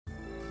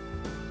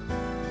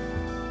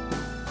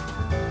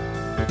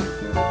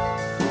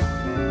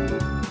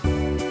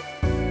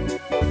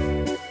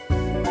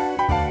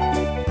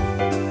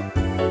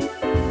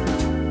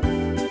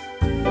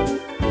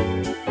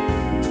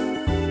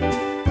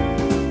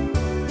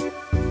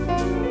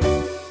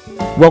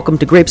Welcome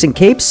to Grapes and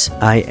Capes.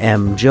 I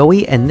am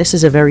Joey, and this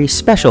is a very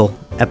special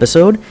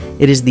episode.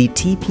 It is the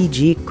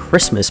TPG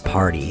Christmas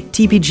Party.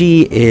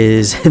 TPG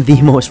is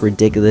the most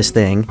ridiculous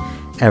thing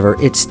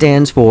ever. It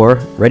stands for,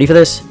 ready for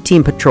this?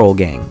 Team Patrol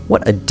Gang.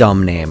 What a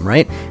dumb name,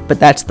 right? But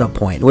that's the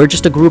point. We're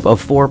just a group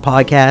of 4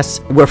 podcasts.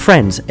 We're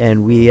friends,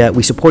 and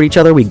we support each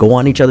other. We go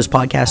on each other's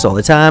podcasts all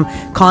the time,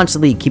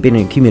 constantly keeping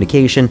in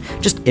communication,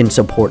 just in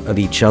support of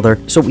each other.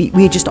 So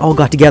we just all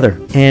got together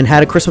and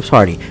had a Christmas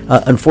party.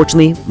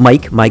 Unfortunately,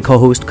 Mike, my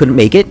co-host, couldn't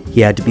make it.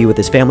 He had to be with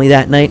his family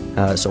that night.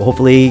 So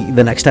hopefully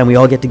the next time we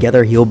all get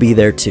together, he'll be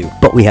there too.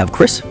 But we have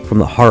Chris from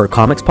the Horror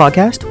Comics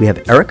podcast. We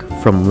have Eric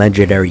from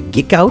Legendary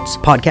Geek Outs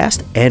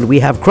podcast. And we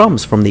have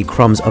Crumbs from the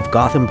Crumbs of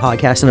Gotham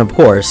podcast. And of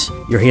course,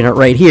 you're hearing it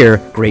right here,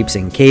 Grapes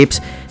and Capes.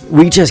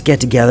 We just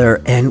get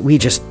together and we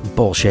just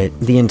bullshit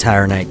the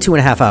entire night.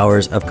 2.5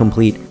 hours of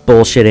complete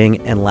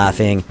bullshitting and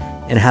laughing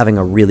and having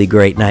a really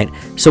great night.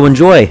 So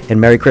enjoy and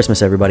Merry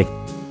Christmas, everybody.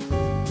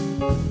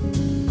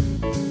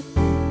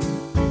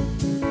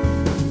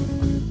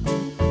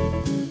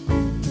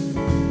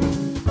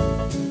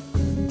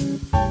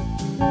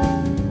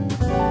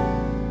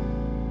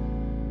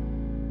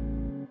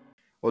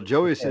 Well,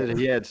 Joey said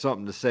he had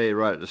something to say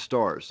right at the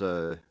start,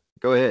 so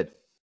go ahead.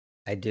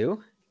 I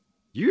do?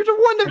 You're the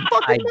one that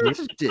fucking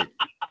messaged it.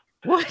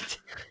 What?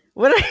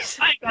 What did I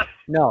say?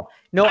 No,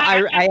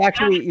 I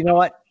actually, you know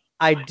what?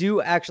 I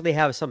do actually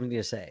have something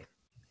to say.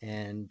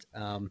 And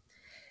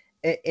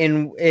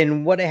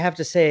what I have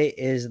to say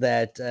is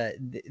that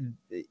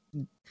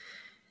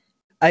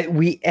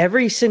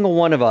every single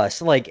one of us,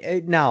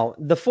 like now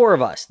the 4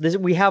 of us,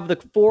 we have the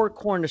 4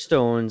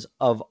 cornerstones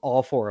of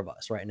all 4 of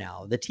us right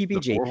now. The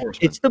TPG,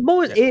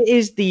 it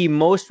is the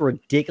most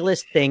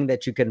ridiculous thing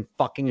that you can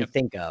fucking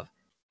think of.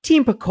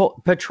 Team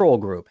Patrol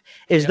Group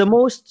is the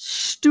most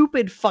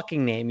stupid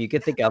fucking name you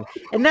could think of,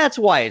 and that's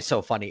why it's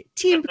so funny.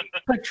 Team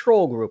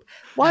Patrol Group.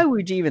 Why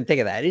would you even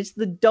think of that? It's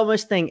the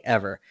dumbest thing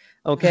ever.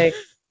 Okay.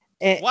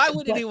 Why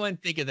would anyone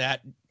think of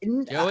that,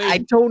 Joey?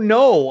 I don't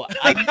know.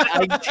 I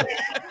had nothing.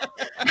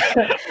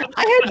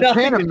 I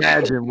can't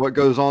imagine what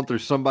goes on through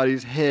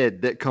somebody's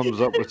head that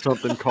comes up with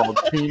something called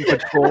Team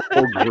Patrol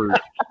Group.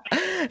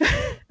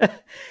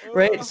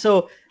 Right.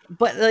 So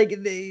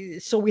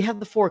we have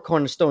the 4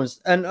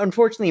 cornerstones, and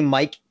unfortunately,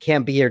 Mike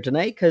can't be here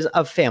tonight because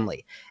of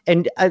family.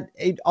 And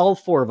all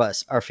 4 of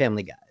us are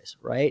family guys,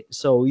 right?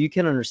 So you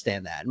can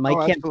understand that.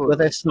 Mike can't be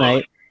with us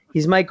tonight.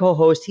 He's my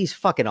co-host. He's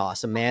fucking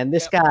awesome, man.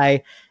 This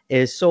guy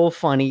is so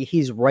funny.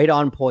 He's right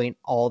on point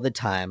all the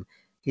time.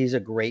 He's a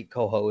great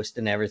co-host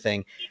and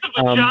everything.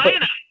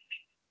 Yeah,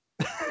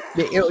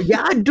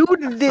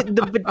 dude,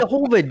 the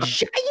whole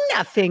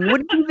vagina thing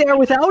wouldn't be there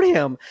without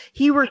him.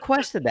 He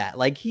requested that.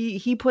 Like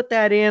he put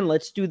that in.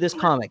 Let's do this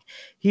comic.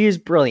 He is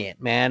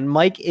brilliant, man.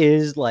 Mike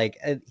is like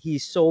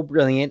he's so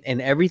brilliant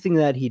in everything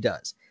that he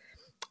does.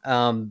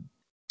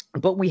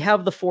 But we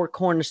have the 4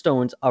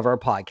 cornerstones of our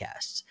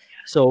podcasts.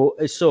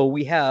 So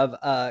we have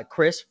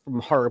Chris from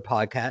Horror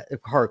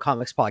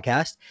Comics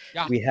podcast.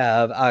 Yeah. We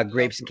have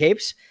Grapes and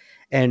Capes,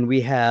 and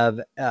we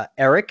have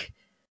Eric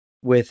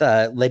with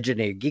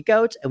Legendary Geek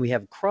Outs, and we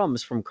have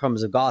Crumbs from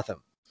Crumbs of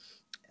Gotham.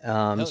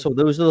 So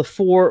those are the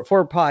four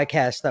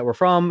podcasts that we're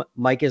from.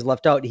 Mike is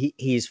left out.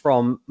 He's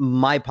from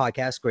my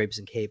podcast, Grapes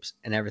and Capes,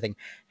 and everything.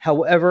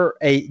 However,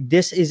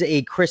 this is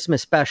a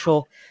Christmas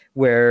special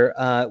where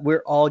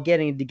we're all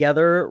getting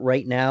together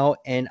right now,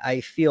 and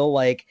I feel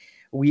like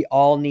we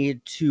all need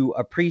to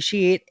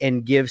appreciate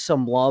and give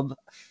some love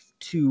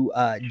to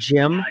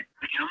Jim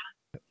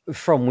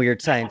from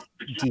Weird Science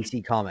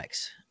DC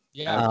Comics.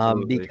 Yeah,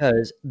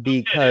 because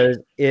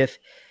if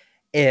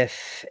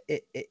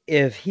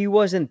he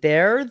wasn't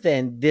there,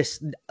 then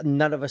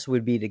none of us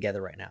would be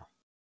together right now.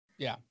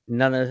 Yeah,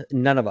 none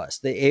of us.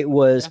 It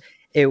was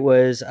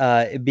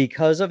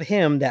because of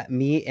him that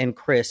me and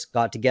Chris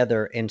got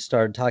together and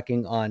started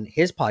talking on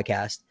his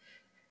podcast,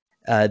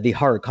 the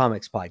Horror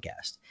Comics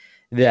podcast.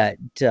 Because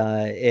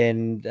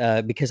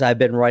I've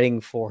been writing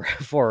for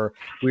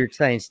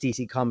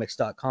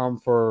WeirdScienceDCComics.com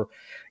for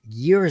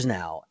years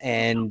now,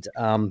 and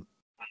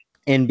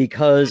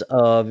because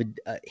of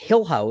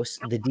Hill House,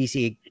 the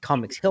DC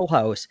Comics Hill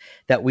House,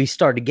 that we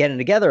started getting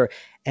together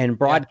and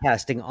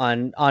broadcasting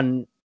on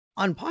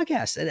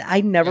podcasts, and I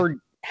never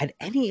had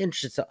any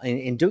interest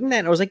in doing that.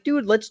 And I was like,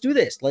 dude, let's do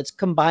this. Let's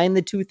combine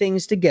the 2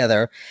 things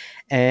together.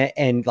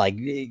 And like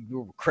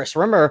Chris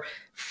Rimmer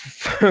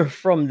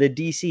from the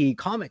DC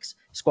Comics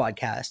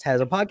Squadcast has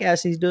a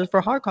podcast he's doing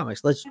for Horror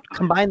Comics. Let's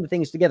combine the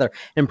things together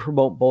and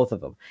promote both of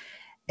them.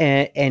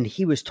 And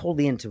he was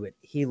totally into it.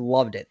 He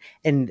loved it.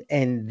 And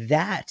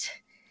that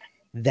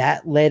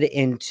led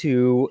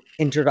into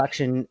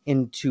introduction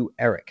into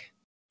Eric.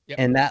 Yep.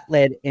 And that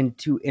led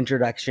into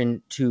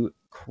introduction to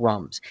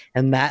Crumbs,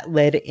 and that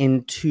led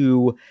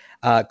into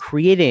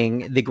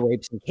creating the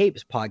Grapes and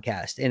Capes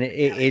podcast. And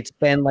it's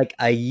been like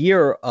a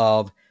year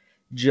of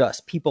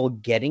just people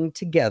getting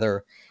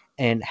together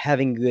and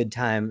having a good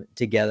time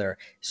together.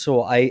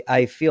 So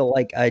I feel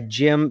like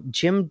Jim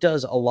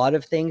does a lot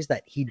of things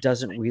that he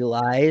doesn't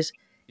realize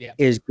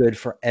is good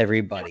for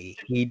everybody.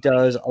 He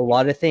does a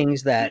lot of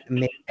things that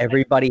make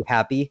everybody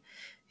happy.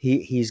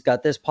 He's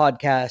got this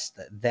podcast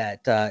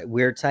that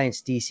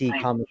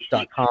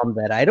WeirdScienceDCComics.com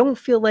that I don't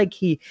feel like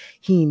he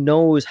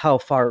knows how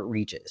far it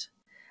reaches.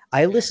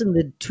 I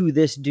listen to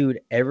this dude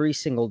every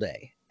single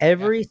day.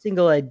 Every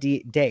single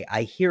day,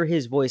 I hear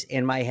his voice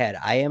in my head.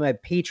 I am a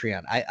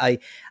Patreon. I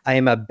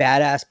am a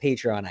badass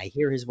Patreon. I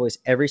hear his voice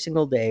every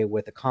single day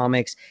with the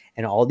comics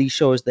and all these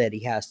shows that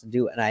he has to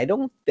do. And I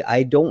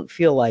don't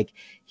feel like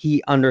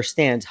he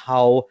understands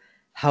how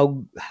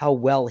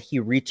well he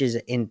reaches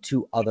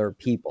into other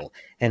people.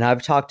 And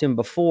I've talked to him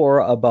before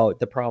about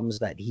the problems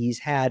that he's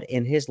had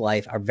in his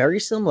life are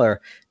very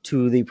similar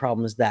to the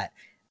problems that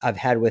I've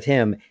had with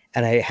him,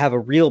 and I have a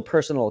real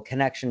personal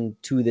connection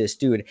to this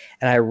dude.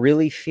 And I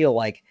really feel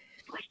like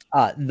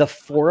the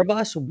four of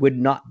us would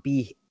not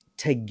be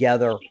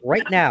together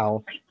right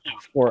now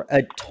for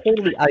a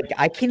totally.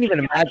 I can't even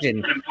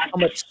imagine how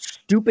much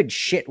stupid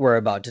shit we're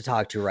about to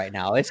talk to right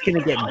now. It's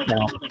gonna get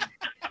dumb,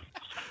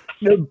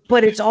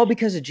 but it's all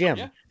because of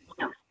Jim.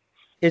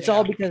 It's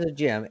all because of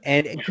Jim,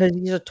 and because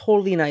he's a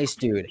totally nice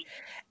dude.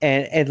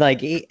 And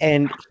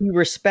he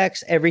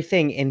respects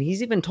everything, and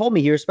he's even told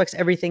me he respects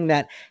everything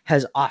that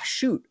has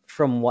offshoot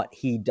from what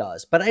he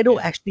does. But I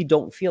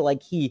don't feel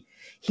like he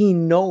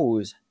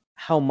knows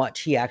how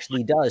much he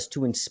actually does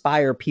to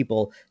inspire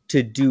people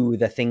to do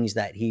the things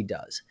that he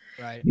does.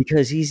 Right.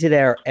 Because he's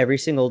there every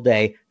single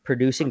day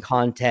producing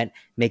content,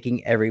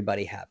 making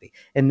everybody happy.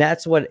 And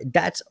that's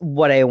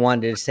what I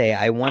wanted to say.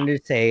 I wanted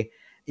to say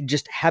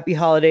just happy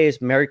holidays,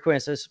 Merry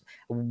Christmas,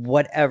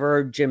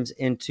 whatever Jim's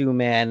into,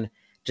 man.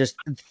 Just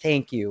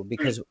thank you,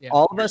 because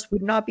all of us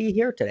would not be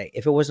here today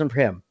if it wasn't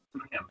for him.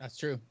 That's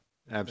true.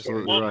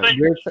 Absolutely Well, right.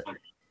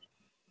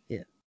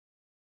 Yeah.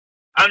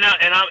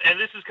 And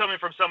this is coming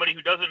from somebody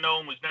who doesn't know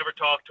him, who's never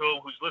talked to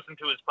him, who's listened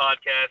to his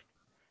podcast,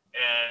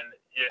 and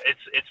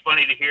it's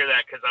funny to hear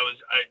that, because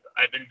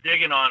I've been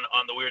digging on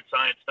the weird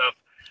science stuff,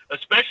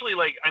 especially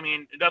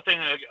nothing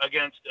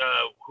against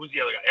who's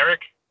the other guy,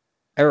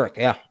 Eric,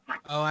 yeah.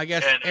 Oh, I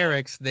guess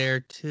Eric's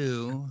there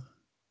too,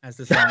 as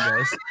the song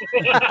goes.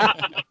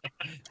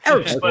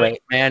 Eric's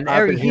great, man.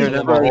 I've been hearing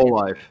that my whole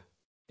life.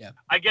 Yeah,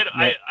 I get it.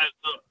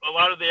 A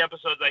lot of the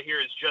episodes I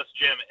hear is just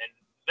Jim, and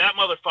that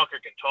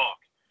motherfucker can talk.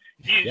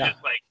 He's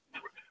just like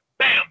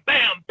bam,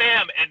 bam,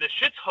 bam, and the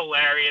shit's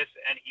hilarious,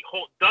 and he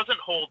doesn't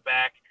hold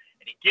back,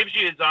 and he gives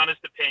you his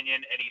honest opinion,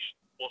 and he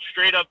will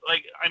straight up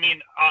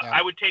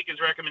I would take his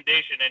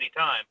recommendation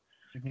anytime.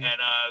 Mm-hmm. And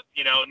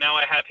now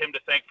I have him to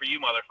thank for you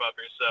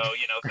motherfuckers. So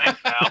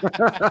thanks, pal.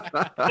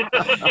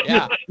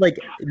 Yeah. Like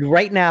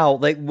right now,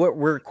 like we're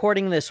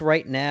recording this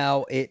right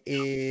now. It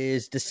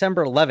is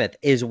December 11th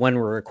is when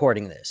we're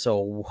recording this.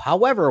 So,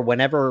 however,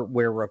 whenever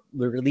we're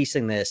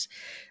releasing this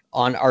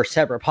on our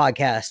separate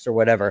podcast or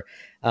whatever,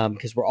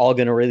 because we're all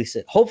going to release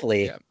it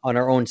hopefully on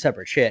our own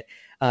separate shit.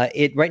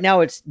 Right now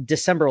it's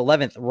December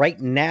 11th. Right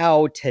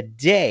now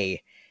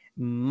today,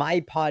 my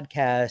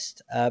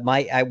podcast,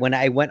 when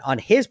I went on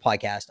his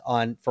podcast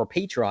for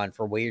Patreon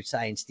for Weird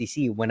Science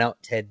DC, went out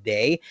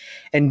today,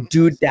 and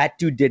that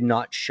dude did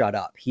not shut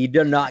up. He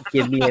did not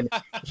give me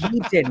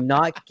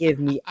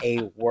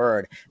a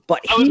word. But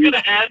I was going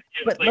to ask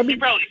you, he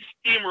probably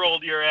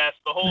steamrolled your ass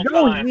the whole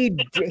time. He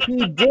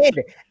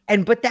did.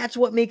 But that's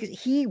what makes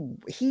he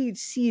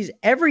sees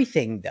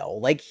everything though.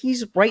 Like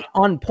he's right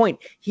on point.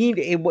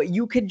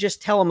 You could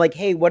just tell him like,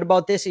 hey, what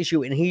about this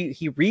issue? And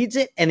he reads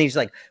it and he's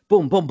like,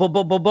 boom, boom, boom,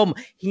 boom, boom, boom.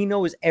 He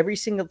knows every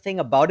single thing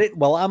about it.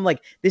 Well, I'm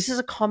like, this is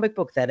a comic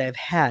book that I've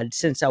had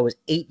since I was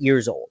 8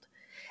 years old.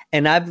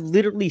 And I've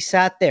literally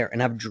sat there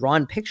and I've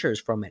drawn pictures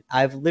from it.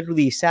 I've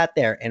literally sat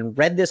there and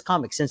read this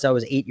comic since I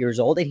was 8 years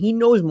old. And he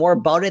knows more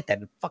about it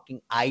than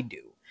fucking I do.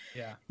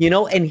 Yeah.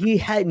 And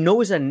he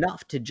knows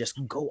enough to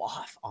just go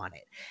off on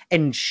it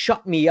and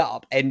shut me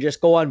up and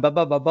just go on blah,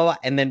 blah, blah, blah,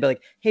 and then be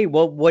like, hey,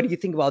 well, what do you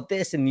think about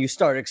this? And you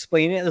start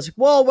explaining it. It's like,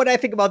 well, what do I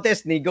think about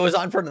this? And he goes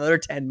on for another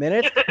 10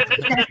 minutes.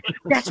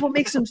 That's what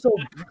makes him so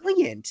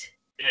brilliant.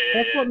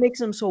 That's what makes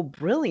him so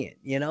brilliant,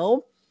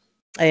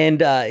 And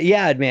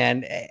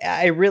man,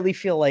 I really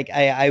feel like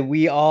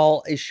we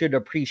all should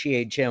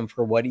appreciate Jim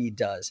for what he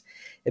does,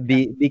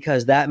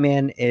 because that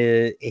man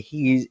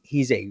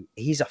he's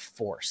a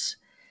force.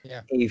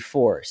 Yeah. A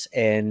force,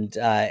 and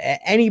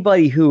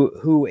anybody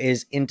who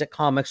is into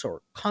comics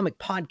or comic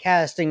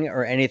podcasting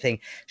or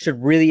anything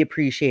should really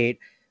appreciate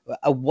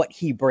what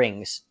he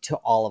brings to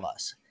all of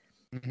us.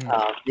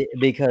 Mm-hmm.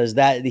 Because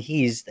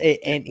he's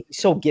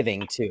so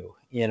giving too,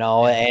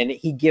 and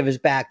he gives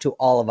back to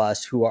all of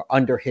us who are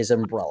under his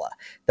umbrella.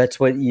 That's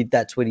what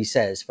he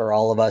says for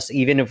all of us,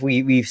 even if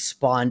we've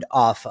spawned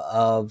off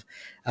of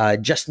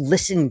just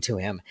listening to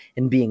him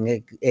and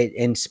being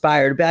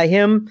inspired by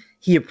him.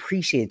 He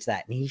appreciates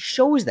that, and he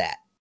shows that.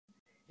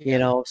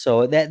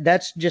 So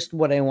that's just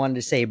what I wanted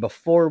to say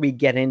before we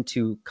get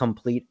into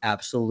complete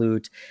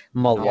absolute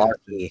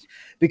malarkey,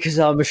 because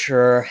I'm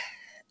sure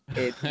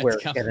we're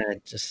gonna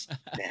just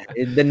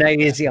the night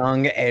is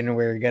young, and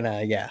we're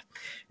gonna You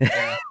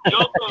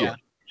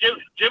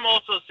Jim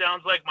also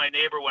sounds like my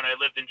neighbor when I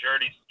lived in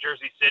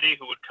Jersey City,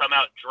 who would come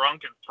out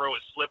drunk and throw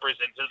his slippers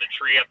into the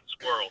tree at the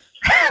squirrels.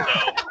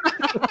 So,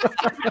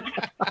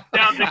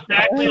 sounds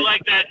exactly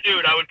like that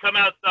dude. I would come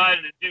outside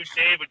and the dude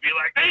Dave would be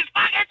like, "These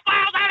fucking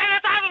squirrels out of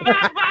the top of the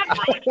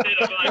throwing shit."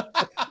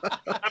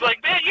 I'd be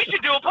like, "Man, you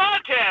should do a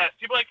podcast."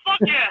 He'd be like, "Fuck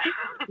yeah."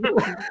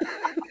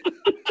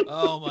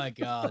 Oh my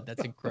God,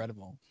 that's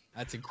incredible.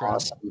 That's incredible.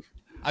 Awesome.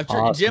 I'm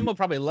sure Awesome. Jim will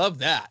probably love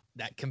that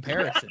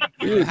comparison.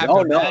 Dude, have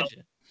oh, to no.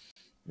 imagine.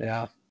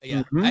 Yeah.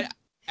 Yeah. Mhm.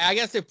 I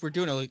guess if we're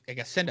doing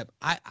a send up,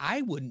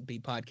 I wouldn't be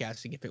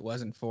podcasting if it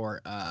wasn't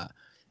for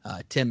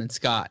Tim and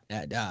Scott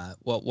at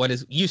what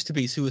is used to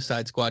be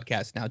Suicide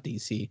Squadcast, now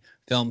DC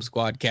Film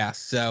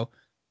Squadcast. So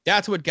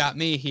that's what got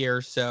me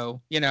here.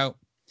 So, you know,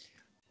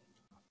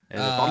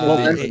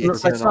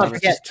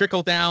 it's just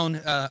trickle down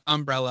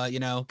umbrella, you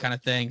know, kind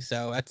of thing.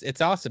 So it's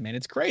awesome, man.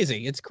 It's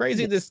crazy. It's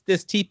crazy.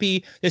 This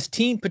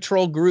Team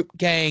Patrol group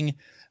gang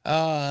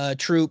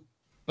troop.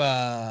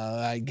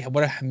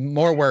 What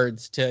more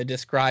words to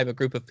describe a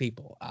group of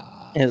people?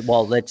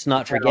 Well, let's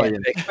not forget,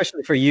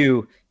 especially for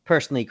you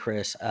personally,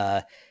 Chris,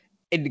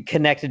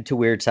 connected to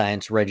Weird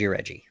Science,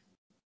 Reggie.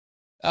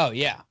 Oh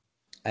yeah.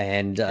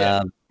 And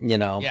you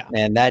know, Yeah.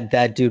 and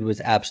that dude was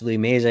absolutely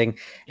amazing.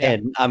 Yeah.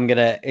 And I'm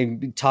gonna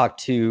talk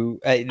to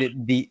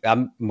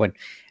when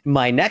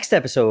my next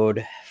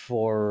episode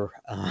for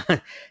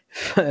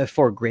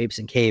for Grapes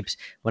and Capes,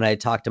 when I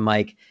talk to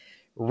Mike,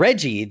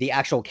 Reggie, the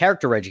actual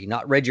character Reggie,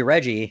 not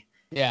Reggie,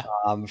 yeah,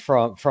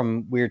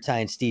 from Weird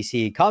Science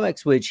DC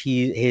Comics, which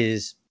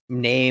his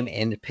name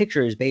and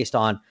picture is based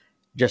on,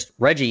 just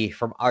Reggie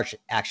from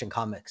Action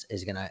Comics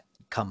is gonna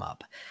come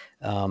up.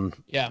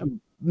 Yeah.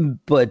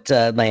 But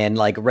man,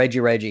 like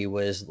Reggie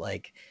was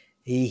like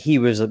he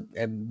was a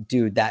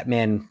dude. That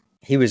man,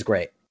 he was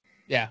great.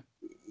 Yeah.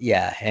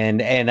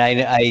 And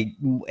I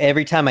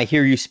every time I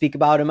hear you speak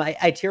about him,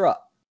 I tear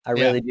up. I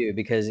really do,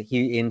 because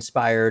he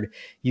inspired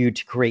you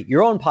to create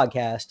your own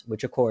podcast,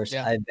 which of course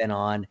I've been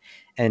on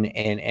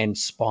and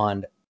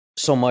spawned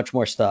so much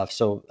more stuff.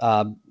 So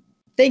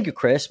thank you,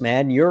 Chris,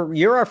 man.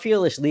 You're our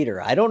fearless leader.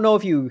 I don't know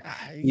if you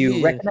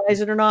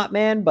recognize it or not,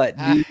 man, but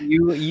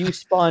you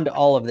spawned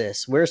all of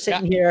this. We're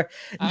sitting here,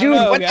 dude.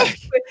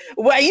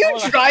 What are you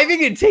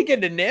driving and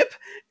taking a nip?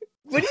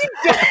 What are you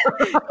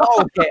doing?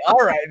 Okay,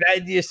 all right,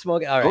 man. You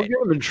smoking? All right. Don't get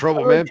him in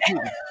trouble, man.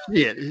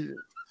 Shit.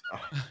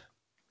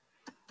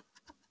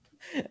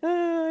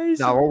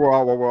 Now,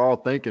 what we're all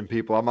thinking,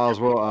 people. I might as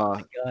well. Oh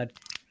my God.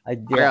 I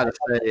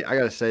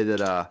gotta say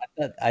that.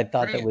 I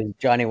thought that was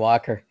Johnny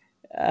Walker.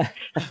 I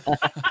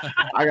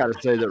gotta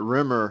say that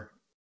Rimmer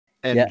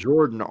and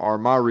Jordan are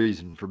my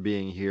reason for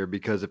being here,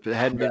 because if it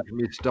hadn't been for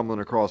me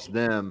stumbling across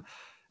them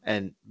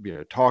and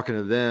talking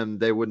to them,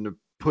 they wouldn't have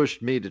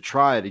pushed me to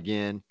try it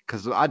again.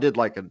 Because I did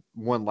like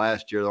one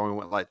last year that only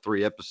went like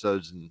 3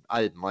 episodes and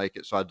I didn't like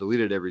it, so I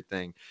deleted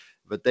everything.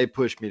 But they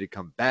pushed me to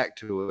come back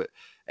to it,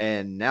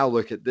 and now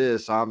look at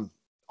this. I'm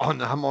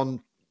on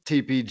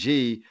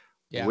TPG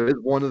with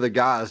one of the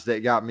guys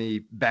that got me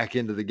back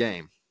into the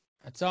game.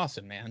 That's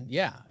awesome, man.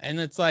 Yeah. And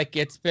it's like,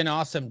 it's been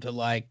awesome to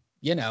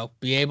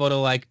be able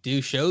to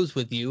do shows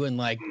with you and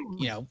watch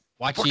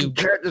Fucking you.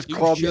 Cat just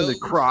clawed me in the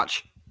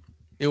crotch.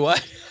 You what?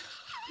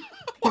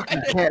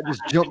 Fucking cat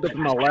just jumped up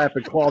in my lap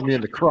and clawed me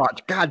in the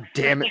crotch. God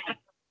damn it.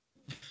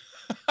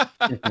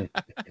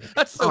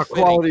 That's so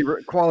quality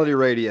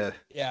radio.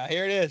 Yeah,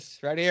 here it is,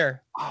 right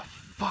here. Oh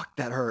fuck,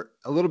 that hurt.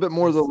 A little bit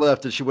more to the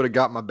left and she would have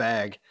got my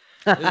bag.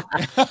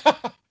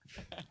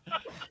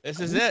 This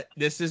is it.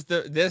 This is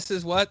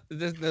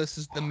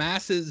the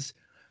masses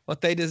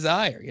what they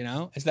desire,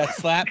 It's that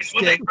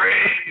slapstick.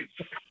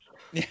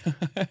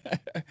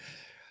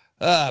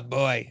 Oh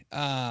boy.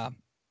 I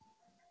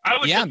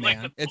would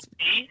man. It's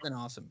been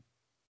awesome.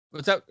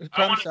 What's up?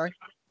 I'm sorry.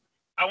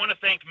 I want to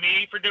thank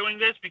me for doing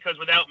this, because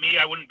without me,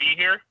 I wouldn't be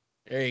here.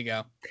 There you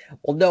go.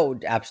 Well, no,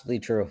 absolutely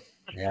true.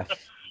 Yeah.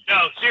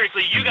 No,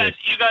 seriously, you guys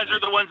are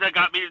the ones that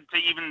got me to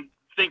even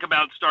think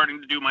about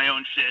starting to do my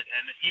own shit.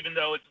 And even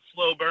though it's a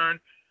slow burn,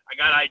 I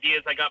got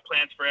ideas, I got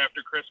plans for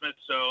after Christmas.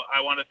 So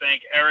I want to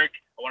thank Eric,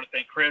 I want to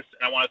thank Chris,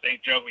 and I want to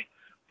thank Joey,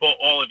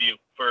 all of you,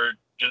 for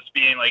just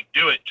being like,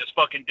 do it, just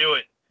fucking do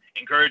it,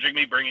 encouraging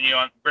me, bringing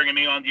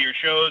me onto your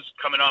shows,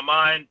 coming on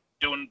mine,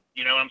 doing,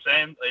 you know what I'm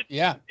saying?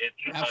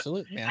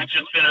 Absolutely, man.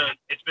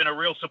 It's been a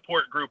real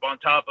support group on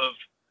top of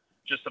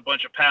just a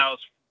bunch of pals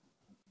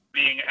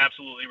being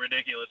absolutely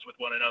ridiculous with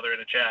one another in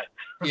a chat.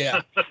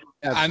 Yeah.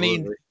 I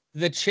mean,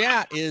 the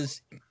chat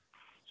is,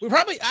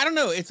 I don't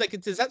know. It's like,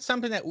 is that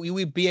something that we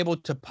would be able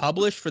to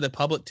publish for the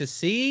public to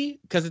see?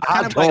 Because it's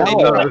kind of like they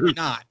know or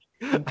not.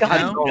 I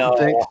don't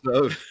think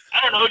so.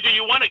 I don't know. Do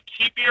you want to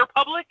keep your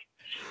public?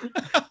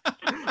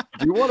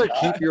 Do you want to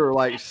keep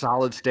your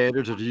solid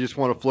standards, or do you just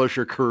want to flush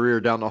your career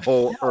down the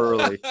hole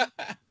early?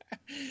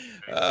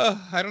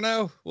 I don't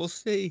know. We'll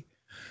see.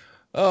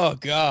 Oh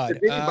God!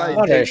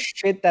 What a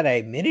shit that I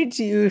admitted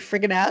to, you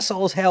freaking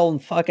assholes! Hell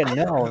and fucking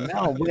no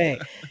way.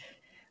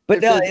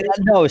 But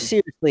no,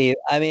 seriously.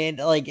 I mean,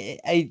 like,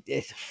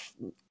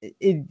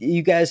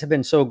 you guys have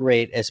been so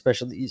great,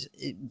 especially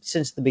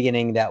since the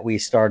beginning that we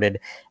started.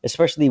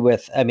 Especially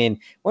with, I mean,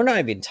 we're not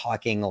even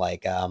talking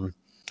like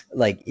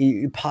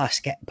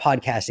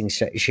podcasting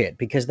shit,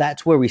 because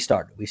that's where we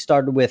started. We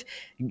started with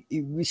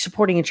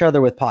supporting each other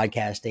with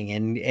podcasting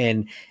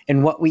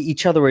and what we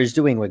each other is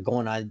doing. We're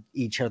going on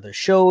each other's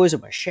shows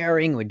and we're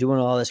sharing. We're doing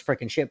all this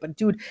freaking shit. But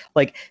dude,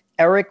 like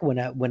Eric,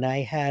 when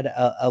I had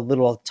a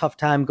little tough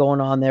time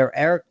going on there,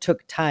 Eric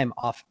took time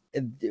off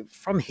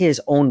from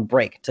his own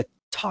break to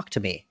talk to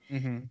me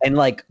and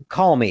like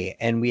call me,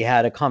 and we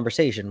had a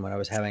conversation when I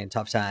was having a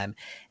tough time,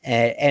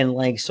 and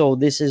like, so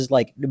this is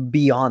like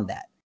beyond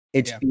that.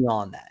 It's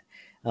beyond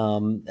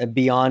that,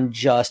 beyond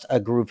just a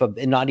group of,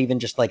 not even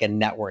just like a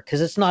network,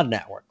 because it's not a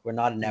network. We're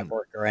not a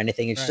network or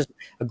anything. It's just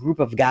a group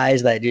of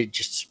guys that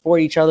just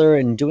support each other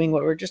and doing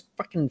what we're just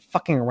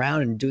fucking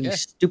around and doing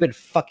stupid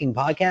fucking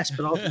podcasts,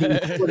 but also being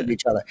supportive of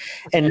each other,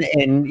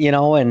 and you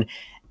know,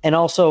 and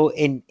also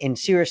in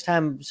serious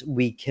times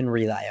we can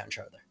rely on each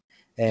other,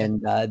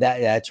 and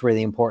that's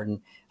really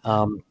important.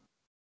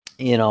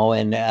 You know,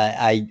 and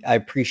I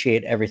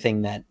appreciate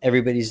everything that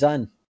everybody's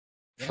done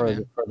for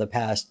the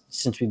past,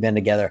 since we've been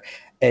together,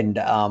 and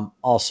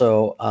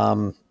also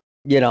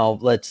you know,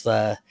 let's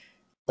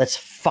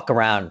fuck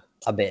around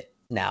a bit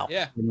now.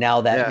 Now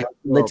that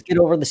let's get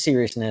over the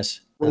seriousness.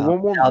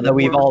 Now that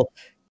we've all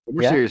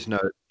more serious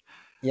note.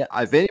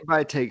 If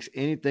anybody takes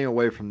anything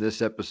away from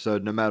this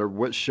episode, no matter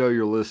what show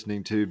you're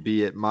listening to,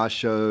 be it my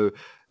show,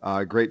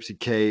 Grapes and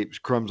Capes,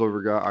 Crumbs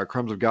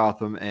of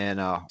Gotham, and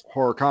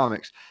Horror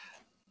Comics,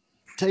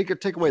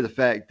 take away the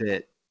fact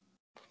that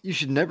you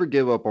should never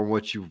give up on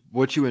what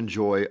you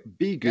enjoy.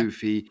 Be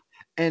goofy,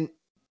 and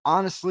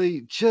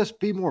honestly, just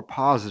be more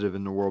positive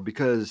in the world.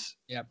 Because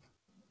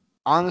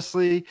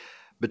honestly,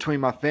 between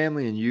my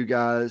family and you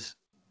guys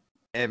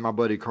and my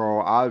buddy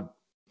Carl, I'd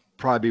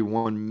probably be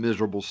one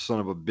miserable son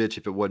of a bitch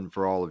if it wasn't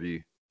for all of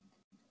you.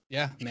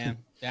 Yeah, man.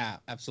 Yeah,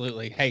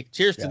 absolutely. Hey,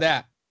 cheers to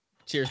that.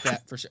 Cheers to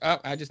that for sure. Oh,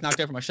 I just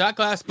knocked over my shot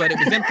glass, but it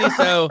was empty,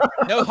 so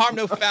no harm,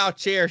 no foul.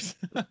 Cheers.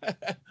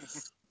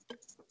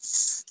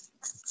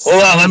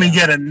 Hold on, let me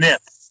get a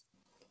nip.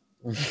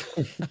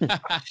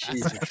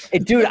 Hey,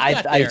 dude,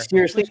 I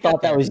seriously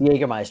thought that was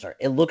Jägermeister.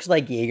 It looks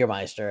like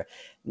Jägermeister.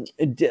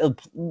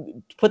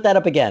 Put that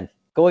up again.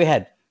 Go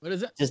ahead. What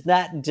is it? Does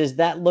that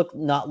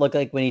not look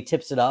like when he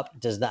tips it up?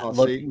 Does that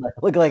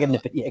look like a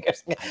nip of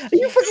Jägermeister? Are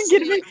you freaking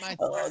kidding me?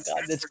 Oh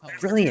god, that's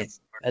brilliant.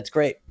 That's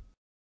great.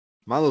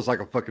 Mine looks like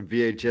a fucking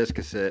VHS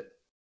cassette.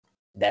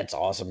 That's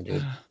awesome,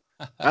 dude.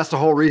 That's the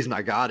whole reason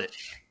I got it.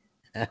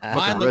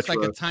 Mine looks like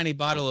a tiny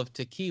bottle of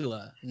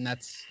tequila, and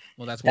that's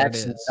what it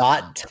is. That's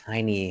not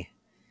tiny.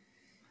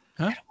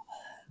 Huh?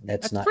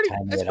 That's not pretty,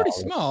 tiny. that's pretty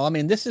small. I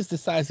mean, this is the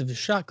size of a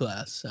shot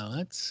glass, so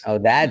that's. Oh,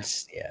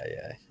 that's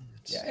yeah.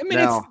 I mean,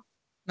 it's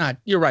not.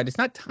 You're right. It's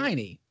not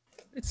tiny.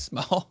 It's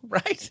small,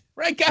 right?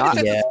 Right,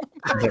 guys. Yeah.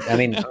 But, I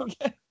mean,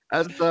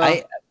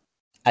 okay.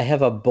 I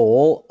have a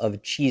bowl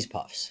of cheese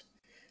puffs,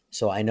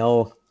 so I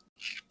know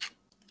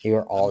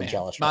you're all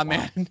jealous. My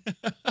man.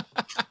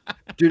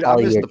 Dude, I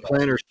miss the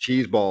Planters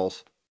cheese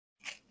balls.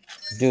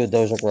 Dude,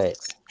 those are great.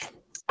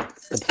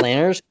 The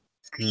Planters?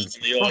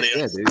 Yeah,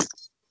 dude.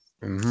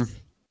 Mm-hmm.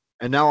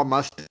 And now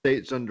my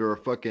state's under a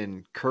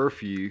fucking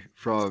curfew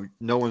from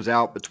no one's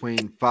out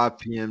between 5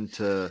 p.m.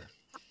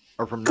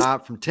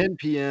 from 10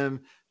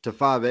 p.m. to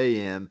 5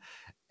 a.m.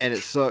 And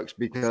it sucks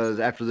because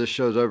after this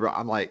show's over,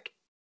 I'm like,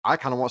 I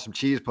kind of want some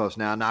cheese puffs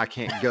now. Now I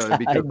can't go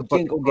because the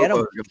fucking popo's going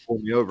to pull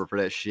me over for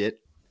that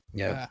shit.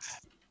 Yeah.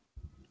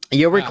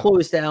 Yeah, we're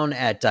closed down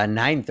at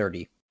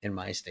 9:30 in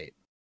my state.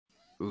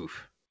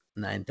 Oof.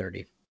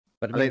 9:30.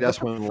 But I think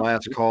that's when the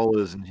last call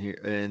is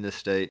in this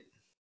state.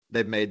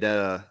 They've made that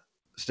a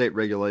state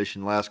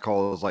regulation. Last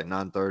call is like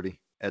 9:30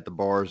 at the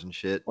bars and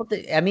shit. Well,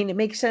 I mean, it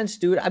makes sense,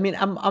 dude. I mean,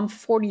 I'm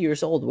 40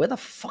 years old. Where the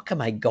fuck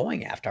am I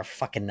going after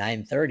fucking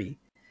 9:30?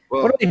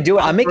 Well, what am I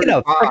doing? I'm making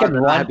a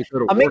freaking run.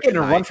 I'm making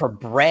a run for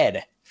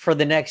bread for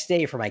the next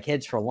day for my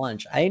kids for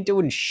lunch. I ain't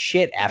doing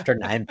shit after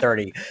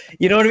 9:30.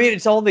 You know what I mean?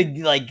 It's all the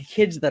like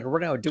kids that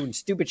run out doing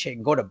stupid shit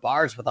and go to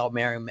bars without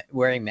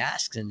wearing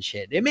masks and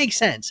shit. It makes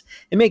sense.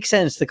 It makes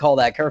sense to call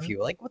that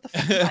curfew. Like, what the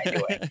fuck am I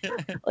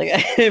doing?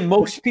 Like,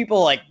 most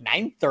people like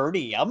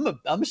 9:30.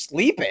 I'm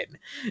sleeping.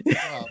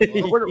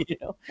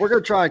 Oh, we're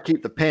gonna try and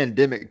keep the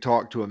pandemic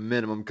talk to a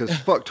minimum because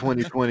fuck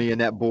 2020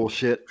 and that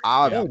bullshit.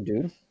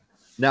 Dude.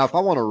 Now, if I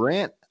want to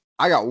rant,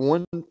 I got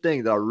one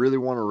thing that I really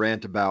want to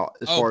rant about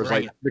as far as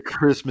like the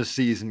Christmas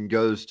season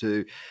goes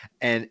to.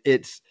 And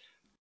it's,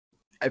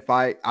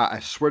 I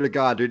swear to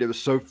God, dude, it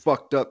was so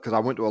fucked up because I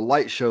went to a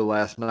light show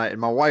last night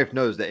and my wife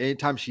knows that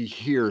anytime she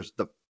hears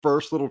the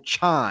first little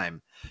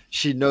chime,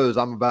 she knows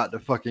I'm about to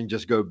fucking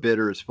just go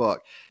bitter as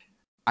fuck.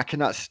 I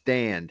cannot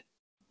stand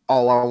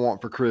All I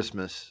Want for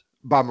Christmas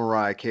by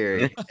Mariah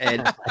Carey.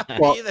 And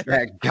fuck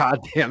that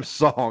goddamn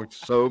song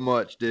so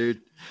much,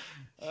 dude.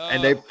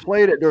 And they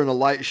played it during the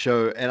light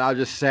show, and I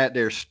just sat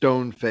there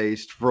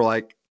stone-faced for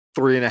like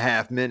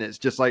 3.5 minutes,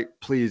 just like,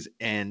 please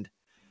end.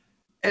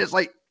 And it's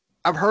like,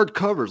 I've heard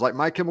covers like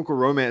My Chemical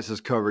Romance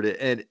has covered it,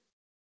 and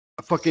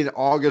fucking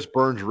August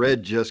Burns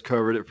Red just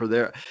covered it for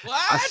their.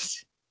 What?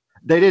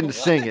 They didn't What?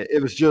 sing it.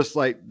 It was just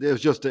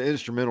an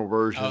instrumental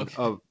version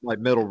of like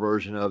metal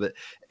version of it.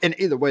 And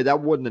either way, that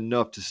wasn't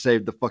enough to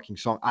save the fucking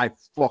song. I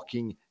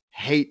fucking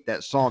hate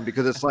that song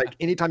because it's like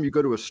anytime you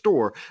go to a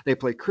store, they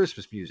play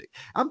Christmas music.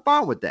 I'm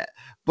fine with that.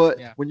 But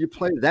when you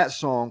play that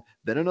song,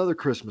 then another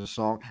Christmas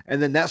song,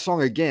 and then that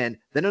song again,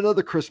 then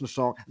another Christmas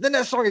song, then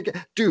that song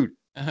again. Dude,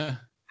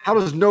 how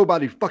does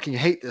nobody fucking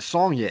hate this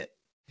song yet?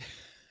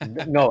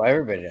 No,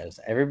 everybody does.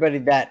 Everybody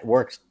that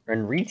works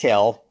in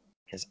retail,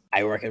 because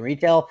I work in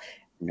retail,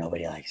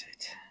 nobody likes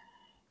it.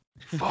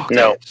 Fuck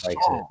No. Likes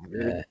it.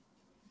 Yeah.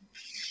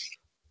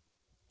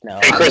 No.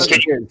 Hey, Chris,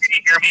 can you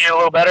hear me a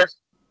little better?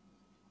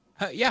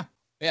 Yeah.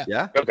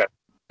 Okay.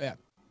 Actually,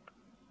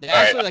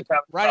 right. like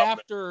right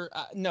after.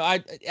 No, I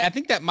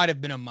think that might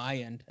have been on my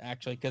end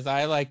actually, because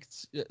I like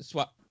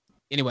swap.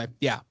 Anyway,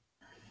 yeah.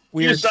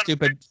 Weird,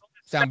 stupid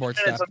soundboard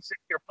stuff. I'm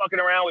sitting here fucking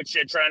around with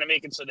shit, trying to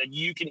make it so that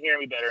you can hear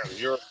me better.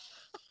 You're...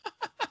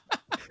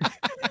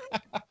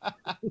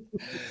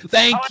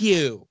 Thank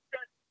you.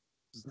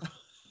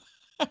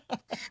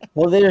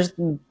 Well, there's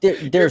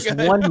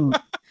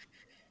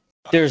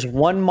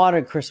one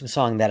modern Christmas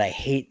song that I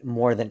hate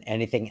more than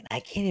anything, and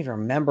I can't even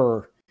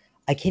remember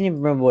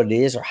what it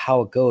is or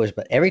how it goes.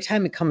 But every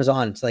time it comes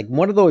on, it's like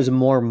one of those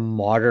more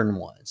modern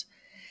ones,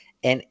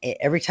 and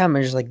every time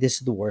I'm just like, this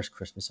is the worst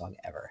Christmas song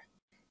ever.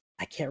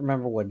 I can't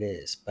remember what it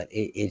is, but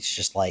it's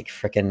just like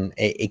freaking.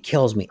 It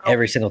kills me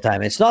every single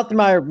time. It's not the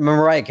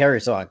Mariah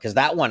Carey song, because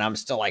that one I'm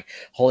still like,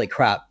 holy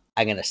crap,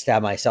 I'm gonna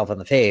stab myself in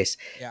the face.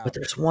 Yeah. But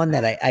there's one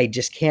that I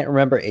just can't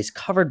remember. It's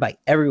covered by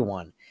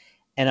everyone,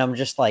 and I'm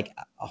just like,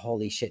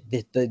 holy shit,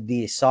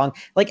 the song.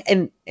 Like,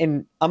 and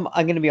I'm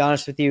gonna be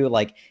honest with you.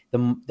 Like,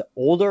 the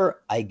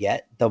older I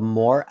get, the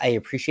more I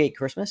appreciate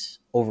Christmas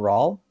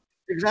overall.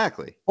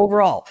 Exactly.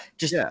 Overall,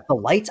 just the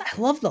lights.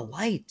 I love the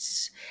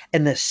lights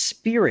and the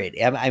spirit.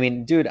 I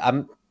mean, dude,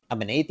 I'm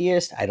an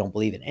atheist. I don't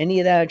believe in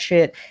any of that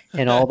shit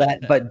and all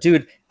that. But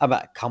dude, I'm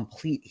a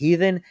complete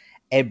heathen.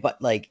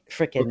 But like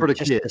freaking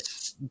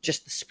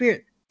just the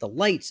spirit, the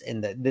lights,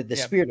 and the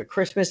spirit of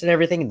Christmas and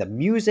everything, and the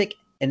music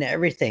and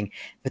everything.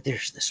 But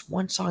there's this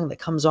one song that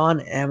comes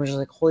on, and I'm just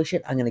like, holy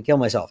shit, I'm gonna kill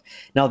myself.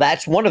 Now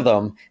that's one of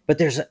them.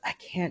 But I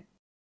can't.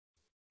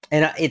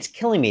 And it's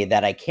killing me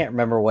that I can't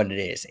remember what it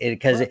is,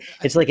 because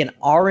it's like an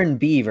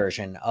R&B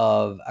version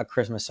of a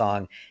Christmas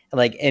song,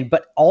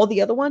 but all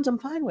the other ones I'm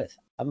fine with.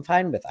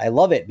 I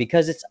love it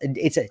because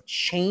it's a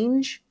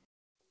change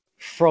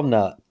from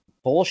the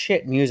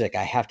bullshit music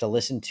I have to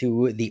listen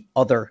to the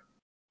other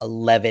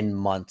 11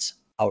 months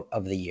out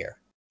of the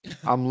year.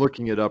 I'm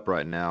looking it up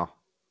right now.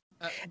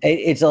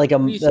 It's like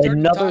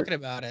another talking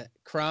about it.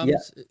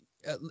 Crumbs.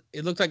 Yeah.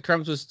 It looked like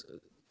Crumbs was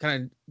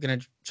kind of gonna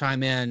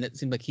chime in. It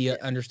seemed like he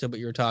understood what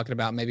you were talking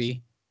about.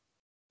 Maybe,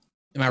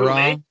 am I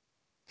wrong? Me?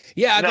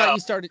 Yeah, I thought you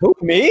started. Who,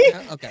 me?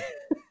 Yeah, okay.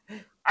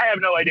 I have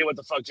no idea what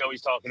the fuck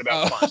Joey's talking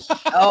about.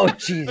 Oh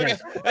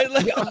Jesus! Okay. It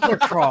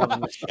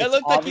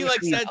looked like you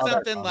like said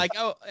something like,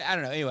 "Oh, I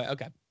don't know." Anyway,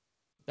 okay.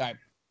 All right.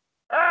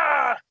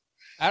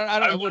 I don't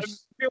know. I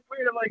feel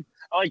weird.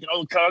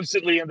 I'm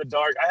constantly in the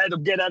dark. I had to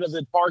get out of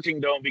the parking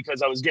dome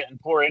because I was getting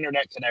poor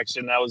internet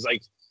connection. I was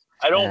like,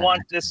 I don't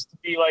want this to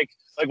be like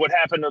what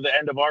happened at the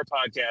end of our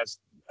podcast,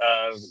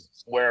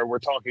 where we're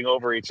talking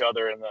over each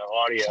other in the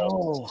audio.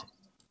 Oh.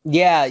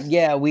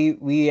 Yeah.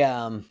 We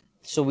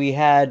so we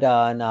had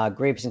on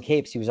Grapes and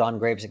Capes. He was on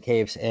Grapes and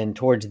Capes, and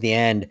towards the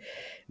end,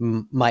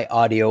 my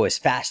audio is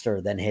faster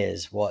than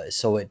his was,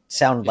 so it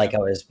sounded like I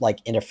was like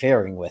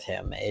interfering with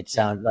him. It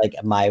sounded like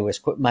mine was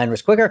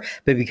quicker,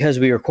 but because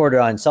we recorded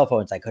on cell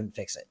phones, I couldn't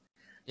fix it.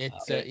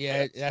 It's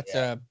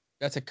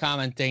that's a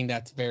common thing.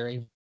 That's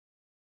very,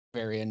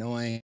 very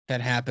annoying. That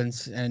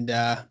happens, and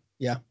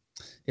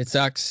it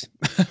sucks.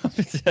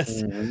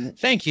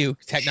 Thank you,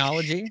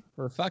 technology,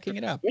 for fucking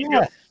it up.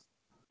 Yeah.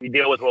 We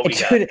deal with what we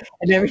got.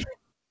 And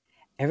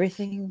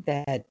everything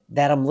that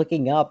I'm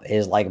looking up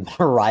is like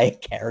Mariah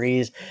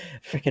Carey's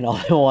freaking All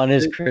I Want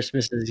Is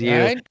Christmas Is You.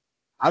 Right?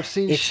 I've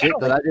seen shit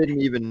that I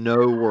didn't even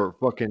know were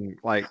fucking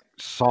like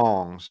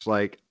songs.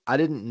 Like I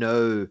didn't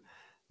know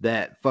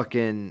that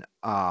fucking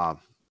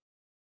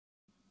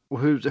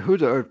who's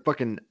a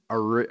fucking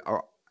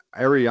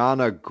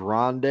Ariana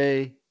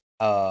Grande.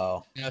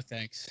 Oh no,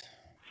 thanks.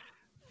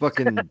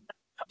 Fucking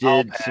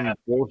did some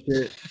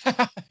bullshit.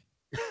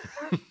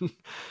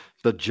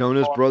 The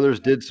Jonas Brothers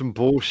did some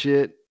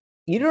bullshit.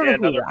 You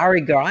don't know who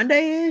Ari Grande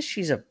is?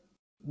 She's a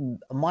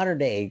modern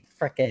day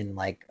freaking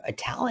like a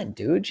talent,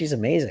 dude. She's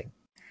amazing.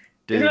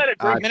 Dude,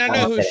 I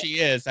know who she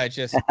is. I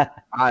just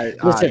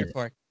listen.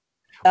 Wait,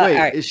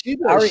 right. is she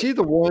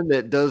the one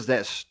that does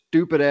that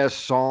stupid ass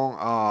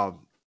song?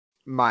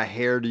 My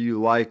hair, do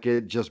you like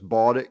it? Just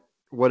bought it.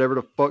 Whatever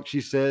the fuck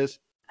she says.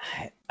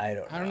 I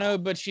don't know,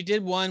 but she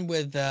did one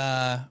with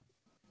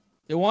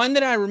the one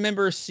that I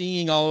remember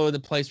seeing all over the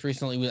place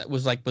recently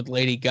was like with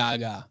Lady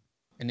Gaga,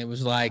 and it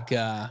was like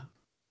I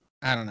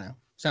don't know,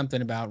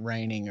 something about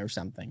raining or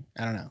something.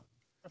 I don't know.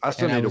 I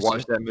still need to watch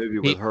just, that movie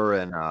with her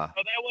and Oh,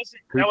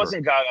 that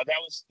wasn't Gaga.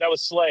 That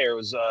was Slayer. It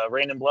was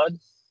Rain and Blood.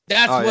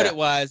 That's what it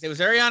was. It was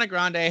Ariana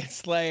Grande and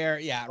Slayer.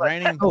 Yeah,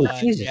 Raining Oh, Blood.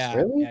 Jesus, Yeah,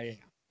 really?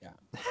 yeah.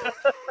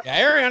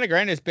 Ariana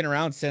Grande has been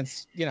around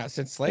since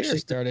Slayer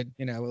started.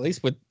 At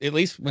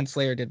least when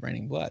Slayer did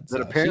Raining Blood. That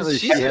So apparently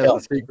she has the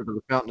secret to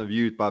the fountain of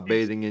youth by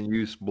bathing in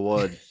youth's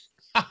blood.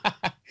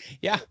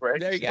 Yeah, right.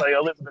 there you go. Like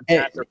Elizabeth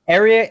Thatcher.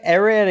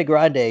 Ariana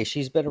Grande,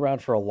 she's been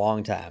around for a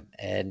long time,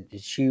 and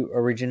she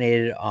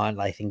originated on,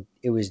 I think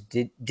it was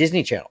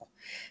Disney Channel,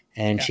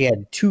 and she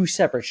had 2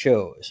 separate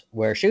shows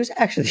where she was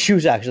actually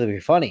pretty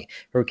funny.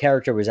 Her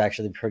character was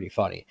actually pretty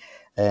funny,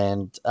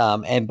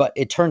 but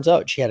it turns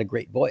out she had a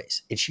great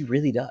voice, and she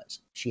really does.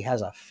 She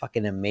has a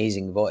fucking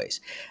amazing voice,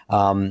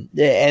 and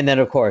then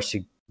of course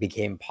she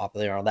became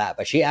popular on that.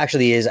 But she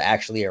is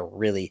a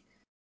really,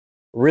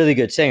 really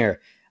good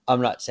singer. I'm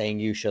not saying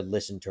you should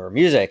listen to her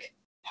music.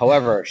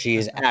 However, she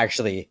is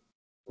actually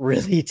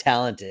really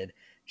talented.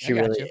 She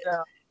really is.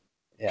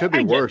 Yeah. Could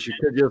be worse. You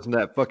could give them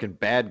that fucking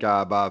Bad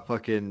Guy by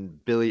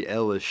fucking Billie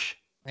Eilish.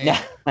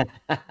 Yeah.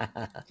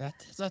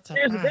 There's lots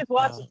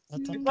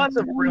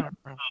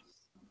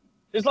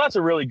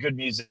of really good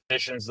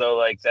musicians though,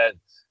 like that.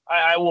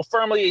 I will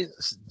firmly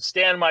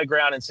stand my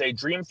ground and say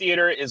Dream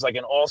Theater is like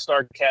an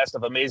all-star cast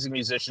of amazing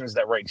musicians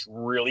that write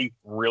really,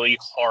 really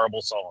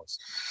horrible songs.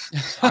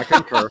 I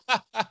concur.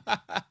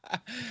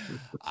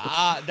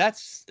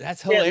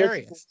 That's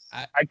hilarious.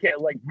 I can't,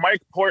 like,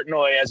 Mike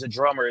Portnoy as a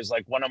drummer is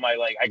like one of my,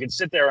 like, I can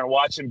sit there and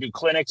watch him do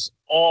clinics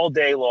all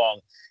day long.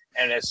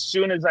 And as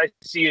soon as I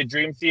see a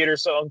Dream Theater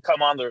song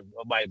come on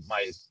my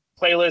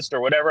playlist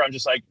or whatever, I'm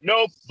just like,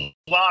 nope,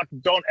 block,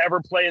 don't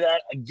ever play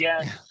that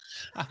again.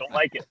 Don't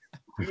like it.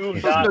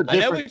 I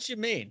know what you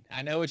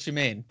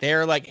mean.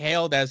 They're like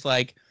hailed as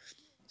like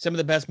some of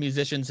the best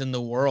musicians in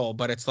the world,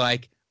 but it's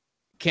like,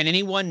 can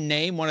anyone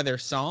name one of their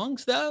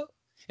songs though?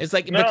 It's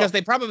like, no. Because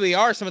they probably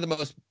are some of the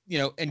most,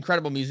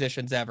 incredible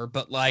musicians ever,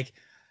 but like,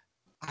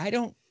 I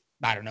don't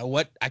know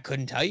what, I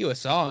couldn't tell you a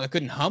song. I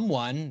couldn't hum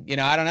one,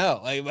 I don't know.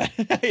 Like, But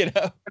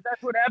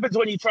that's what happens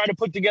when you try to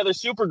put together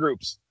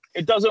supergroups.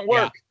 It doesn't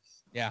work.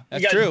 Yeah,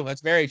 that's true. That's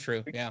very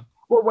true. Yeah.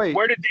 Well, wait.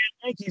 Where did Dan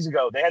Yankees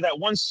go? They had that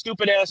one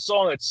stupid ass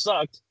song that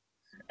sucked,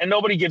 and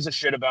nobody gives a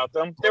shit about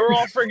them. They were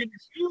all friggin'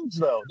 huge,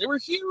 though. They were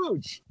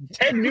huge.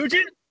 Ted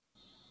Nugent,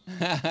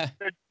 the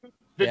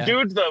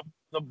dude, the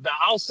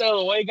I'll Sail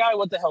Away guy.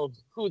 What the hell?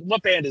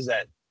 What band is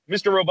that?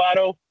 Mr.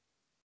 Roboto.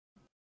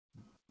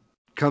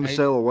 Come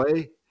Sail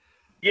Away.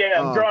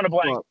 Yeah, I'm drawing a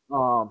blank.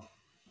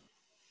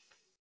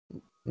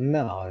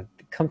 No,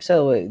 Come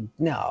Sail Away.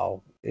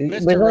 No,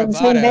 Mr.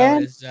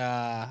 Roboto is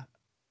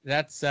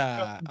that's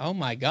oh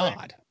my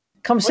god.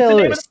 Come Sail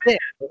Away.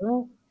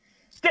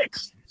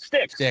 Styx.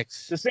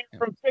 Styx. The singer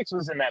from Styx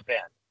was in that band.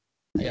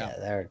 Yeah.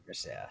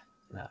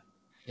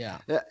 Yeah.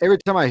 Every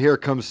time I hear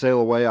 "Come Sail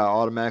Away," I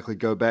automatically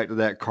go back to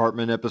that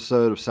Cartman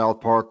episode of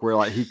South Park where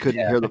like he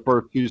couldn't hear the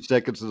first few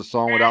seconds of the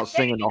song without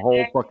singing the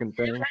whole fucking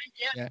thing.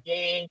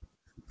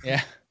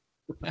 Yeah.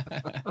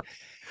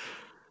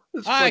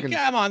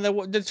 Come on,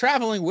 the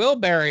Traveling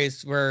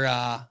Wilburys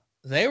were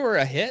they were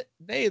a hit.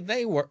 They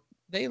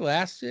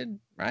lasted,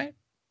 right?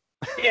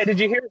 Yeah. Did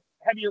you hear?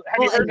 Have you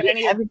heard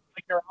any of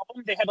their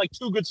album? They had like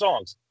 2 good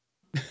songs.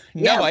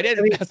 No, I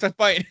didn't. That's the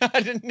point.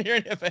 I didn't hear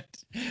any of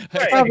it.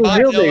 Right. Like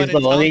Bob Dylan and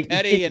Tom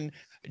Petty and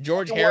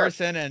George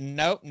Harrison, and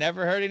nope,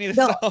 never heard any of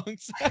the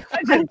songs.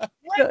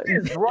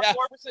 Roy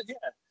Orbison,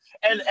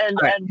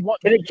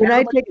 Can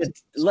I take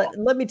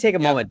let me take a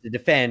moment to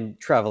defend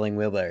Traveling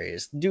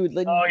Wilburys, dude.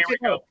 Here we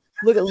go.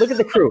 Look at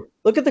the crew.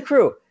 Look at the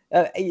crew.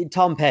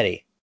 Tom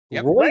Petty,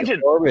 Roy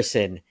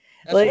Orbison,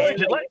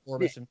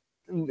 Orbison.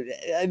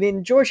 I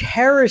mean, George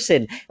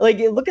Harrison, like,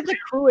 look at the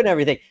crew and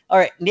everything. All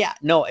right. Yeah,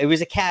 no, it was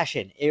a cash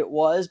in. It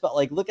was, but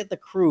like, look at the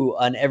crew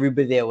on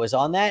everybody that was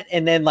on that.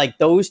 And then like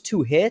those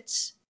 2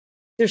 hits,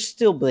 they're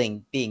still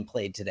being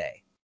played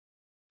today.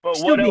 But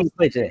still being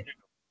played today.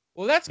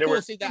 Well, that's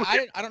cool. See,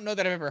 I don't know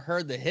that I've ever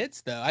heard the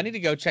hits though. I need to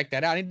go check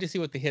that out. I need to see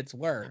what the hits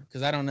were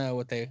because I don't know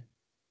what they.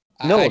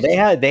 No,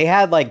 they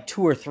had like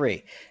 2 or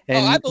 3.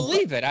 And I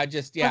believe it. I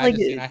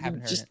haven't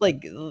heard just it.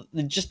 Like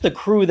just the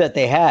crew that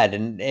they had,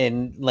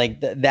 and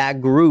like that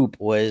group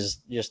was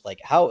just like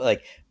how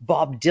like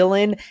Bob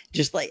Dylan,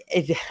 just like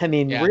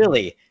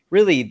really,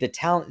 really the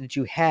talent that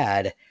you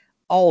had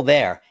all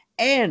there,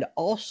 and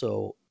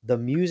also the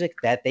music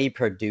that they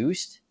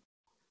produced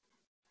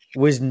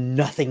was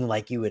nothing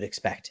like you would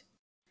expect.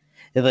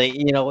 Like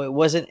it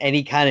wasn't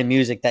any kind of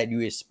music that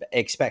you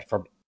expect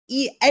from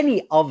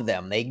any of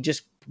them. They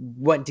just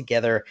went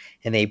together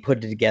and they put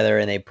it together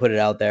and they put it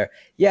out there.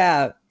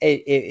 Yeah,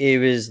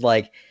 it was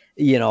like,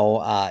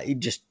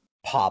 just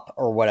pop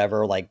or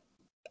whatever. Like,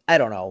 I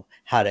don't know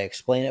how to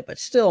explain it, but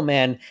still,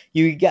 man,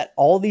 you get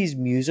all these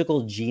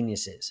musical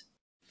geniuses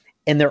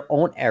in their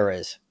own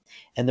eras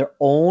and their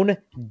own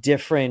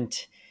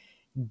different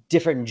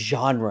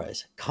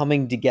genres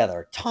coming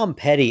together. Tom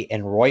Petty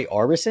and Roy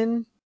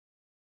Orbison,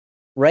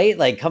 right?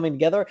 Like coming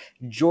together.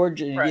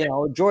 George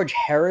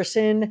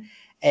Harrison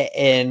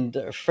and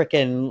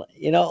freaking,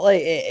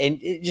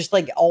 and just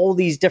like all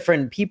these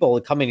different people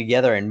coming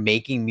together and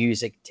making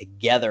music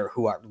together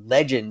who are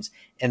legends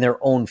in their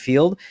own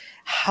field.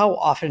 How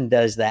often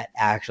does that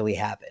actually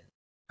happen?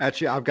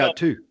 Actually, I've got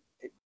two.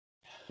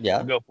 Yeah.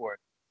 I'll go for it.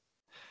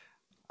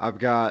 I've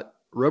got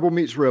Rebel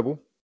Meets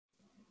Rebel.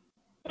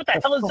 What the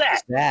hell is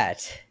that?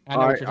 That? I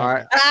know what you're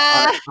talking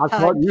about. I've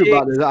talked to you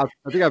about it. I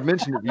think I've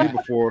mentioned it to you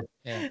before.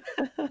 Yeah.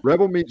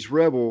 Rebel Meets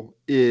Rebel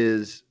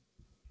is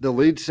the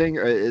lead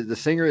singer. The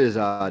singer is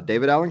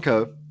David Allen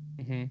Coe.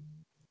 Mm-hmm.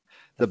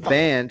 The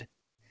band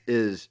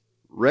is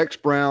Rex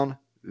Brown,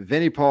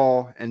 Vinnie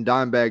Paul, and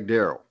Dimebag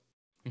Darrell.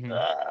 Mm-hmm.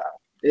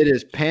 It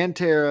is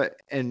Pantera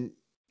and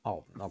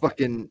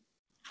fucking.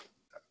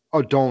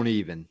 Oh, don't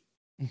even.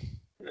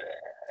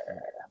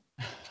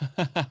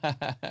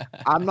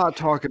 I'm not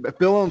talking about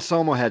Phil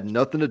Anselmo had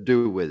nothing to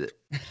do with it.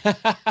 I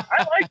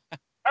like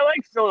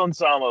Phil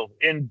Anselmo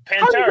in How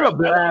you Pantera.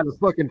 gonna have a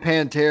fucking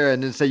Pantera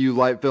and then say you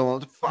like Phil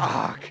Anselmo?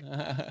 Fuck.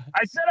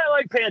 I said I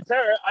like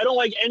Pantera. I don't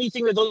like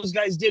anything that those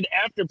guys did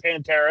after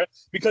Pantera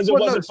because it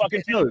wasn't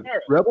fucking Pantera.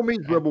 Rebel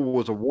Meets Rebel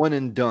was a one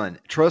and done.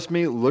 Trust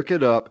me, look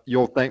it up.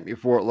 You'll thank me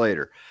for it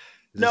later.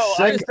 I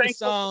was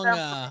thankful for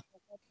them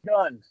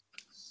done.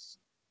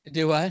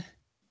 Do what?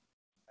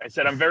 I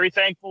said I'm very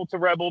thankful to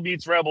Rebel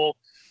Meets Rebel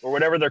or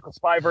whatever they're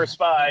Spy vs.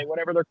 Spy,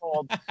 whatever they're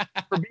called,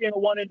 for being a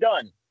one and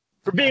done.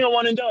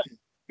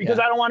 Because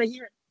I don't want to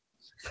hear it.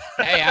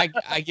 Hey,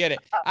 I get it.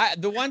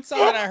 The one song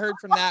that I heard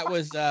from that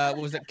was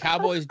it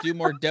Cowboys Do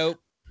More Dope?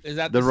 Is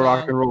that the song?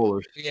 Rock and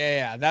Rollers?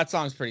 Yeah, that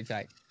song's pretty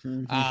tight.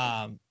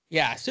 Mm-hmm.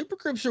 Yeah,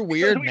 supergroups are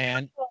weird,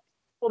 man.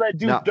 People that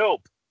do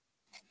dope.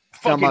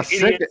 Fucking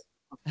idiot.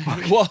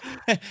 Well,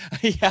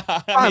 yeah.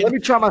 I mean, let me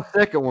try my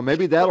second one.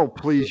 Maybe that'll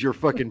please your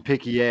fucking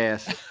picky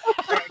ass.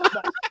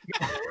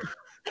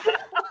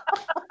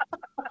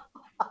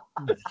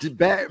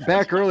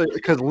 Back earlier,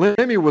 because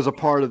Lemmy was a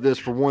part of this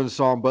for one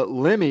song, but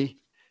Dave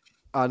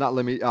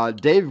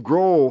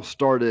Grohl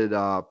started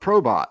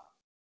Probot,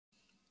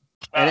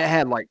 and it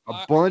had like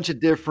a bunch of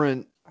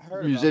different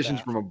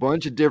musicians from a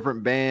bunch of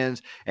different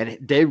bands, and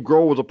Dave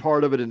Grohl was a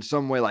part of it in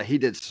some way. Like he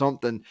did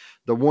something.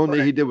 The one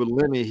that he did with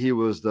Lemmy, he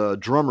was the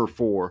drummer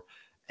for,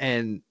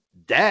 and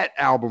that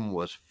album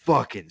was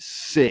fucking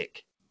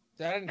sick.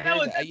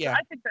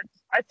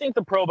 I think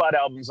the Probot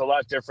album's a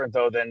lot different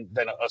though than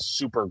a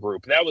super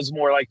group. That was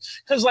more like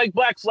because like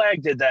Black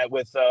Flag did that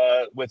with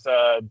the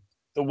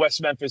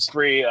West Memphis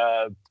 3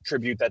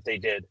 tribute that they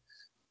did,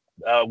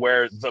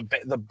 where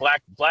the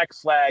Black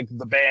Flag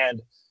the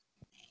band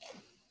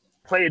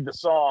played the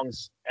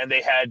songs and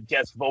they had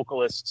guest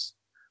vocalists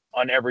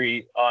on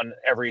every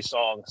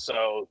song.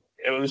 So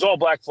it was all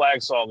Black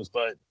Flag songs,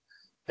 but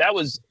that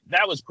was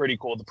pretty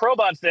cool. The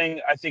Probot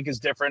thing I think is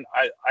different.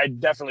 I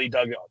definitely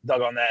dug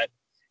on that.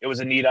 It was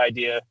a neat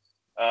idea.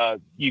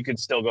 You could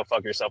still go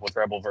fuck yourself with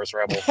Rebel versus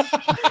Rebel.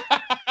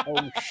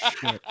 Oh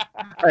shit!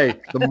 Hey,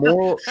 the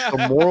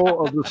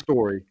moral of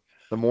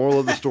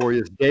the story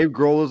is Dave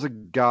Grohl is a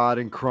god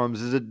and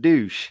Crumbs is a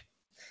douche.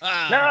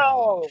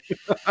 No.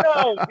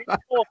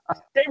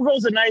 Dave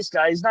Grohl's a nice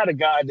guy. He's not a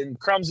god, and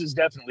Crumbs is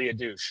definitely a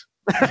douche.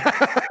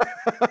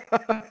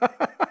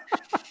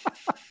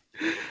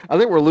 I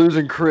think we're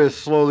losing Chris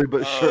slowly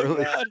but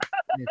surely.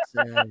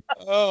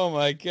 Oh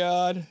my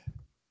god!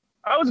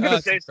 I was going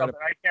to say something.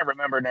 I can't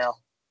remember now.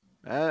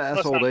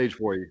 That's old age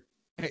for you.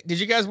 Hey, did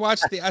you guys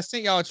watch I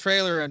sent y'all a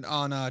trailer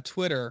on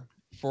Twitter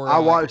for. I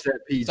watched that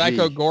PG.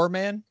 Psycho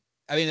Gorman.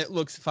 I mean, it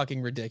looks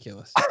fucking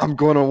ridiculous. I'm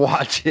going to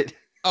watch it.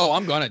 Oh,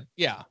 I'm gonna.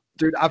 Yeah.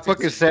 Dude, I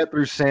fucking sat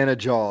through Santa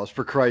Jaws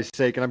for Christ's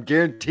sake, and I'm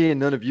guaranteeing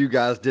none of you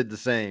guys did the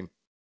same.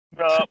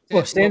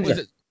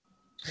 Santa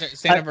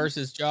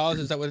versus Jaws.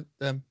 Is that what?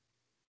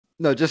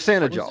 No, just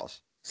Santa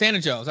Jaws.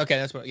 Santa Jaws. Okay,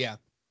 that's what. Yeah.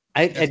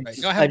 I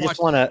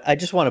just want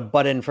to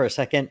butt in for a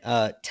second.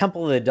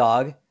 Temple of the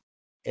Dog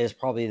is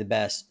probably the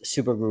best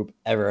supergroup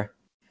ever.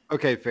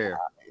 Okay, fair.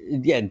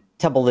 Yeah,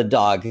 Temple of the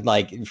Dog,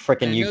 like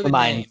freaking you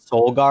combine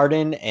Soul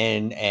Garden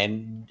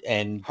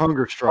and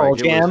Hunger Strike, Pearl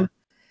Jam.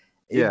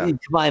 Yeah, you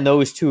combine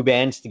those two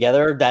bands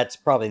together, that's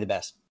probably the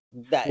best.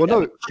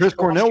 Chris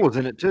Cornell was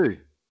in it too.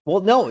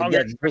 Well, no,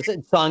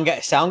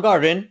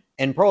 Soundgarden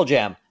and Pearl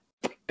Jam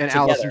and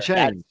Alice in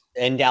Chains.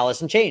 And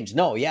Alice in Chains.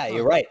 No, yeah,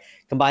 you're right.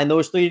 Combine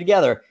those three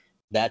together,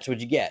 that's what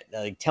you get.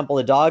 Like Temple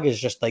of the Dog is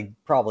just like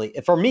probably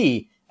for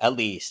me at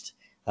least.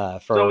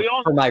 For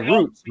my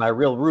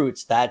real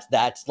roots,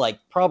 that's like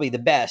probably the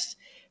best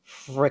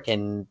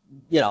freaking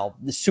the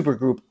super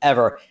group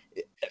ever.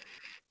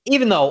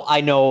 Even though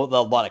I know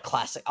a lot of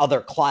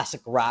other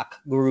classic rock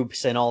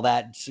groups and all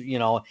that,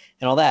 and all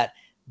that,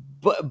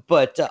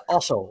 but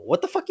also,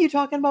 what the fuck are you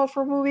talking about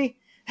for a movie?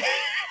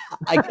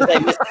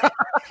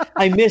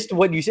 I missed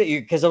what you said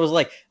because I was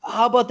like,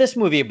 how about this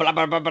movie? Blah,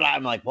 blah, blah, blah.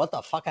 I'm like, what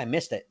the fuck? I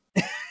missed it.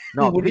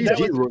 No,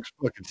 PG looks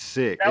fucking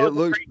sick. It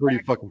looks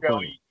pretty fucking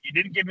funny. You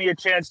didn't give me a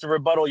chance to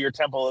rebuttal your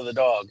Temple of the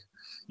Dog.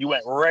 You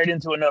went right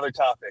into another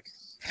topic.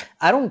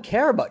 I don't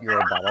care about your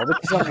rebuttal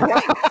because I'm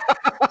right.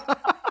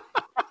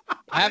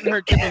 I haven't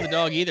heard Temple of the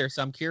Dog either,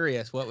 so I'm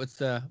curious.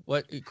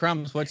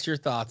 Crumbs? What's your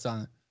thoughts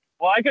on it?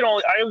 Well, I can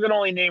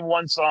only name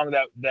one song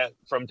that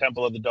from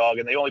Temple of the Dog,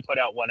 and they only put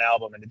out one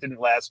album, and it didn't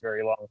last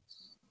very long.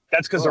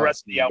 That's because the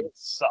rest of the album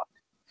sucked.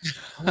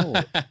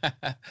 Oh.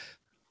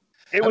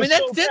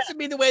 That's to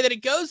me the way that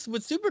it goes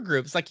with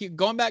supergroups. Like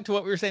going back to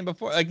what we were saying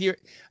before,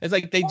 it's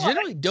like they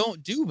generally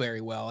don't do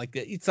very well. Like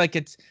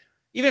it's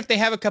even if they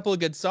have a couple of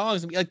good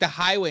songs, like the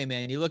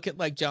Highwaymen. You look at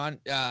like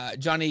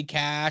Johnny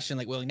Cash and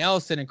like Willie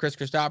Nelson and Chris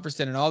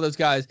Christopherson and all those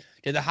guys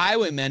did the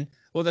Highwaymen.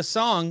 Well, the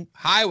song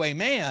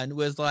Highwayman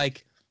was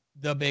like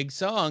the big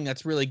song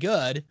that's really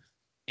good.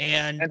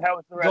 And how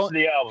was the rest of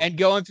the album? And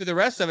going through the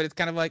rest of it, it's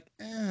kind of like,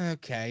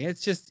 okay.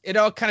 It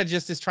all kind of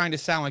just is trying to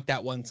sound like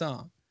that one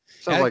song.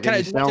 Sounds like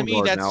to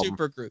me, that's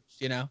super groups,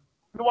 you know?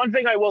 The one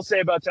thing I will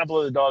say about Temple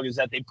of the Dog is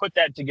that they put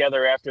that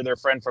together after their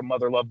friend from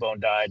Mother Love Bone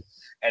died.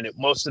 And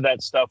most of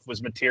that stuff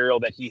was material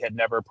that he had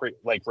never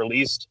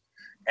released.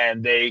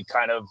 And they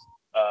kind of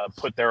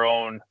put their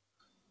own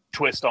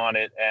twist on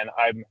it. And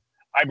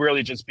I'm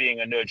really just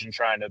being a nudge and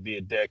trying to be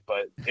a dick.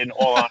 But in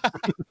all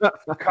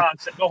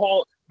honesty, the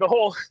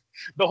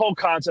whole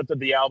concept of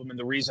the album and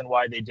the reason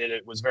why they did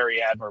it was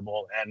very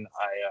admirable. And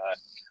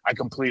I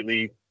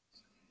completely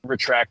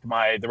retract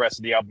the rest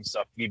of the album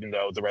stuff, even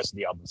though the rest of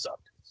the album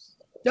sucked.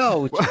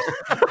 No.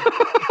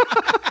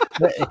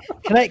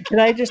 Can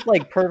I just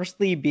like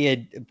purposely be a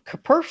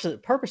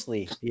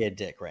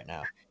dick right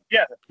now?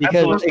 Yeah,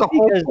 because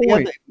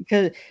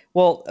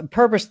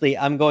purposely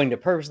I'm going to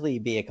purposely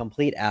be a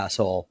complete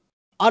asshole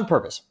on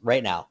purpose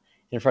right now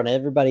in front of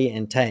everybody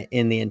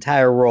in the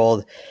entire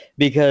world,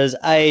 because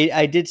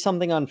I did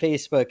something on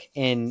Facebook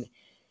and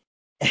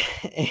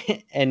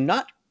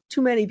not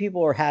too many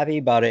people were happy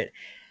about it.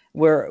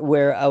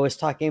 Where I was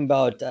talking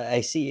about,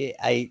 I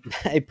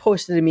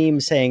posted a meme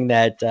saying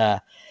that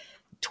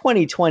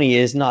 2020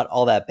 is not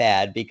all that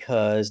bad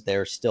because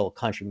there's still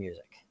country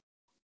music.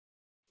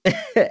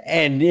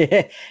 and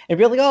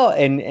people like, oh,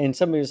 and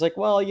somebody was like,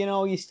 well,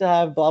 you still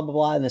have blah blah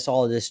blah, and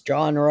this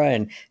genre,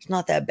 and it's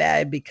not that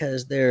bad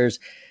because there's,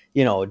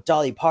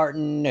 Dolly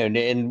Parton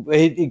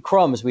and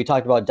Crumbs. We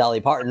talked about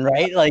Dolly Parton,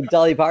 right? Like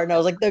Dolly Parton. I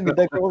was like,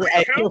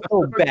 I feel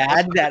so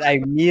bad that I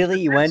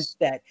immediately went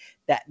that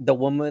the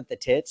woman with the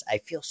tits. I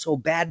feel so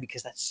bad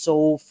because that's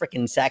so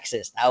freaking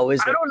sexist. I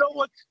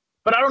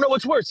don't know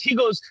what's worse. He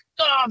goes,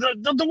 oh,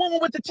 the woman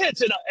with the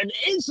tits, and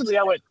instantly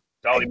I went,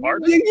 Dolly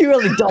Parton? You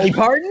really Dolly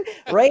Parton,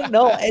 right?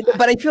 No,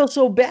 but I feel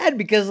so bad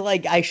because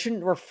like I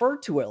shouldn't refer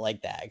to it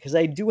like that because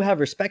I do have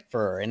respect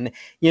for her, and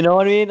you know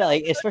what I mean.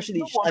 Like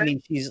especially,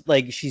 she's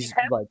like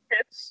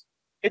tits.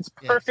 It's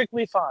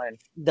perfectly fine.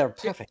 They're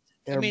perfect.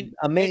 They're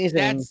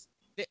amazing.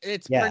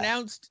 It's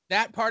pronounced.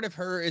 That part of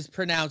her is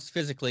pronounced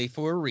physically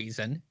for a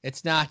reason.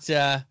 It's not,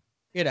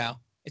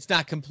 it's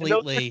not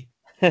completely.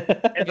 And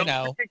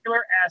those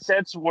particular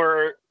assets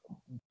were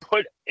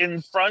put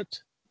in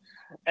front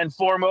and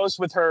foremost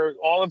with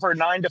all of her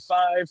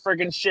 9-to-5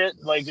 friggin' shit.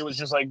 Like it was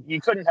just like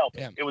you couldn't help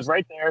it. It was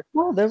right there.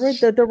 Well, they're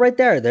right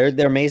there.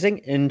 They're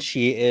amazing, and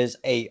she is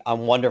a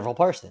wonderful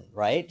person,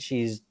 right?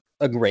 She's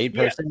a great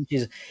person.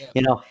 She's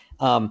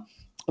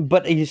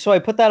but so I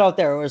put that out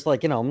there. It was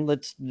like,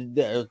 let's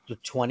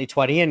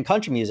 2020 and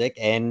country music,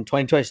 and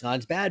 2020 is not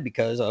as bad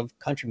because of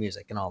country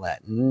music and all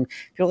that. And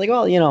people are like,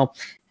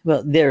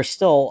 well, there's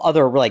still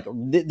other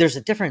there's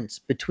a difference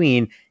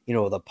between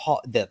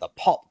the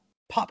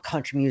pop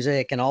country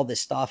music and all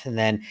this stuff, and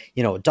then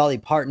Dolly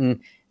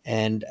Parton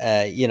and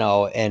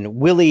and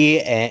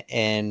Willie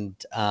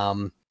and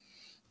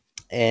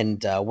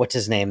what's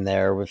his name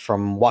there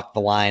from Walk the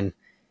Line.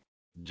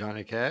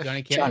 Johnny Cash.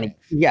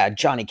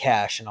 Johnny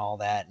Cash and all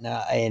that.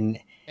 And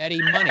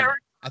Eddie Money.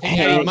 I think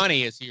Eddie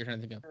Money is who you're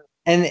trying to think of.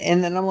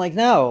 And then I'm like,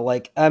 no,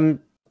 like I'm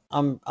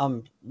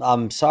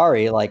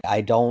sorry, like I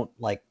don't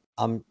like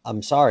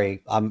I'm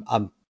sorry.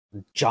 I'm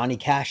Johnny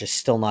Cash is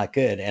still not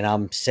good, and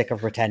I'm sick of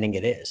pretending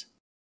it is.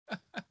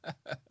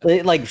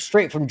 Like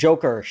straight from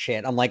Joker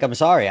shit. I'm like, I'm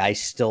sorry, I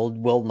still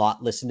will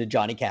not listen to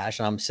Johnny Cash,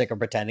 and I'm sick of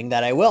pretending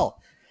that I will.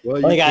 Well,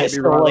 you can't be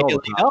right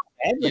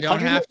you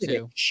don't have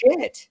to.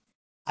 Shit.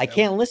 I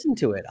can't listen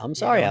to it. I'm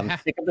sorry. You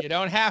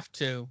don't have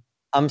to.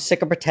 I'm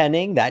sick of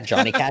pretending that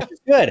Johnny Cash is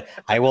good.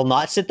 I will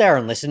not sit there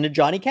and listen to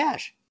Johnny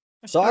Cash.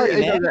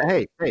 Sorry,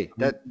 man. Hey,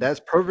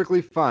 that's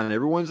perfectly fine.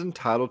 Everyone's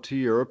entitled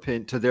to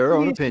their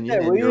own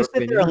opinion. Will you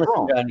sit there and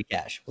listen to Johnny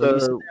Cash? Will you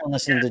sit there and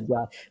listen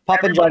to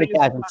Pop and Johnny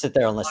Cash and sit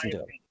there and listen to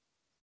it?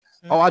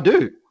 Oh, I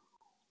do.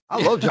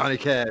 I love Johnny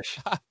Cash.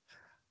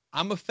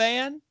 I'm a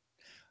fan.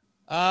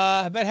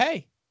 But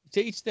hey,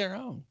 to each their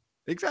own.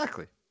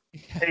 Exactly.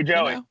 Hey,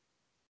 Joey.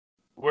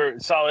 We're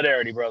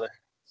solidarity, brother.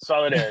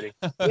 Solidarity.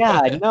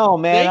 Yeah, no,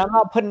 man. I'm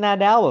not putting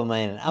that album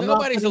in.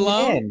 Nobody's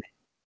alone.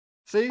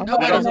 See,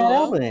 nobody's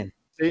alone.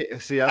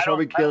 See, that's why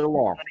we get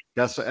along.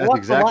 That's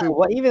exactly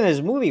what. Even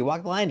this movie,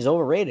 Walk the Line, is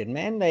overrated,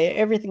 man.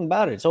 Everything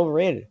about it's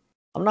overrated.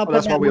 I'm not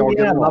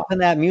putting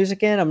that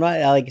music in. I'm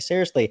not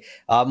seriously.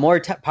 More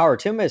power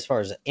to him as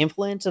far as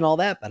influence and all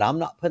that, but I'm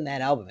not putting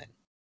that album in.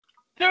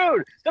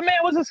 Dude, the man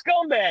was a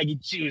scumbag.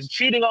 He was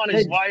cheating on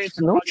his wife.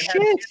 No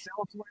shit.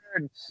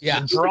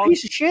 Yeah, drunk.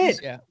 Piece of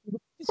shit. Yeah.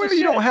 Well,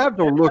 you don't have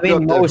to look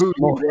up to who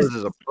he was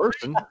as a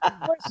person.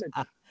 Listen,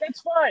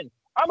 that's fine.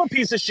 I'm a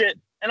piece of shit,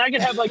 and I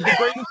can have like the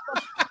greatest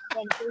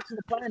on the face of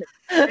the planet.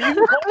 And you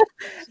can call me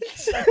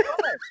that's fine.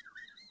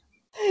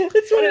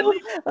 That's what I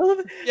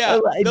love. Yeah, I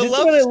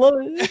love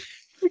it.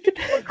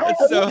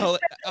 It's so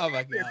oh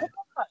my god.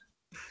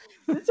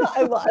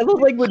 I love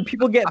like when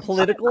people get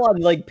political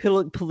on like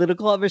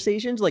political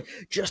conversations, like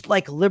just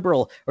like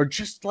liberal or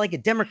just like a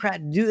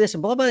Democrat do this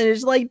and blah blah. And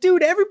it's like,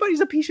 dude, everybody's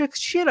a piece of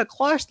shit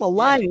across the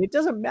line. Yeah. It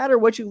doesn't matter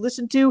what you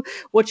listen to,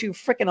 what you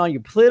freaking on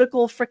your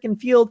political freaking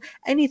field,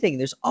 anything.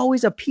 There's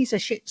always a piece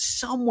of shit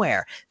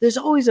somewhere. There's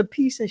always a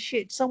piece of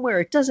shit somewhere.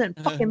 It doesn't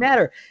fucking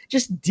matter.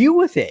 Just deal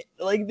with it.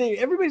 Like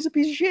everybody's a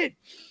piece of shit.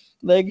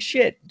 Like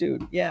shit,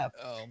 dude. Yeah.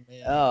 Oh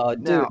man. Oh,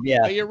 dude.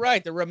 Yeah. But you're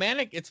right. The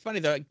romantic. It's funny.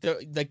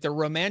 The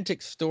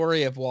romantic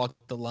story of Walk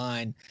the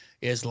Line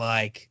is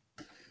like,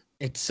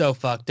 it's so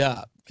fucked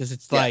up because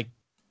it's like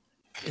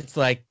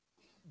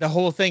the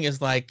whole thing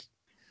is like,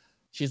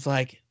 she's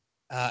like,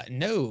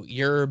 no,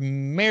 you're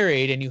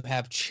married and you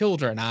have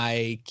children.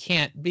 I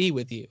can't be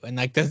with you. And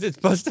like, it's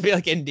supposed to be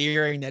like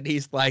endearing that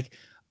he's like,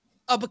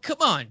 oh, but come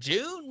on,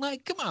 June.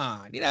 Like, come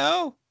on. You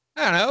know,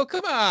 I don't know.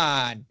 Come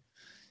on.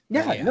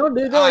 Yeah, no,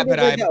 dude, like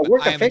a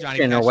work of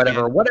fiction or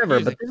whatever.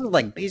 But this is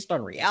like based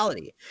on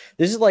reality.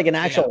 This is like an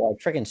actual like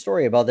freaking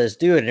story about this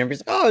dude, and everybody's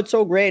like, "Oh, it's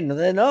so great," and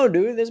then, "No,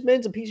 dude, this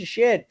man's a piece of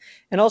shit."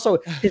 And also,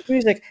 his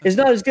music is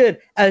not as good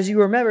as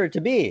you remember it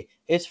to be.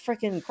 It's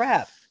freaking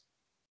crap.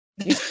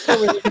 You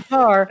start with the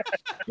guitar,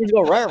 he's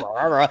go rah,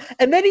 rah, rah,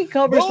 and then he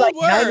covers like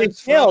Nine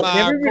Inch Nails.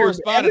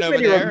 Correspondent over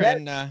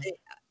there,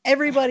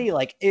 everybody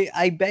like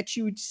I bet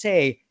you'd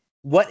say,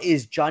 "What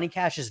is Johnny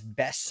Cash's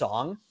best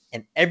song?"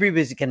 And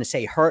everybody's going to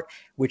say Hurt,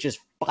 which is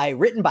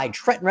written by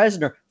Trent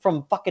Reznor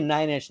from fucking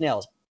Nine Inch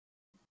Nails.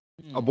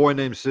 A Boy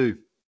Named Sue.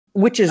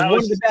 Which is one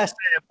of the best.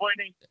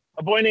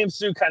 A Boy Named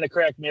Sue kind of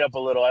cracked me up a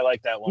little. I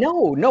like that one.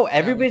 No,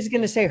 everybody's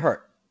going to say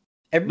Hurt.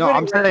 No,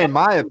 I'm saying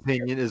my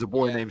opinion is A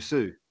Boy Named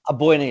Sue. A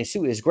Boy Named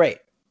Sue is great.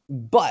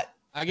 But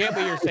I get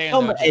what you're saying,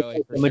 though,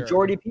 Joey, the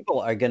majority of people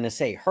are going to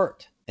say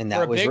Hurt. And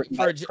that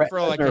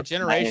for like a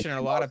generation,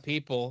 a lot of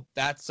people,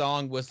 that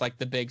song was like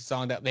the big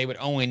song that they would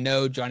only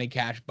know Johnny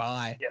Cash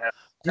by.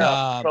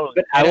 Yeah.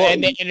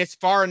 And it's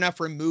far enough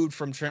removed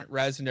from Trent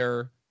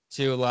Reznor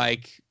to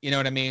like, you know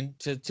what I mean,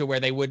 to where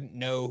they wouldn't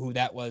know who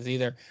that was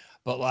either.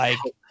 But like,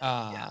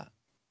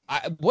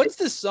 what's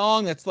the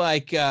song that's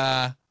like,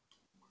 where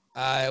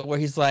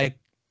he's like,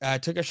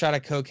 took a shot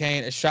of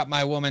cocaine, it shot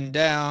my woman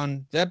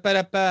down.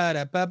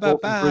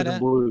 Prison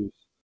Blues.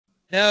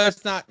 No,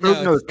 it's not.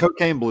 No, it's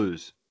Cocaine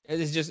Blues.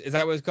 Is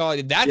that what it's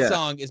called? That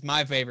song is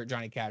my favorite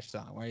Johnny Cash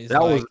song. Where he's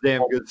that was a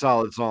damn good,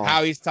 solid song.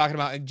 How he's talking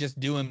about just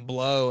doing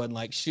blow and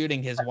like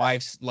shooting his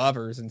wife's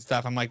lovers and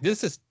stuff. I'm like,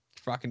 this is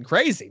fucking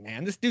crazy,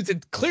 man. This dude's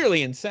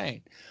clearly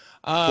insane.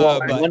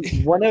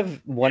 One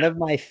of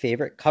my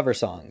favorite cover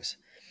songs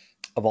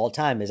of all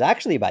time is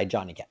actually by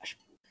Johnny Cash.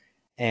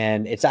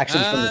 And it's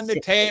actually from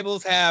the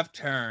tables have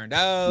turned.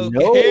 Oh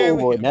no,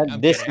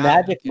 this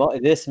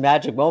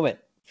magic moment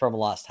from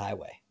Lost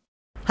Highway.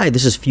 Hi,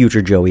 this is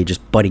Future Joey,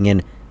 just butting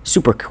in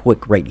super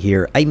quick right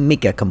here. I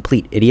make a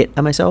complete idiot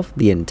of myself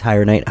the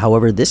entire night.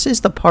 However, this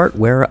is the part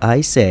where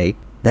I say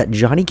that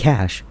Johnny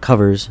Cash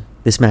covers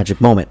this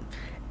magic moment.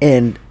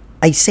 And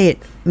I say it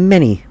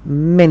many,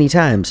 many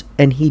times,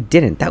 and he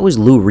didn't. That was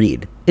Lou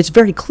Reed. It's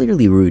very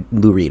clearly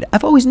Lou Reed.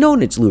 I've always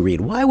known it's Lou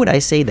Reed. Why would I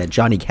say that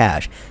Johnny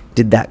Cash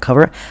did that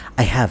cover?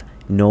 I have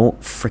no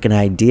freaking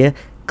idea.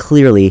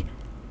 Clearly,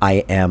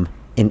 I am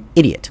an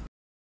idiot.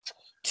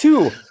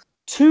 Two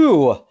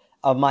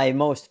of my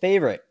most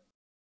favorite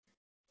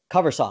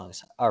cover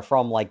songs are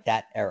from like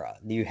that era.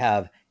 You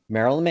have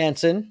Marilyn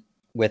Manson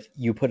with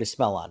 "You Put a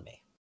Spell on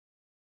Me,"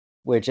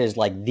 which is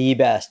like the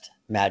best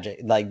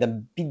magic, like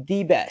the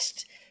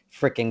best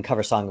freaking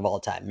cover song of all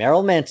time.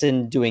 Marilyn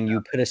Manson doing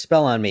 "You Put a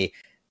Spell on Me"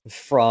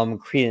 from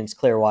Creedence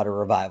Clearwater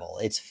Revival.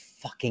 It's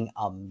fucking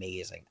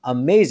amazing.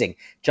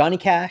 Johnny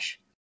Cash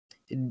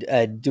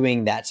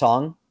doing that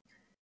song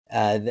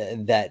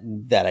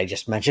that I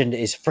just mentioned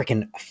is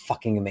freaking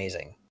fucking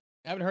amazing.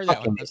 I haven't heard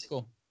that one. That's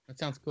cool. That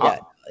sounds cool.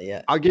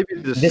 Yeah. I'll give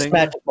you this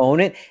magic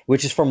moment,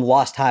 which is from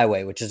Lost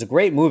Highway, which is a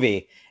great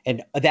movie,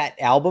 and that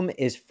album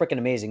is freaking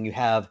amazing. You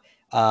have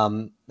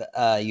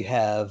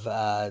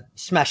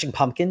Smashing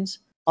Pumpkins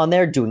on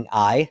there doing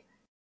 "I,"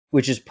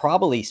 which is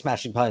probably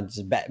Smashing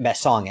Pumpkins'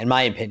 best song in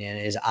my opinion.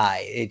 Is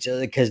 "I." It's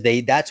because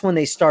that's when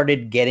they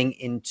started getting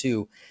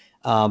into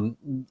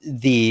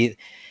the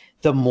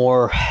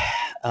more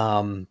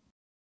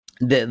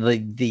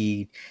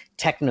the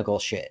technical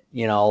shit,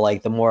 you know,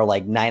 like the more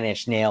like Nine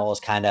Inch Nails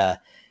kind of,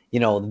 you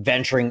know,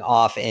 venturing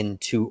off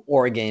into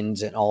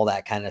organs and all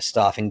that kind of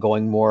stuff and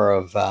going more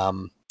of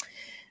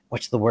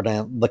what's the word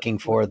I'm looking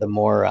for, the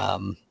more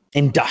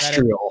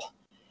industrial.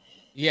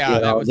 Yeah,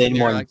 that was in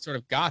their like sort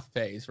of goth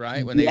phase,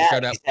 right? When they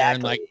showed up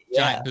wearing like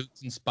giant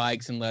boots and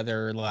spikes and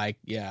leather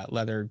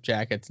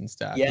jackets and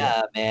stuff.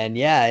 Yeah, man.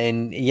 Yeah.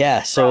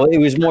 And so it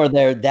was more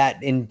that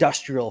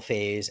industrial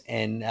phase.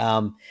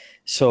 And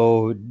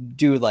so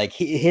dude, like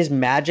his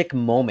magic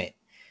moment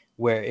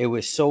where it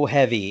was so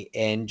heavy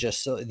and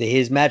just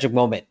his Magic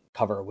Moment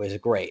cover was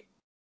great.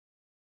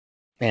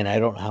 And I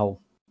don't know how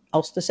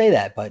else to say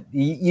that, but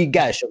you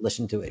guys should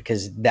listen to it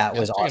because that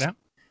was awesome.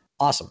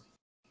 Awesome.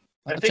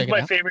 I think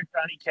my favorite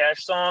Johnny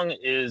Cash song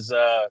is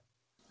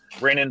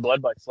Rain in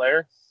Blood by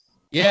Slayer.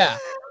 Yeah.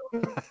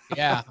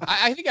 Yeah.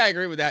 I think I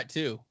agree with that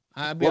too.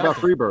 What about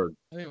Freebird?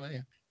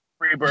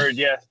 Freebird,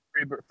 yeah.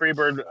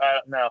 Freebird,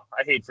 no,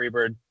 I hate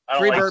Freebird.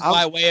 Freebird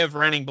by way of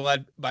Raining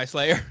Blood by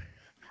Slayer.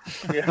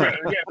 Yeah.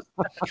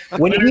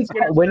 When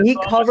he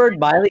covered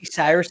Miley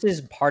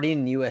Cyrus's Party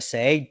in the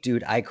USA,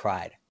 dude, I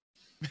cried.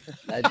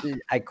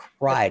 I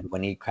cried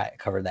when he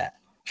covered that.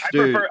 I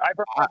prefer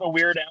the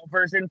Weird Al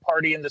version,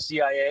 Party in the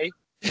CIA.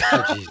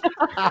 Yeah.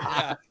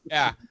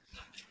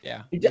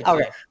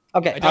 Okay.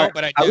 I don't,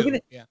 but I do.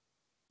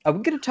 Are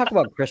we gonna talk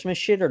about Christmas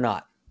shit or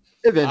not?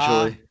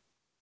 Eventually.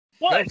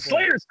 What?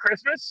 Slayer's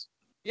Christmas?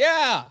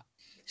 Yeah.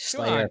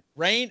 Slayer.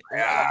 King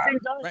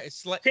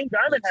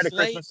Diamond had a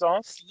Christmas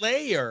song.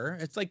 Slayer.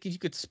 It's like you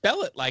could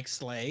spell it like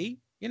Slay.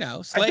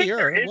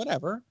 Slayer,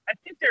 whatever. I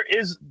think there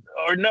is,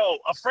 or no,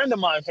 a friend of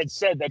mine had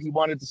said that he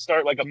wanted to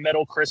start like a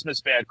metal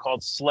Christmas band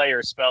called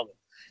Slayer Spell It.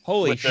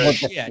 Holy shit.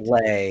 The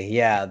Slay,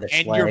 yeah.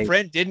 And your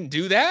friend didn't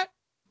do that?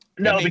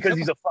 No, because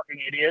he's a fucking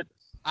idiot.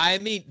 I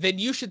mean, then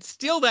you should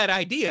steal that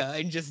idea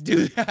and just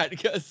do that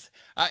because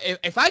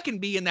if I can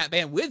be in that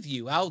band with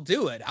you, I'll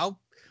do it.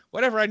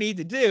 Whatever I need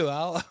to do,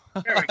 There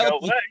we go.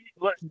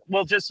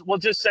 We'll just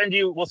send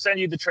you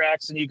the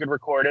tracks and you can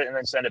record it and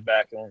then send it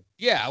back.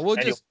 Yeah, we'll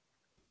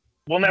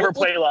never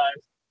play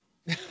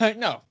live.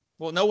 No.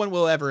 Well, no one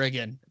will ever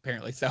again,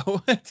 apparently.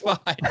 So it's fine.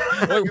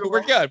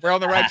 We're good. We're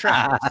on the right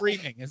track.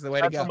 Streaming is the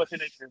way to go.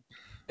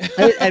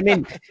 I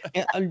mean,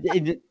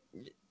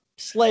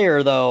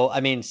 Slayer, though, I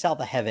mean,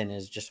 South of Heaven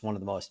is just one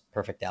of the most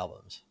perfect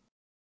albums.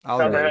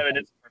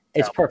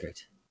 It's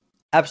perfect.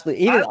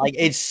 Absolutely. Even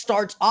it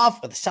starts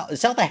off with South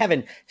of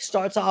Heaven.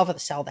 Starts off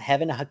with South of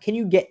Heaven. How can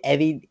you get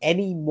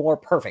any more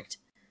perfect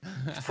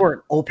for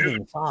an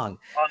opening song?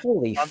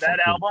 Holy on that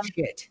album,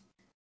 shit.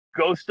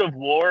 Ghost of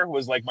War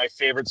was like my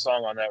favorite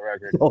song on that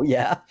record. Oh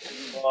yeah,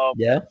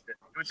 yeah. It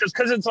was just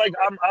because it's like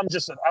I'm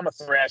a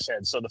thrash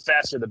head, so the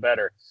faster the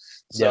better.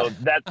 So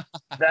that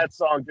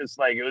song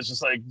it was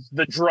just like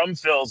the drum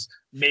fills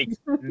make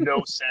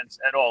no sense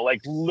at all.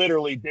 Like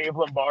literally, Dave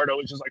Lombardo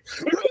is just like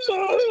and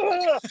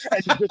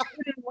just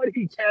hitting what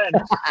he can,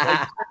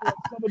 like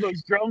some of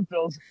those drum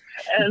fills,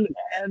 and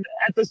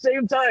at the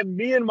same time,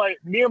 me and my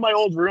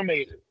old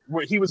roommate,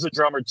 he was a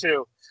drummer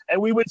too. And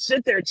we would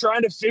sit there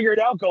trying to figure it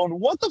out, going,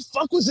 "What the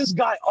fuck was this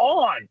guy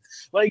on?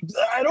 Like,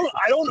 I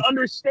don't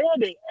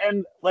understand it."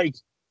 And like,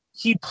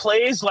 he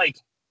plays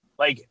like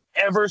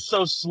ever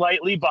so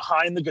slightly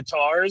behind the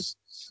guitars,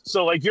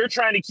 so like you're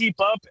trying to keep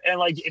up, and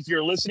like if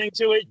you're listening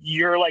to it,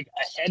 you're like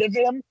ahead of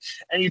him,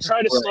 and you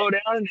try to slow down,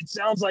 and it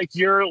sounds like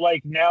you're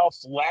like now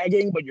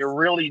flagging, but you're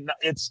really not.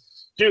 It's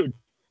dude.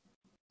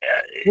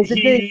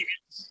 He's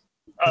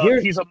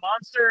a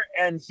monster,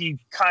 and he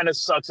kind of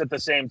sucks at the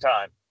same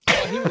time.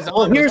 Here's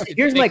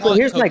my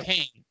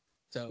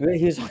so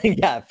he was like,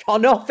 yeah,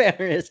 on all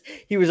fairness,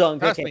 he was on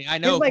cocaine. Trust me, I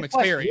know from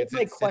experience.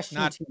 Here's my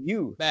question to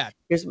you. Bad.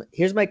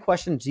 Here's my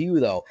question to you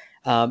though.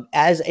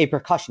 As a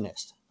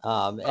percussionist,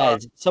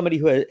 as somebody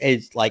who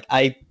is like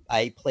I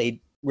played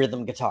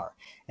rhythm guitar,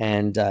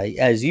 and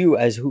as who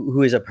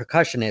is a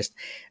percussionist,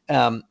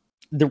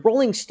 the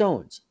Rolling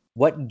Stones,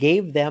 what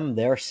gave them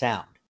their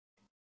sound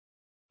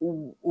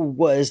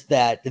was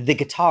that the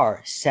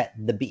guitar set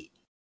the beat.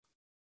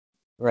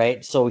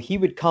 Right, so he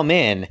would come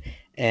in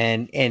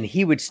and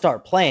he would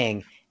start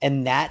playing,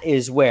 and that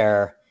is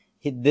where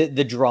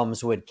the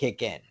drums would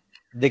kick in.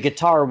 The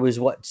guitar was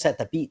what set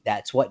the beat.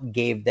 That's what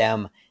gave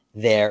them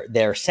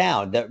their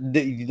sound.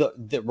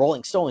 The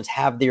Rolling Stones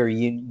have their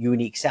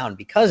unique sound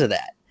because of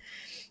that.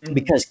 Mm-hmm.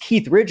 Because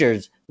Keith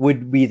Richards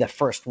would be the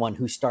first one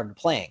who started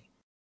playing,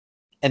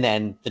 and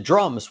then the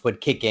drums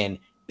would kick in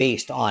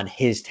based on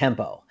his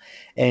tempo.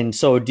 And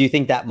so, do you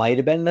think that might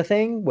have been the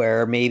thing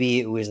where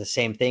maybe it was the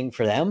same thing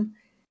for them?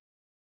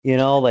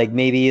 Like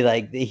maybe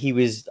like he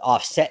was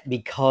offset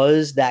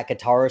because that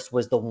guitarist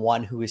was the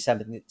one who was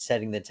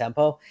setting the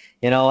tempo.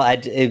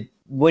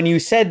 When you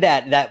said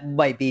that, that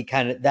might be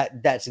kind of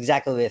that's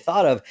exactly what I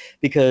thought of,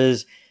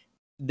 because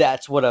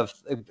that's what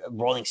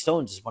Rolling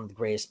Stones is one of the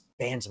greatest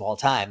bands of all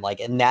time.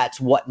 Like, and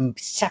that's what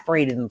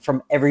separated them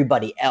from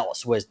everybody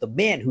else, was the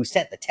man who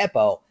set the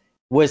tempo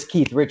was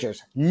Keith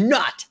Richards,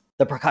 not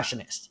the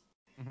percussionist.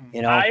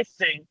 Mm-hmm. I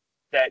think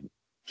that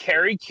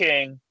Kerry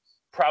King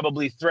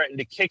probably threatened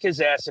to kick his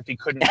ass if he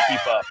couldn't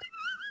keep up.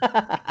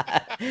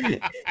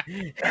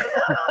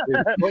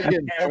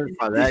 Getting hurt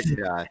by that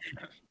guy.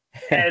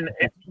 And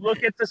if you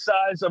look at the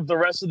size of the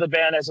rest of the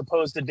band as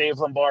opposed to Dave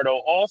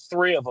Lombardo, all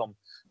three of them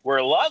were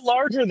a lot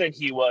larger than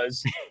he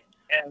was.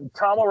 And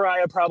Tom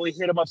Araya probably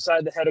hit him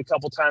upside the head a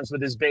couple times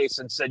with his bass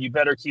and said, "You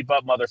better keep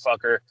up,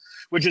 motherfucker,"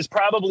 which is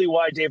probably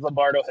why Dave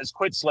Lombardo has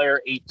quit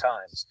Slayer 8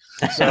 times.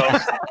 So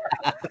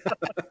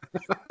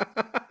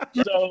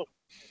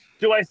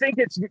Do I think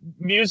it's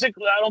music?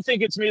 I don't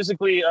think it's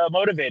musically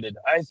motivated.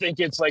 I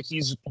think it's like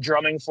he's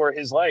drumming for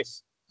his life.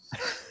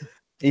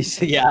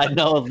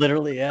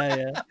 Literally,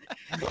 yeah.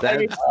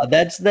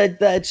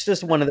 That's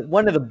just one of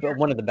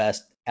the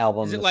best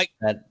albums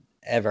that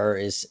ever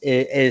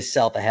is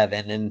South of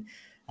Heaven, and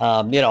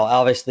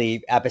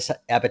obviously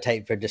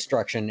Appetite for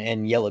Destruction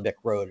and Yellow Brick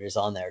Road is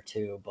on there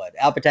too. But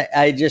Appetite,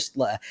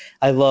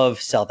 I love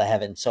South of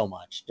Heaven so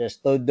much.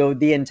 Just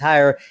the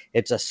entire,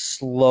 it's a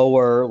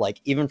slower, like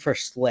even for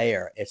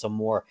Slayer, it's a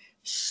more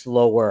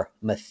slower,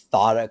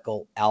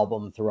 methodical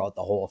album throughout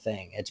the whole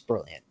thing. It's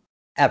brilliant,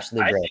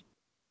 absolutely brilliant.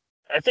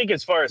 I think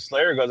as far as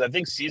Slayer goes, I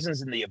think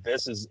Seasons in the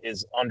Abyss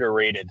is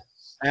underrated.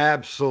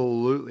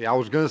 Absolutely. I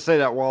was going to say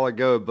that a while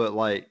ago, but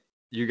like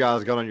you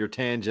guys got on your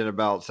tangent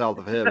about South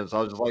of Heaven, so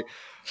I was just like,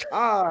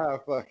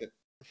 fuck it.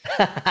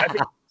 I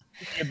think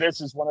the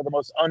Abyss is one of the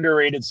most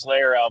underrated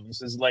Slayer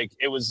albums. Is like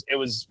it was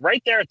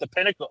right there at the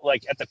pinnacle,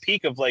 like at the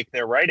peak of like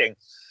their writing,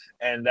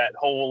 and that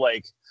whole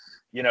like,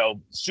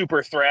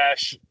 super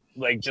thrash,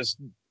 like just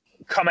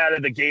come out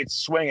of the gates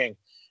swinging.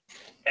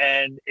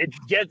 And it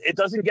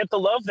doesn't get the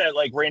love that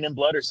like Rain and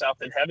Blood or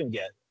South in Heaven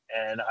get,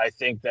 and I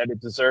think that it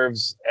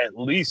deserves at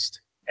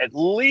least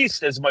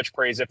as much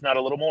praise, if not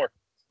a little more,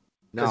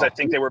 because I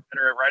think they were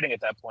better at writing at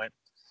that point.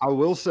 I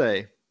will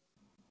say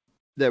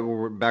that when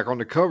we're back on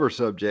the cover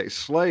subject,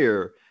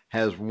 Slayer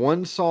has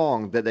one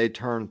song that they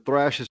turn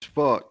thrash as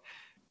fuck,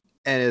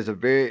 and is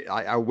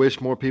I wish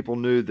more people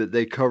knew that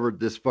they covered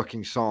this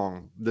fucking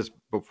song. This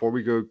before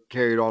we go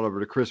carry it on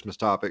over to Christmas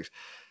topics.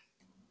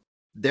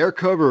 Their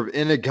cover of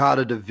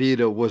Inagata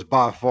Davida was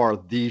by far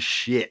the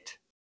shit.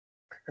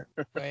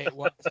 Wait,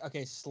 what?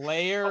 Okay,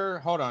 Slayer.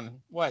 Hold on.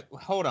 What?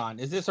 Hold on.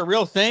 Is this a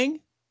real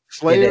thing?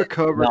 Slayer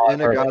covered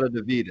Inagata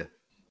Davida.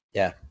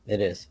 Yeah, it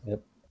is.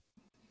 Yep.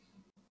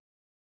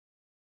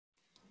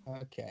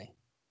 Okay.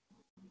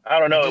 I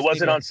don't know. It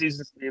wasn't on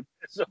Seasons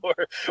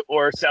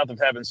or South of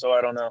Heaven, so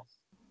I don't know.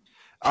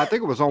 I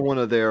think it was on one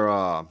of their.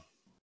 I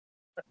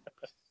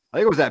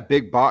think it was that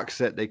big box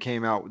set they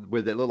came out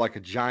with. It looked like a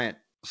giant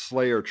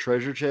Slayer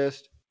treasure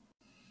chest.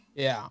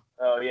 Yeah.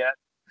 Oh yeah,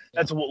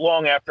 that's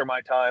long after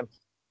my time.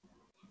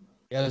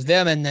 Yeah, it was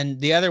them, and then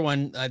the other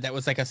one that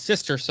was like a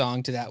sister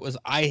song to that was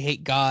I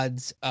Hate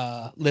God's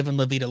 "Livin'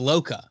 La Vida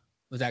Loca."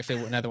 Was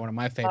actually another one of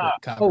my favorite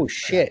covers. Oh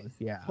shit!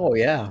 Yeah. Oh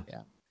yeah.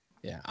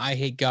 Yeah. I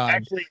Hate God.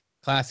 Actually,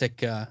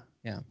 classic. EYE.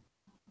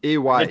 The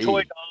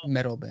Toy Dolls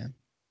metal band.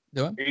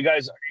 Do it? Are you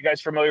guys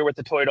familiar with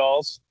the Toy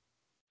Dolls?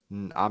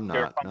 I'm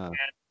not. No.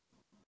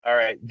 All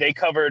right, they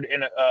covered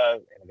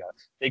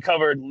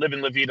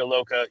 "Livin' La Vida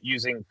Loca"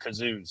 using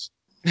kazoos.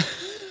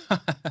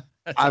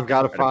 I've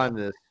got to find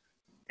this.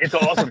 It's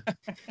awesome.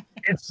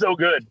 It's so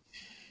good.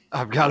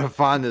 I've got to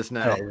find this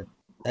now.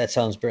 That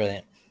sounds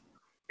brilliant.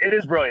 It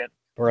is brilliant.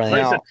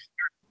 Brilliant. Listen,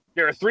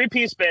 they're a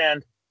 3-piece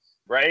band,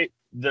 right?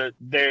 They're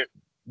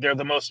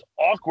the most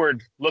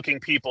awkward looking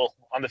people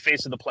on the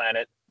face of the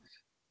planet,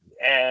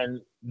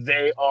 and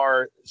they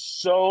are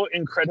so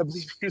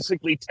incredibly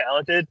musically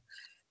talented.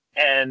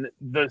 And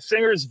the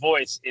singer's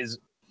voice is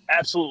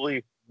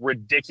absolutely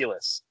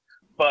ridiculous.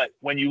 But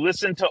when you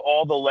listen to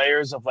all the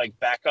layers of like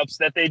backups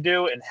that they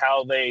do and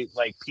how they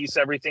like piece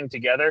everything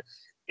together,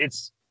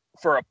 it's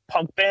for a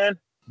punk band,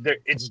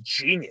 it's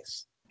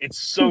genius. It's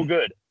so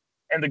good.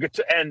 And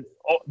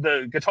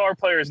the guitar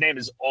player's name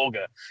is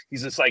Olga.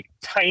 He's this like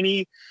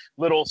tiny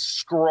little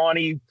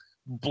scrawny,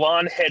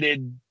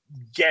 blonde-headed,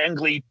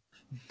 gangly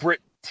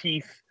Brit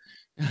teeth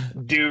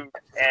dude,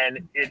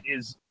 and it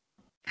is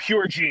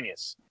pure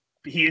genius.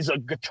 He is a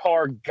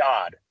guitar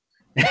god.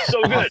 It's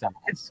so good. Awesome.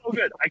 It's so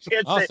good. I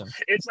can't say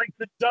it's like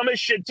the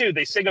dumbest shit too.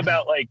 They sing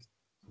about like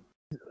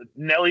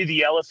Nelly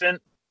the elephant,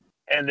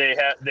 and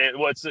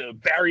what's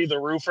Barry the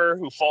roofer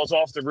who falls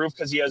off the roof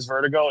because he has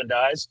vertigo and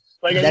dies.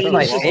 Like that's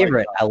my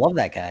favorite. I love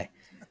that guy.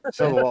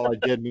 So a lot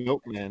like Dead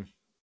Milkman.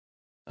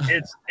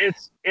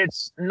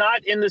 It's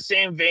not in the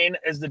same vein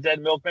as the Dead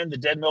Milkmen. The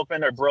Dead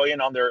Milkmen are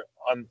brilliant on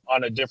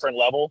a different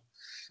level,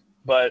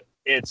 but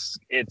it's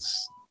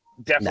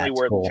definitely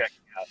worth checking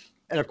out.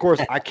 And of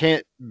course, I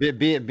can't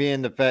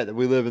being the fact that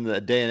we live in the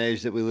day and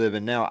age that we live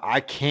in now. I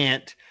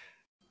can't,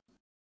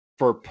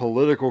 for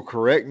political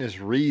correctness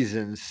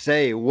reasons,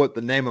 say what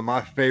the name of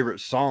my favorite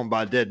song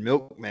by Dead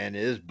Milkman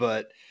is,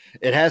 but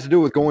it has to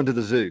do with going to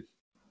the zoo.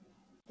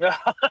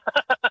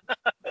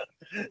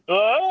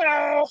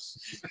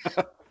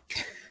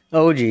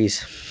 Oh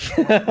geez.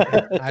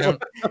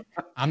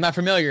 I'm not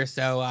familiar,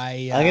 so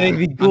I'm gonna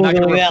be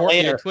googling that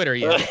later. Twitter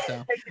yet.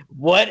 So.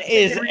 What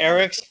is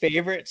Eric's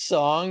favorite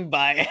song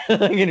by?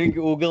 I'm gonna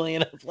Google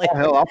it up later. Oh,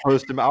 hell, I'll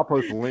post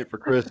a link for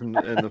Chris in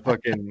the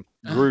fucking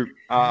group.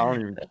 I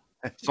don't even.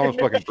 That song's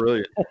fucking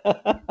brilliant.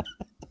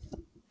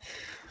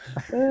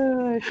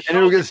 And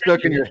it'll get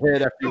stuck in your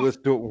head after you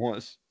listen to it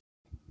once.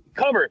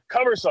 Cover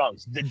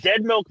songs. The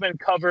Dead Milkmen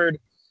covered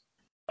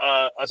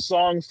a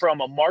song from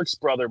a Marx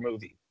Brother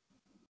movie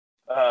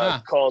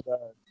called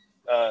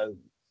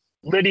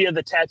Lydia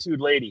the Tattooed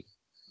Lady.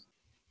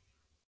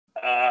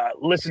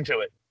 Listen to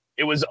it.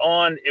 It was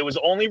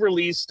only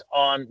released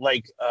on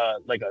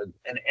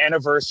an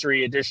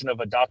anniversary edition of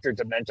a Dr.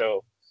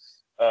 Demento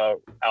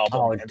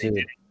album, and they did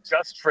it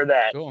just for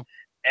that. Cool.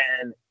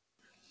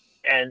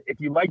 And if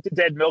you like the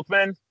Dead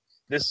Milkmen,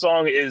 this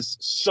song is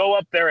so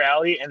up their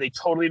alley, and they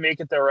totally make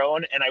it their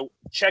own. And I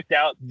checked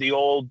out the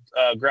old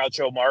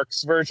Groucho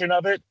Marx version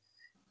of it,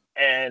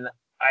 and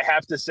I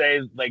have to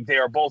say, like, they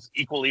are both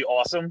equally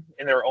awesome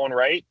in their own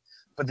right.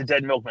 But the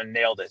Dead Milkmen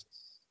nailed it.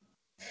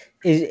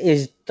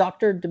 Is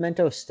Dr.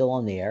 Demento still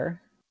on the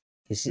air?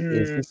 Is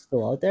he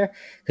still out there?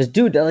 Because,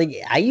 dude, like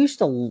I used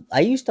to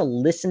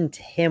listen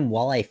to him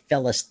while I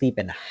fell asleep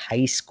in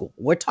high school.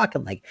 We're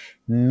talking like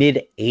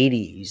mid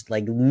 80s,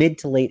 like mid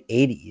to late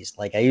 80s.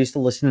 Like I used to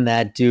listen to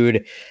that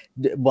dude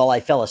while I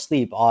fell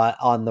asleep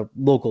on the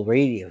local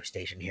radio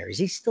station here. Is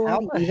he still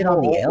even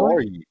on the air?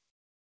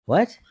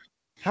 What?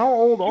 How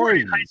old are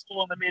you? In high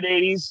school in the mid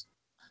 80s.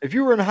 If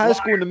you were in high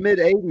school in the mid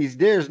 80s,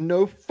 there's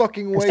no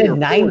fucking way. I said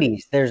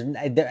 90s.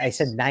 I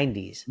said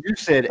 90s. You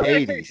said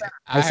 80s.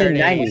 I said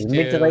 90s,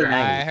 mid to late 90s.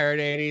 I heard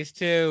 80s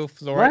too.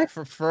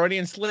 For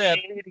Freudian slip.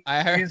 80s.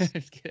 I heard.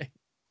 Just kidding.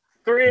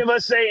 Three of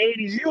us say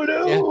 80s. You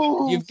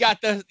know. Yeah, you've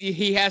got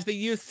he has the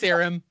youth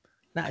serum.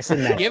 No, I said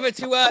 90s. Give it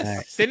to us.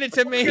 Right. Send it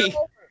to me.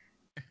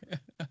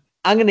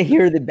 I'm gonna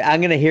hear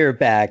it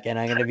back, and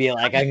I'm gonna be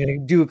like, I'm gonna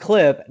do a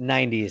clip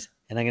 90s,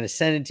 and I'm gonna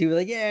send it to you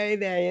like, yeah,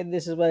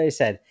 this is what I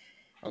said.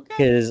 Okay.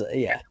 Because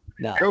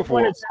no. Go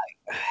for it.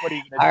 What are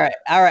you gonna do?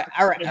 All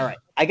right.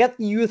 I got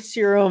the youth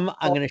serum.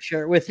 I'm gonna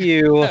share it with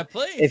you. Yeah,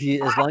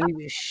 please. As long as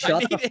you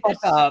shut the fuck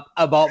up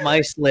about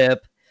my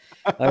slip.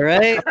 All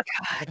right.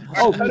 God,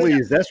 oh,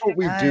 please. That's what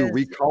we do.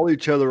 We call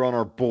each other on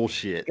our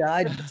bullshit.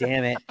 God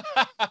damn it.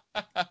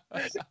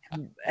 Listen,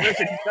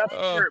 cut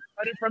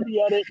it from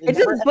the edit.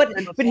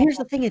 But here's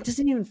the thing. It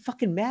doesn't even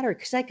fucking matter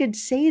because I could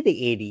say the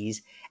 80s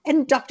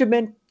and Dr.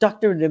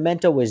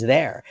 Demento was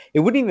there.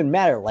 It wouldn't even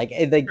matter.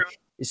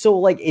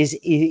 So is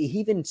he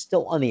even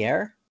still on the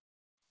air?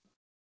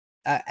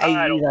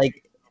 I don't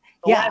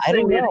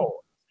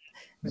know.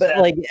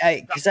 But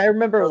because I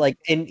remember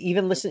and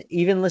even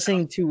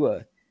listening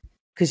to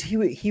because he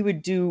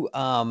would do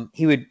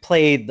he would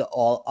play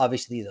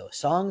obviously those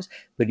songs,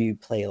 but he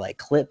would play like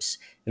clips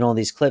and all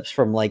these clips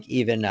from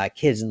even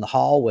Kids in the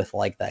Hall with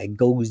the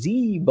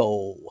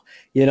gazebo,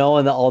 and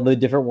all the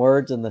different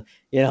words and the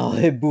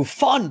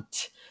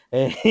bouffant.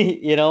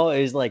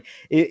 It was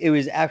it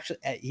was actually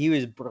he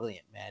was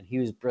brilliant, man. He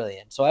was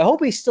brilliant. So I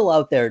hope he's still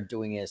out there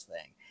doing his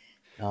thing.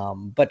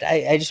 But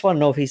I just want to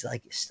know if he's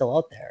still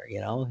out there.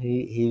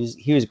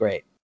 He was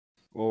great.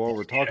 Well, what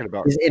we're talking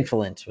about, his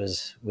influence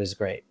was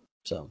great.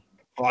 So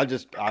I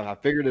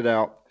figured it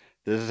out.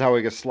 This is how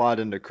we can slide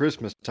into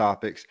Christmas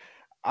topics.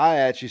 I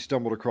actually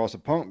stumbled across a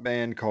punk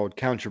band called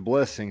Count Your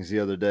Blessings the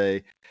other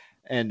day,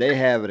 and they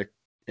have an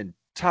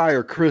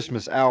entire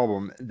Christmas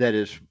album that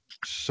is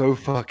so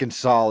fucking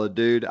solid,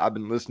 dude. I've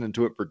been listening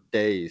to it for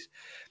days.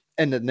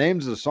 And the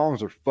names of the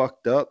songs are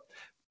fucked up,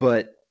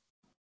 but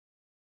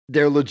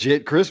they're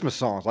legit Christmas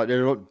songs.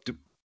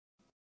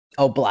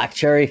 Black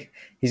Cherry.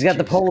 He's got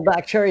the polo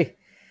Black Cherry.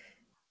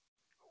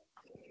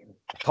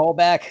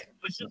 Callback.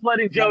 It's just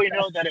letting Joey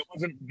know that it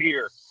wasn't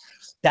beer.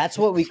 That's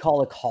what we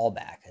call a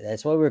callback.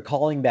 That's what we're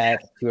calling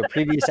back to a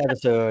previous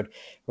episode.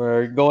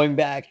 We're going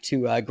back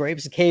to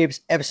Grapes and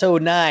Capes,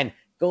 episode 9.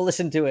 Go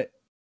listen to it.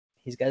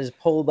 He's got his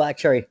polo Black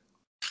Cherry.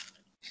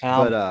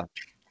 But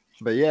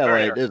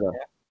yeah,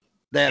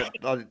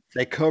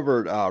 they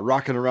covered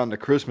 "Rocking Around the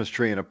Christmas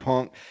Tree" in a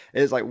punk.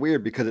 It's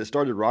weird because it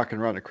started rocking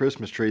around the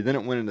Christmas tree, then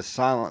it went into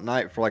Silent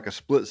Night for a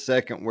split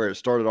second where it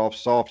started off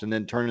soft and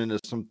then turned into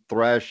some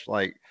thrash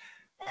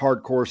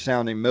hardcore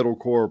sounding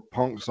metalcore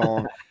punk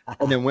song,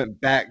 and then went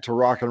back to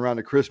 "Rocking Around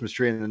the Christmas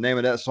Tree," and the name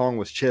of that song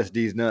was Chest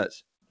D's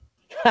Nuts.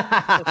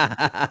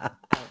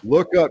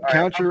 Look up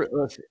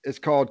it's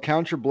called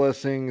Count Your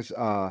Blessings,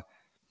 the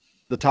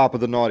top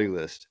of the naughty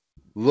list.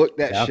 Look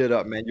that shit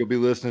up, man. You'll be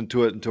listening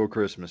to it until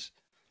Christmas.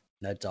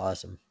 That's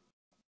awesome.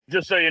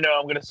 Just so you know,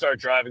 I'm going to start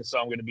driving, so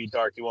I'm going to be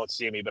dark. You won't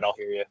see me, but I'll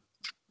hear you.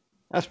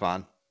 That's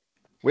fine.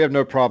 We have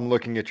no problem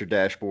looking at your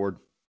dashboard.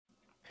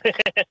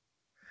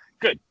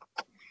 Good.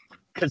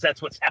 Because that's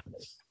what's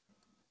happening.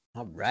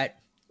 All right.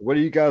 What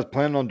are you guys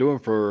planning on doing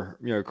for,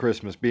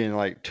 Christmas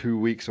being 2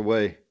 weeks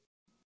away?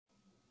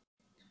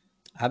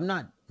 I'm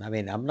not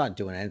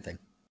doing anything.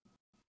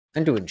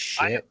 I'm doing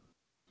shit.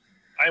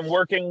 I'm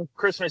working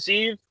Christmas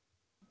Eve.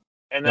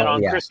 And then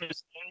on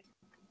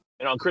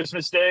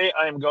Christmas Day,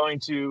 I am going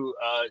to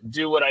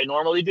do what I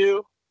normally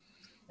do,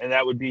 and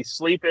that would be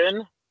sleep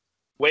in,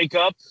 wake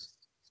up,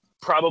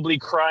 probably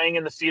crying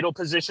in the fetal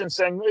position,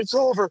 saying, "It's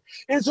over,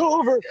 it's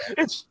over,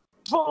 it's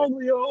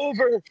finally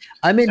over."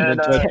 I'm in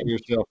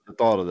yourself the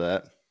thought of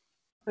that.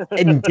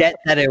 In debt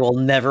that I will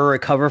never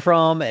recover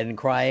from, and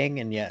crying,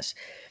 and yes,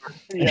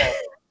 yeah.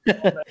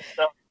 I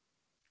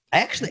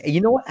actually,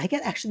 you know what?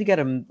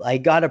 I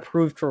got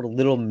approved for a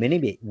little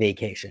mini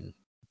vacation.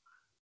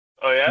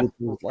 Oh yeah?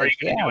 Are you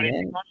gonna do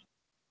anything?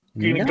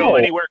 Can you go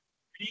anywhere?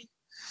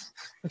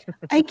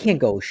 I can't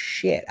go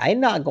shit. I'm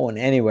not going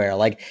anywhere.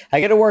 Like I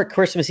got to work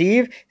Christmas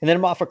Eve, and then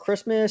I'm off for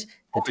Christmas,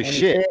 the Holy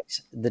shit.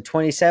 26th, the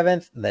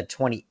 27th, the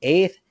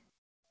 28th,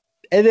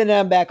 and then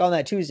I'm back on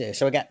that Tuesday.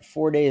 So I got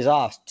 4 days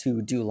off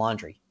to do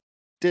laundry.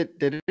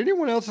 Did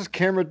anyone else's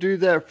camera do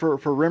that for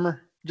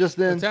Rimmer just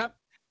then? What's up?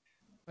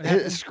 What His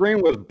happened?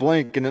 screen was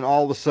blank, and then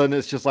all of a sudden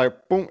it's just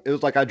like boom. It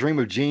was like I Dream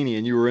of Jeannie,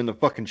 and you were in the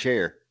fucking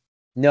chair.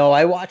 No,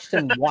 I watched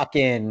him walk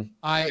in.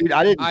 Dude,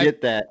 I didn't get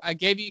that. I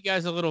gave you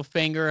guys a little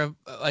finger of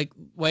like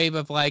wave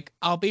of like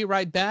I'll be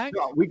right back.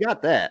 No, we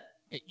got that.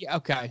 Yeah,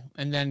 okay,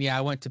 and then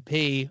I went to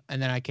pee,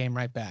 and then I came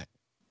right back.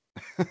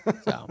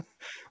 So.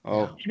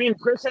 Oh, No. You mean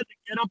Chris had to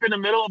get up in the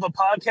middle of a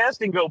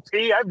podcast and go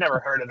pee? I've never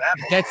heard of that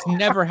before. That's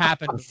never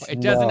happened before. It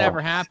doesn't No.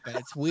 ever happen.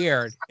 It's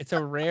weird. It's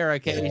a rare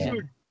occasion.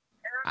 Yeah.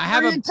 I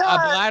have a Every time.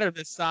 bladder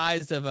the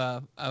size of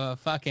a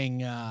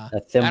fucking A I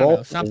thimble, don't know,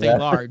 Is something that-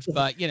 large,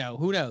 but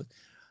who knows?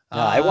 No,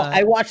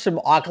 I watched him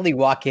awkwardly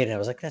walk in. And I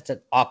was like, "That's an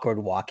awkward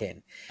walk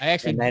in." I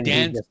actually and then he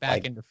danced just, back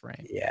like, into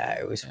frame. Yeah,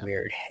 it was Yeah.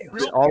 weird. It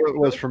was, all it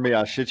was for me,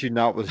 I shit you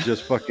not, was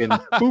just fucking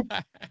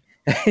boop.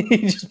 he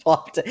just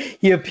popped.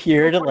 He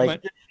appeared and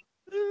like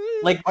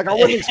Like I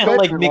wasn't expecting.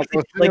 like Like, I Mixie, was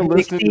like sitting there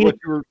listening to Mixie,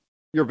 what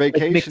your like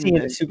vacation. Mixie in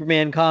the and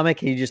Superman comic.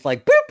 He just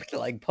like boop,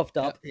 like puffed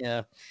up.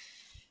 Yeah,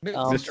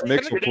 Mr. Mixel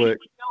Did quick. anybody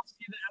else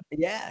see that?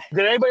 yeah.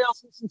 Did anybody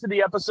else listen to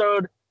the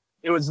episode?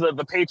 It was the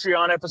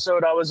Patreon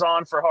episode I was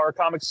on for Horror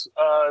Comics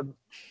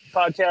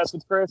podcast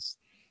with Chris.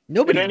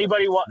 Nobody. Did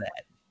anybody want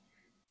that?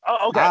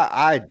 Oh, okay.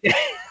 I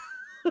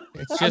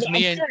It's just I'm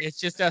me and serious. it's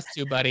just us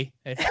two, buddy.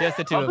 It's just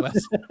the two of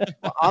us.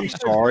 I'm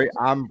sorry,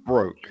 I'm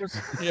broke.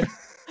 Yeah.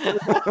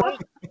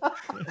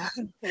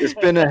 It's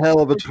been a hell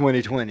of a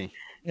 2020.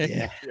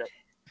 Yeah.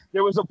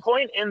 There was a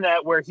point in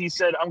that where he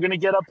said, "I'm going to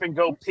get up and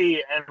go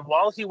pee." And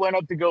while he went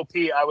up to go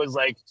pee, I was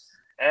like,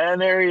 "And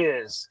there he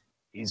is.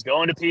 He's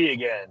going to pee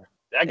again.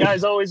 That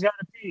guy's always got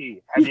to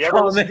pee. Have you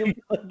ever listened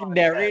to him?"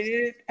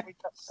 narrated it?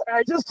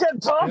 I just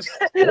kept talking.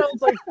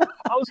 It's like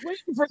I was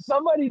waiting for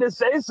somebody to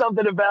say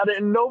something about it,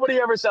 and nobody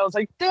ever said. I was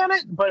like, "Damn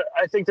it!" But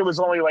I think there was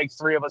only like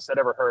 3 of us that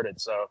ever heard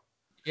it. So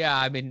Yeah,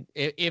 I mean,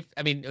 if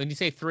when you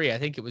say 3, I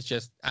think it was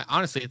just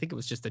honestly, I think it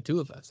was just the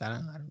 2 of us. I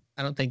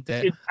don't think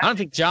that I don't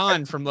think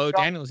John from Low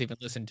Daniels even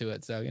listened to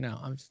it. So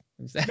I'm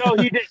just no,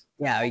 he did.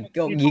 Yeah, you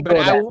go. But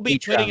I that will be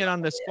Patreon. putting it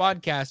on the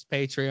Squadcast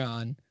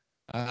Patreon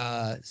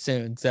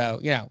soon. So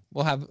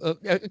we'll have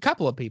a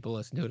couple of people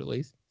listen to it at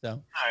least. So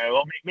All right,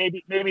 well,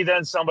 maybe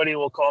then somebody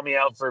will call me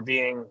out for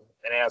being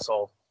an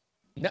asshole.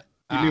 no,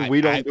 You mean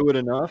we don't do it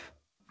enough?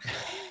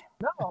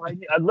 No,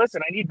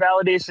 listen. I need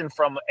validation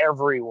from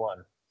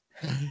everyone.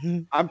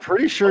 I'm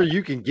pretty sure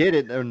you can get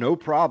it. No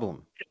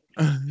problem.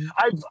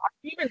 I've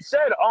even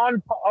said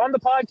on the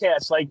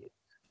podcast, like,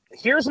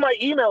 here's my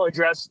email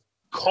address.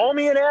 Call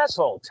me an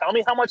asshole. Tell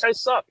me how much I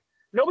suck.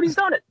 Nobody's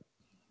done it.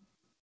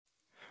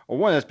 Well,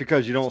 one, that's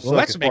because you don't Well,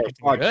 suck that's as far as making it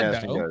good,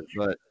 podcasting though. goes.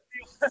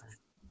 But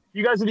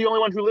You guys are the only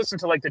one who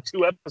listened to like the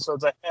 2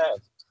 episodes I have.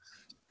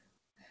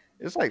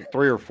 it's like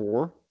 3 or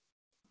 4.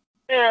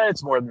 Yeah,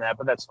 it's more than that,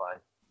 but that's fine.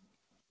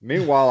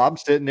 Meanwhile, I'm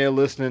sitting there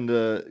listening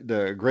to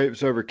the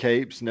Grapes Over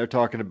Capes, and they're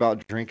talking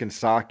about drinking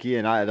sake,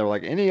 and they're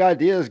like, "Any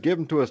ideas? Give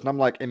them to us." And I'm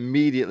like,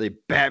 immediately,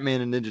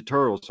 Batman and Ninja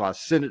Turtles. So I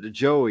sent it to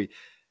Joey,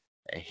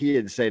 and he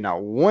didn't say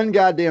not one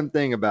goddamn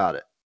thing about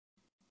it.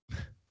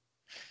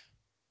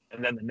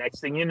 And then the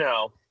next thing you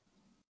know,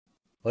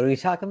 What are we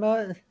talking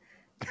about?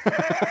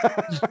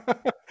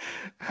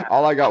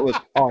 All I got was,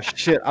 "Oh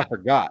shit, I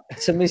forgot." Did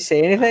somebody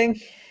say anything?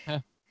 Huh.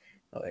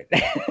 Oh, wait.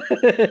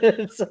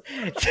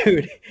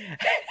 Dude.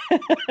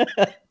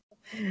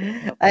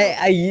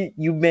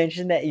 You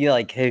mentioned that you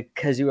like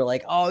because you were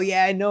like, oh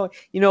yeah, I know,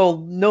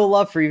 no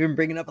love for even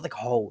bringing up like,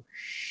 oh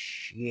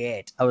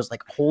shit. I was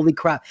like, holy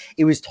crap.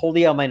 It was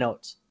totally on my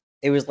notes.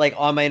 It was like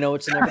on my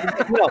notes and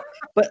everything.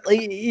 But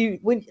like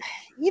when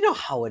you know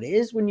how it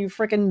is when you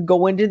freaking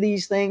go into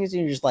these things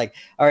and you're just like,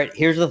 all right,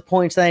 here's the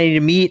points that I need to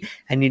meet.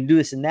 I need to do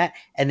this and that,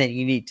 and then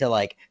you need to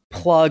like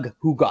plug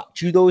who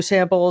got you those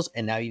samples,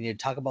 and now you need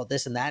to talk about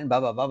this and that and blah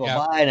blah blah blah Yeah.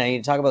 blah, and I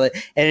need to talk about it,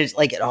 and it's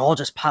like it all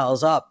just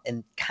piles up,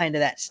 and kind of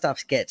that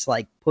stuff gets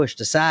like pushed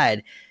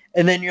aside,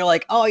 and then you're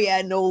like, oh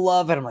yeah, no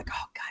love, and I'm like,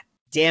 oh god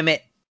damn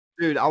it.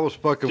 Dude, I was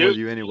fucking with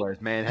you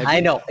anyways, man. I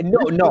know,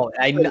 no,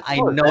 I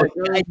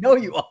know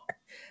you are.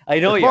 I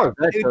know As you far are.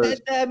 as that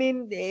goes. I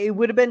mean, it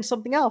would have been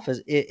something else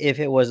if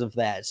it wasn't for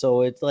that.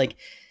 So it's like,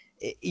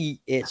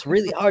 it's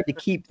really hard to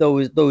keep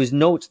those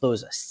notes,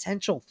 those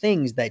essential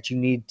things that you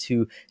need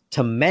to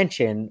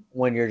mention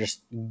when you're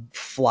just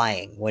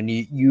flying. When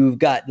you've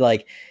got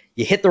like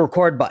you hit the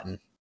record button,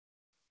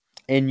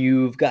 and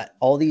you've got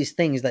all these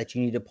things that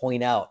you need to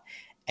point out,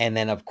 and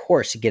then of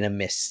course you're gonna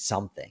miss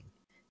something.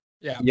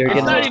 Yeah, You're it's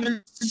gonna not miss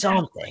even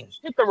something.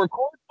 hit the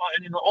record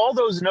button and all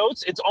those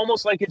notes. It's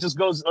almost like it just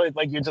goes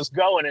like you're just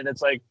going, and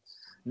it's like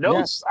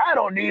notes. I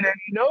don't need any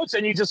notes,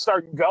 and you just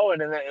start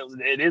going, and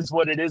it is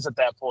what it is at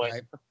that point.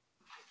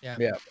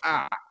 Right.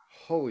 Ah,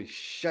 holy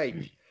shit.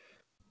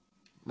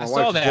 I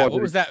saw that.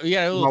 What was that?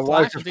 Yeah, a little my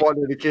flash. wife just walked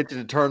into the kitchen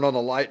and turned on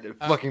the light and it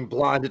fucking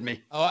blinded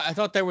me. Oh, I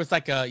thought there was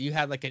like you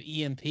had like an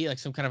EMP, like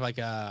some kind of like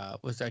Oh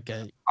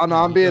no,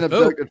 I'm being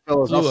abducted,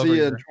 fellas. I'll see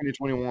you in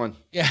 2021.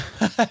 Yeah.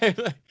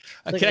 Can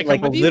I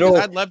come with you? little,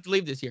 I'd love to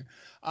leave this year.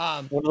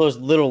 One of those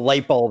little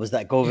light bulbs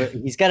that go.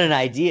 He's got an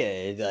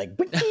idea, like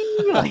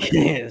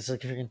it's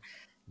like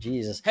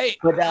Jesus. Hey,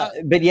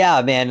 but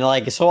yeah, man.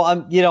 Like, so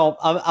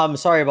I'm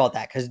sorry about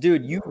that, because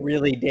dude, you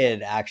really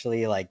did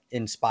actually like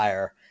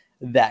inspire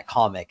that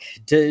comic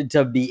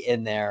to be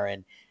in there,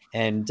 and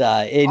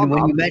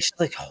when you mentioned,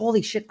 like,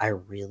 holy shit, I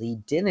really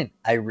didn't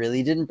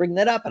bring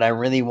that up, and I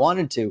really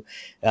wanted to.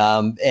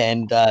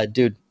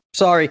 Dude,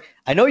 sorry,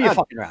 I know you're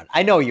fucking around.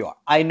 I know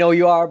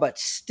you are, but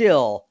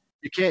still,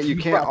 you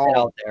can't all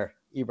out there.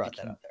 You brought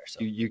that out there.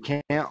 So you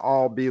can't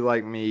all be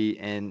like me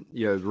and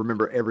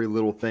remember every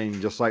little thing,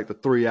 just like the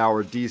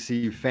 3-hour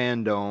DC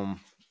fandom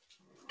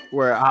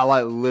where I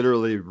like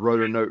literally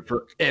wrote a note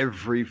for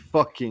every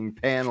fucking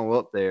panel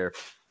up there.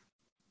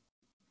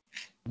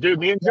 Dude,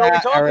 me and Joey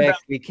talked Eric,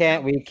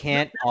 about we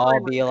can't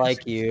all be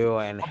like you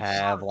and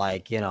have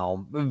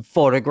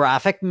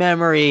photographic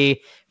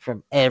memory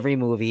from every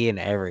movie and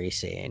every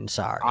scene.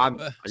 Sorry.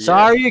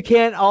 Sorry you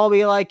can't all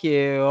be like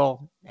you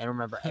and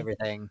remember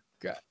everything.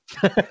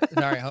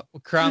 Sorry,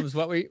 Crumbs,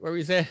 what were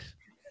you saying?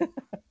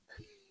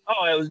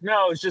 I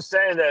was just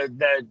saying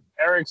that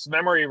Eric's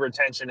memory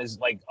retention is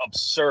like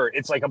absurd.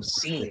 It's like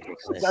obscene.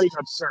 It's not even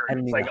absurd. I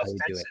don't even know how you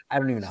do it. I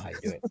don't even know how you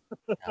do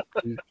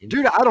it.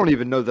 Dude, I don't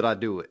even know that I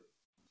do it.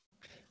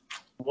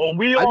 Well,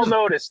 we all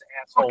noticed,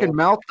 asshole. Fucking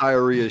mouth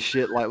diarrhea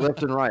shit, like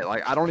left and right.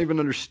 Like, I don't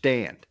even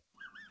understand.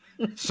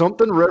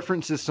 Something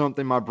references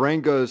something. My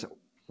brain goes,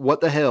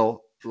 what the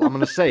hell? I'm going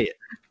to say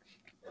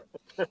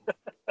it.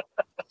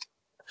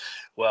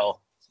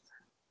 Well,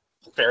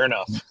 fair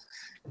enough.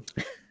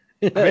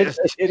 It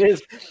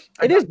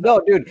is.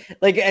 No, dude.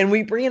 Like, and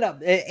we bring it up.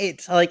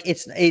 It's like,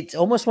 it's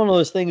almost one of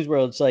those things where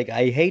it's like,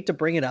 I hate to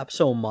bring it up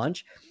so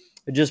much,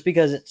 just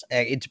because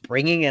it's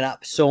bringing it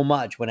up so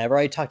much whenever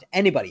I talk to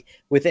anybody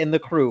within the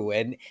crew,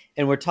 and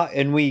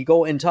we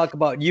go and talk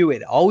about you,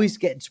 it always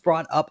gets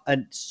brought up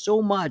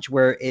so much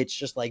where it's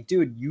just like,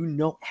 dude, you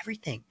know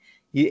everything.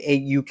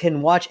 You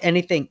can watch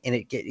anything and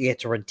it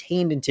gets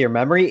retained into your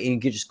memory, and you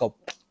can just go,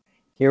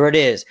 here it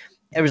is.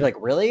 It was like,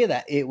 really?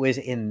 That it was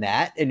in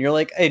that? And you're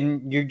like,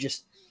 and you're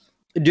just,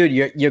 dude,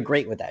 you're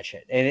great with that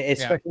shit. And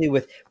especially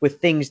with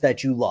things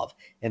that you love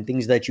and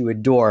things that you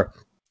adore.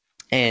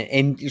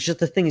 And it's just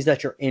the things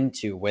that you're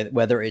into,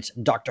 whether it's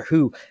Doctor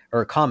Who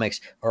or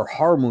comics or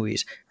horror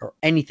movies or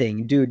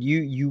anything, dude,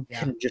 you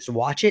can just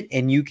watch it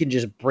and you can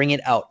just bring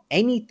it out.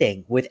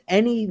 Anything with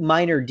any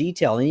minor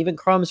detail. And even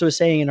Crumbs was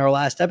saying in our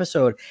last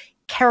episode,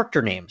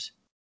 character names.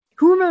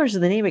 Who remembers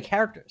the name of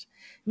characters?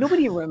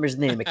 Nobody remembers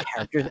the name of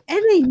characters in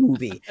any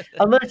movie,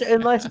 unless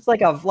it's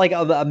like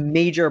a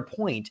major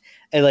point,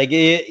 and like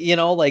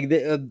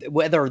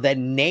whether the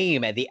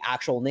name and the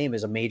actual name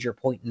is a major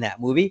point in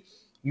that movie.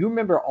 You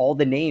remember all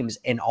the names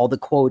and all the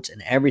quotes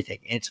and everything.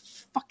 And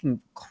it's fucking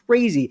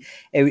crazy.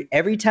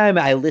 Every time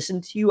I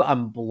listen to you,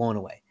 I'm blown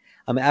away.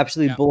 I'm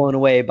absolutely blown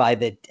away by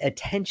the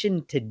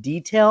attention to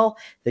detail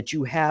that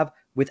you have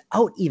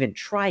without even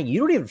trying. You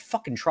don't even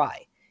fucking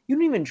try. You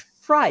don't even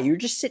try. You're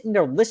just sitting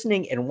there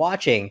listening and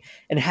watching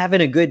and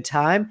having a good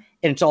time.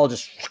 And it's all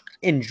just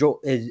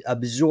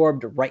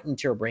absorbed right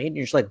into your brain.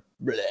 You're just like,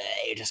 bleh,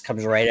 it just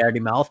comes right out of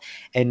your mouth.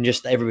 And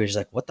just everybody's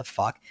like, what the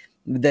fuck?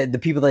 The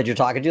people that you're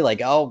talking to,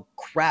 like, oh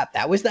crap,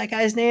 that was that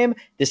guy's name.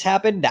 This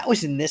happened. That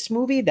was in this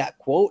movie. That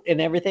quote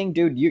and everything,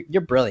 dude.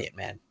 You're brilliant,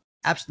 man.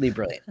 Absolutely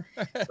brilliant.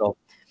 So,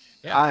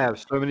 I have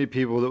so many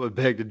people that would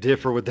beg to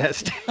differ with that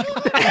statement.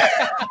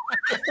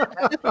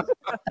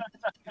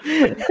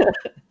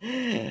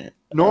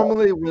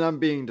 Normally, when I'm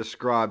being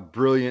described,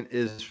 brilliant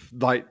is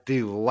like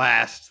the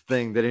last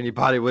thing that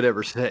anybody would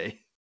ever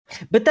say.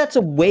 But that's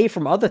away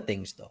from other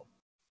things, though.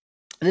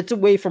 And it's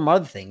away from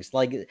other things,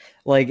 like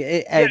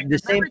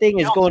the same thing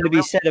is going to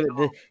be said.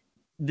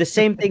 The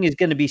same thing is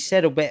going to be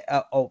said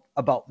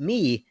about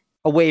me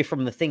away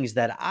from the things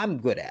that I'm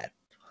good at.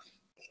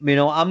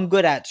 I'm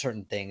good at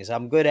certain things.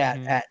 I'm good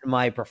at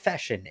my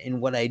profession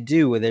and what I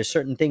do. And there's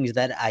certain things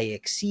that I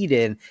exceed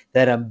in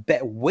that I'm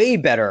way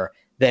better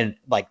than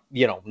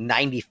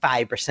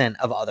 95%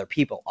 of other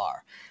people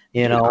are.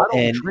 I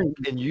don't drink,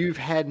 and you've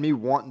had me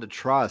wanting to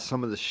try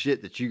some of the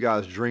shit that you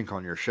guys drink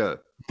on your show.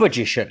 But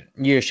you shouldn't.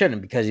 You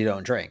shouldn't, because you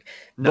don't drink.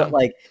 No.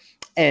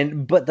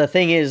 But the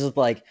thing is,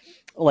 there's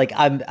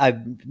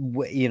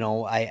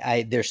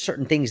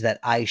certain things that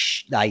I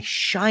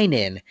shine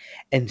in,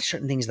 and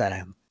certain things that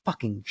I'm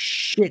fucking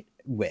shit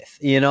with.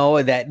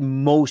 That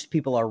most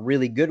people are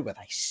really good with.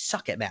 I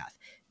suck at math.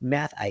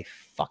 Math I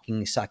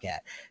fucking suck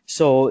at.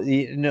 So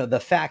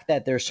the fact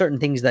that there's certain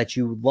things that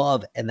you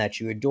love and that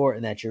you adore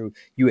and that you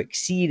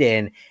exceed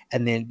in,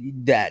 and then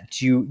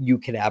that you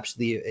can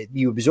absolutely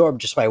you absorb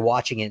just by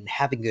watching it and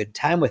having a good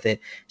time with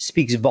it,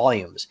 speaks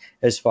volumes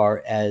as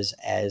far as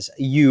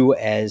you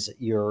as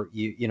your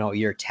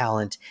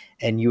talent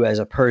and you as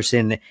a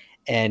person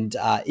and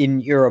in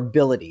your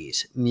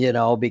abilities, you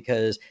know,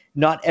 because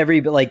not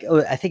every, like,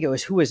 I think it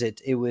was, who was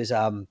it? It was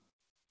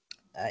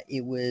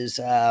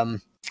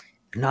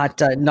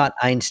not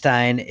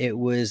Einstein. It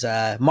was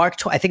Mark.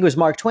 I think it was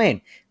Mark Twain.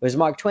 It was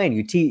Mark Twain.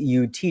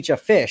 You teach a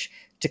fish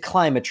to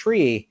climb a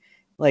tree,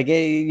 like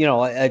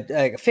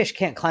a fish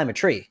can't climb a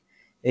tree.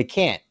 It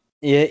can't.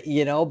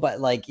 But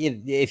like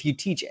if you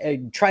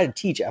try to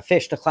teach a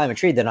fish to climb a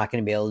tree, they're not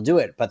going to be able to do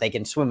it. But they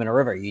can swim in a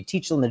river. You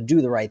teach them to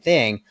do the right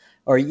thing,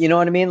 or you know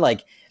what I mean,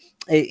 like.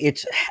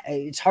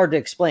 It's hard to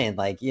explain.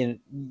 Like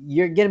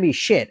you're gonna be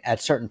shit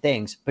at certain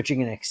things, but you're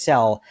gonna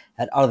excel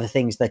at other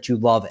things that you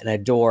love and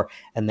adore,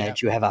 and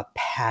that you have a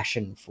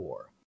passion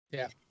for.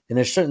 Yeah. And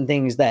there's certain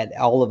things that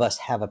all of us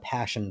have a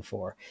passion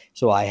for.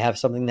 So I have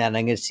something that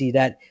I'm gonna see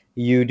that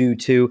you do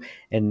too,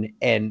 and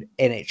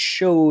it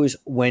shows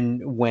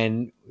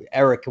when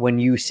Eric, when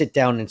you sit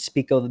down and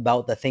speak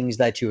about the things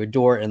that you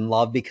adore and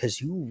love, because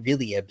you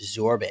really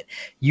absorb it.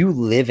 You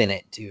live in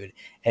it, dude.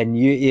 And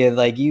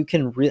you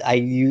can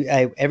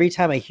every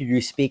time I hear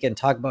you speak and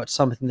talk about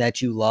something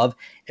that you love,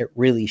 it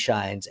really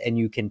shines, and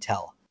you can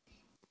tell.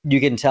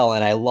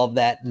 And I love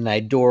that, and I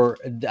adore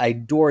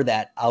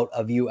that out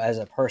of you as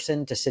a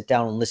person, to sit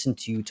down and listen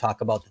to you talk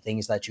about the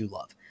things that you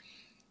love.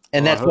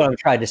 And that's what I'm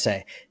trying to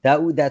say.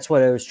 That's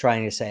what I was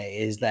trying to say,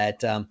 is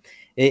that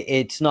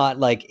it's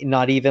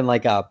not even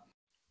like a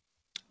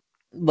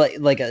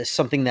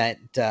something that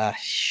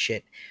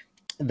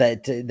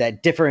that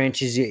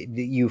differentiates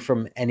you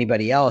from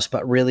anybody else,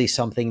 but really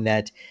something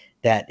that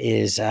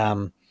is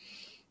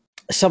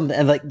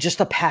something like just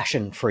a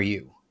passion for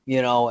you,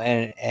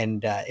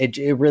 and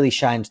it really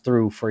shines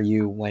through for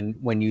you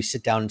when you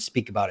sit down and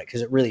speak about it,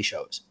 because it really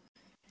shows.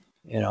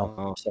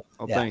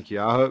 Thank you.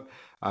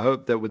 I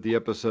hope that with the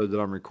episode that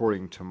I'm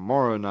recording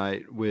tomorrow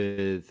night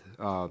with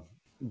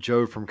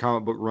Joe from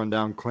Comic Book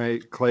Rundown,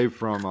 Clay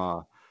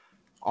from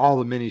all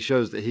the mini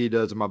shows that he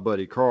does, and my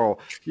buddy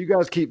Carl, you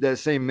guys keep that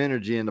same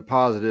energy and the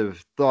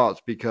positive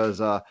thoughts, because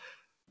I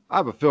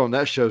have a feeling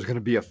that show is going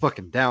to be a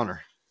fucking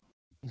downer.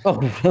 Oh,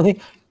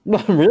 really?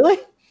 Really?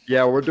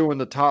 Yeah, we're doing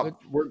the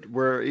top.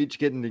 We're each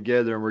getting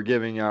together and we're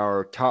giving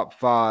our top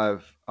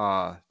 5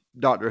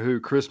 Doctor Who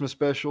Christmas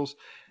specials.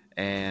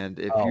 And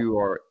if you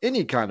are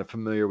any kind of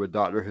familiar with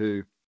Doctor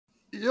Who,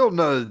 you'll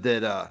know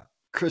that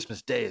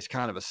Christmas Day is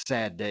kind of a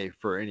sad day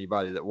for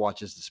anybody that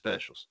watches the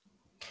specials.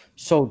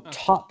 So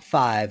top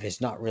 5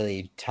 is not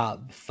really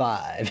top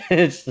 5.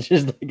 It's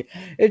just like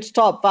it's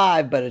top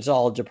 5, but it's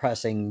all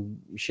depressing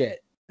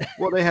shit.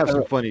 Well, they have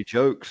some funny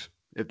jokes,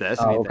 if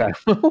that's anything.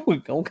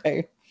 Okay.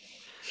 Okay.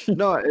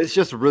 No, it's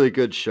just a really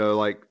good show.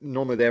 Like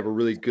normally they have a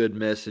really good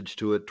message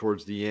to it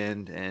towards the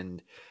end,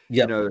 and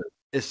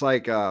it's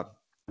like I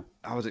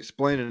was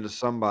explaining to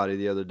somebody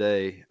the other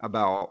day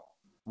about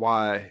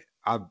why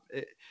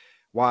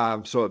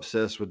I'm so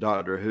obsessed with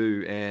Doctor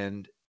Who,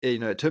 and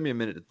it took me a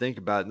minute to think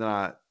about it. And then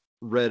I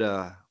read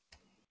an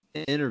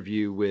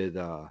interview with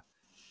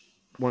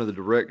one of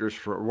the writers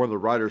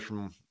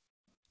from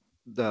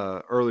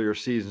the earlier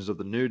seasons of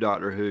the new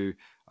Doctor Who,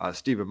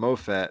 Stephen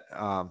Moffat.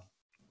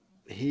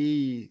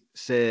 He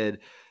said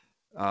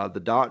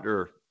the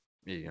Doctor,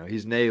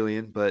 he's an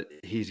alien, but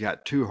he's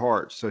got 2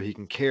 hearts, so he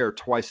can care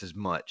twice as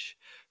much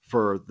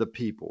for the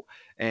people.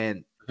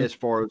 And as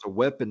far as a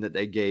weapon that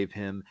they gave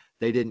him,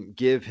 they didn't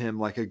give him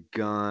like a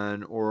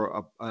gun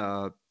or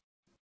a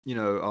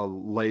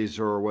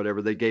laser or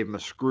whatever. They gave him a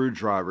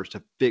screwdriver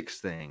to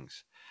fix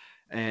things.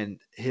 And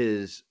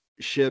his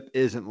ship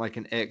isn't like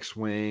an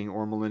X-Wing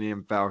or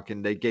Millennium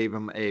Falcon. They gave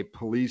him a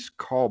police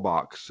call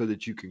box so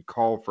that you can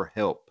call for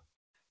help.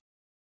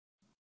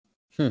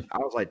 I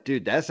was like,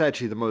 dude, that's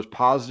actually the most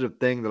positive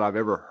thing that I've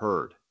ever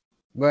heard.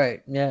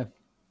 Right. Yeah.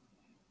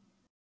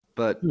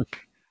 But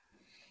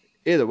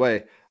either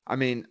way, I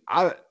mean,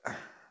 I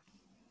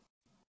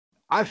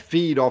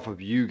feed off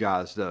of you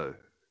guys though,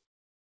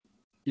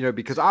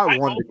 because I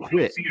wanted to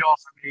quit. Feed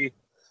off of me.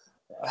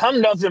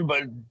 I'm nothing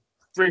but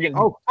friggin'.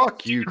 Oh,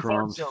 fuck you,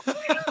 Crumbs.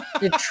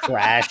 You're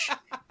trash.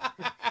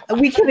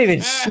 We can't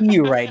even see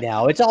you right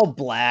now. It's all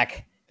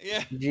black.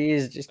 Yeah.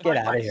 Jeez, just get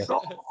out of here.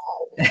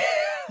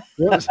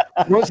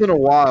 Once in a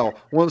while,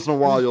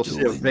 you'll see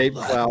a vape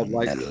cloud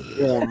like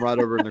form right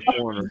over in the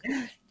corner.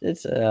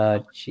 It's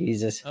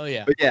Jesus. Oh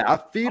yeah. But yeah, I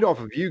feed off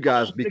of you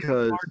guys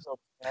because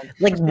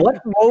like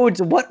what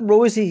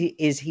roads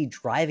is he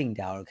driving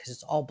down? Because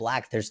it's all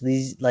black. There's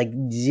these like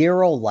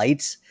 0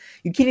 lights.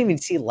 You can't even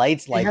see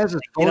lights like he has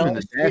his phone in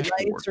the dashboard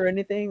lights or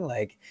anything.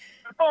 Like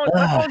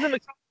my phone's in the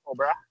console,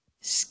 bro.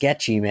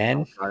 Sketchy,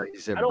 man. He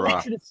said, I don't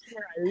want you to see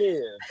where I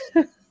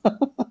live.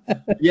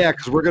 Yeah,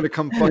 because we're gonna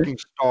come fucking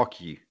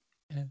stalk you.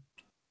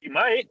 You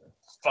might.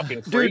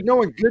 Fucking freak. Dude,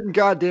 knowing good and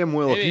goddamn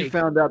well, if you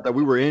found out that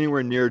we were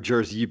anywhere near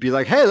Jersey, you'd be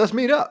like, hey, let's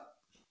meet up.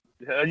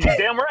 You're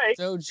damn right.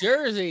 So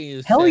Jersey,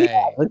 you Hell say.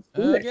 yeah, let's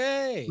do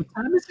Okay. It. What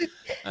time is it?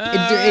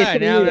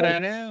 Now that I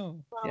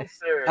know. Yeah.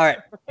 All right.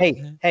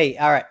 Hey,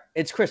 all right.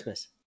 It's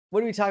Christmas.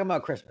 What are we talking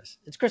about Christmas?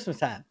 It's Christmas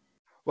time.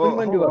 Well,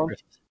 what do you want to do about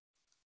Christmas?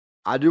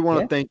 I do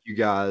want to thank you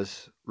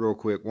guys real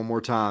quick one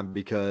more time,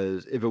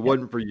 because if it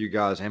wasn't for you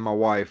guys and my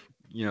wife,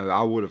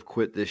 I would have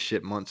quit this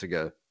shit months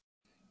ago.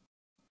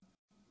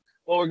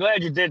 Well, we're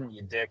glad you didn't,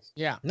 you dick.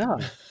 Yeah. No,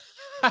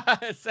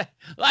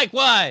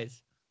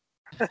 Likewise.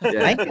 I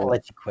ain't gonna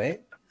let you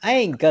quit. I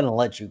ain't gonna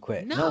let you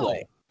quit. No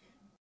way.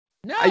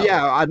 No.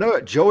 Yeah, I know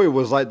it. Joey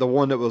was like the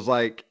one that was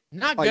like,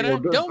 Not like, gonna. well,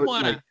 good, Don't but,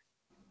 wanna.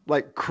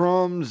 like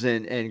Crumbs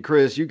and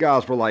Chris, you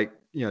guys were like,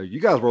 you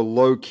guys were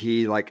low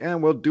key, like,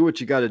 well, do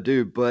what you got to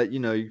do, but you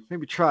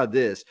maybe try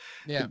this.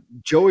 Yeah.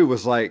 Joey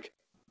was like,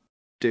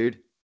 dude,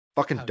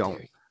 fucking How don't.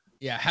 dare you.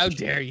 Yeah. How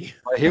dare you?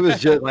 He was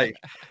just like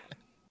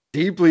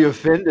deeply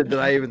offended that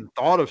I even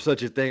thought of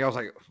such a thing. I was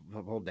like,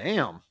 well,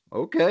 damn,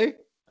 okay.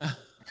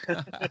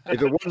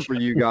 If it wasn't for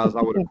you guys,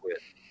 I would have quit.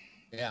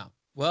 Yeah.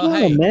 Well, No,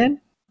 hey, man.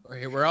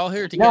 we're all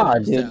here together.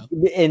 No, dude.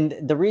 So. And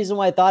the reason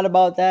why I thought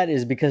about that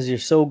is because you're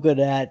so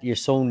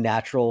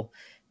natural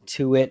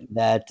to it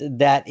that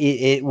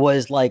it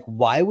was like,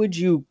 why would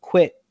you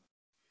quit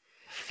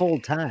full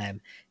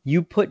time?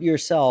 You put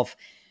yourself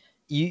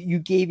you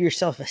gave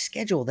yourself a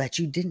schedule that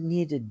you didn't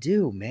need to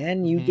do,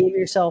 man. You gave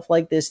yourself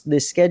like this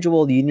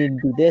schedule. You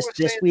need to do this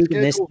week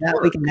and this that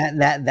week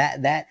and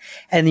that,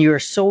 and you're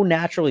so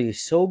natural. You're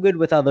so good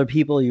with other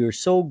people. You're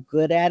so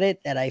good at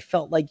it that I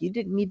felt like you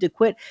didn't need to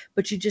quit,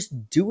 but you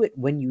just do it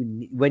when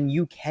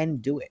you can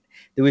do it.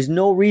 There was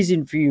no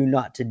reason for you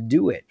not to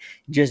do it.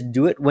 Just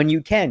do it when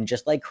you can,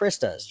 just like Chris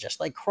does, just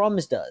like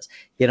Crumbs does.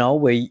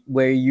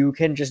 Where you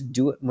can just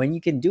do it when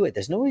you can do it.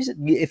 There's no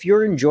reason if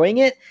you're enjoying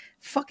it.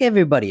 Fuck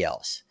everybody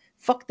else.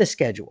 Fuck the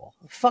schedule.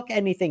 Fuck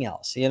anything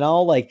else.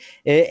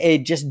 It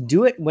just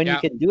do it when you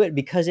can do it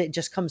because it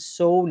just comes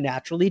so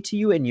naturally to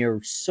you and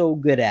you're so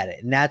good at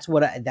it. And that's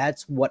what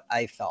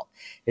I felt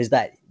is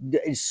that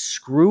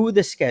screw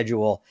the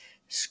schedule,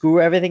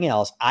 screw everything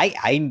else.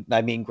 I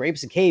mean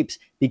grapes and capes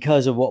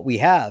because of what we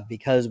have,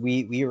 because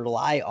we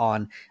rely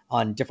on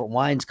different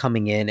wines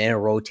coming in and a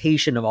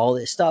rotation of all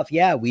this stuff.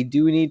 Yeah, we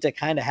do need to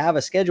kind of have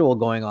a schedule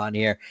going on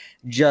here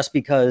just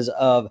because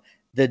of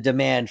the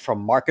demand from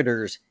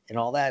marketers and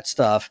all that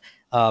stuff.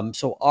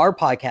 So our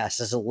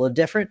podcast is a little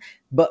different,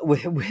 but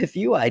with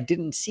you, I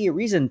didn't see a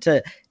reason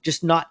to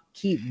just not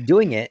keep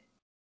doing it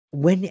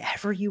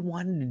whenever you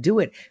wanted to do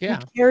it. Yeah.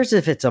 Who cares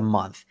if it's a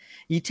month?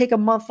 You take a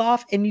month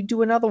off and you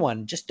do another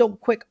one. Just don't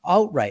quit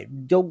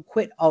outright. Don't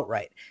quit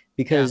outright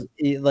because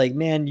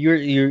man,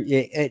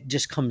 it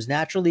just comes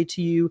naturally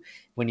to you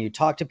when you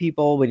talk to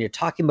people, when you're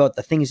talking about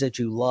the things that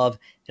you love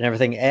and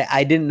everything.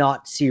 I did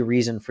not see a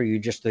reason for you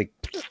just to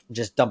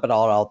just dump it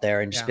all out there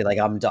and just be like,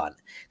 I'm done.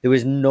 There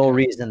was no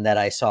reason that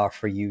I saw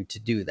for you to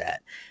do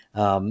that.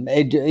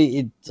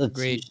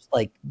 It's just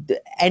like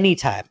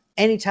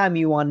anytime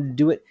you want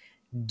to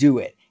do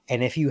it.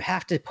 And if you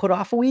have to put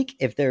off a week,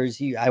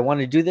 I want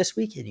to do this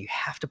week and you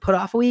have to put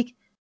off a week,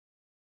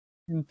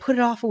 put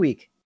it off a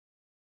week.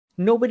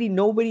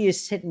 Nobody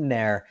is sitting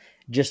there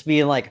just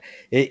being like,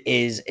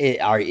 is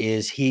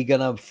he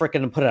gonna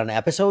freaking put on an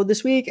episode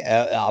this week?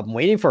 I'm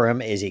waiting for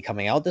him. Is he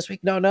coming out this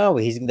week? No,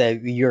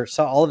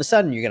 all of a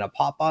sudden you're gonna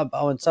pop up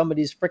on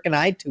somebody's freaking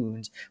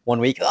iTunes one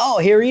week. Oh,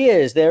 here he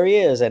is, there he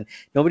is, and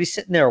nobody's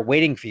sitting there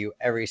waiting for you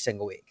every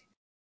single week.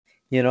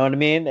 You know what I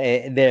mean?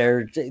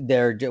 They're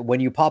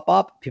when you pop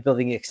up, people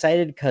get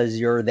excited because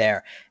you're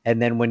there,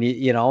 and then when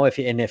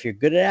if you're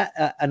good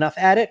at enough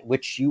at it,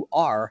 which you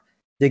are,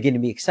 they're going to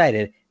be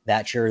excited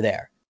that you're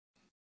there.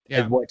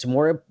 Yeah. And what's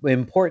more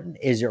important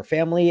is your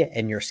family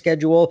and your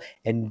schedule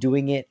and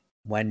doing it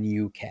when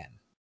you can.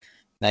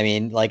 I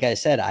mean, like I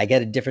said, I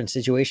get a different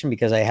situation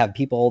because I have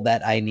people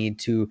that I need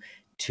to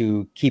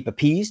keep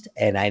appeased,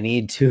 and I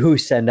need to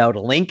send out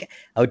a link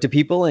out to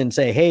people and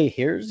say, hey,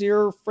 here's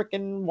your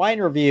freaking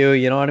wine review.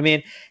 You know what I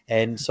mean?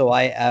 And so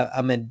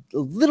I'm in a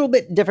little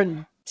bit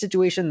different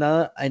situation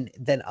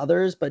than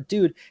others, but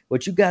dude,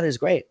 what you got is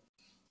great.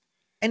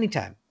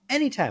 Anytime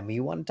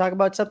you want to talk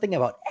about something,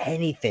 about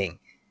anything,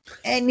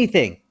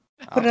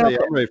 I'll tell you,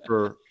 I'm ready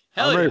for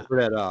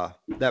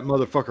that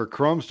motherfucker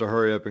Crumbs to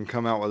hurry up and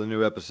come out with a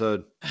new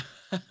episode.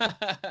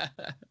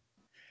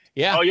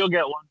 Yeah. Oh, you'll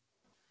get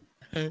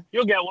one.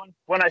 You'll get one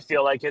when I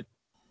feel like it.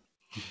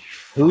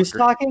 Who's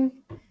talking?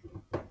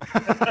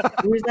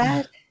 Who's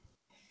that?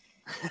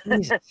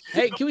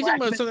 Hey, can we talk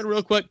about something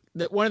real quick?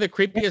 One of the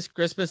creepiest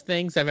Christmas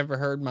things I've ever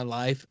heard in my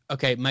life.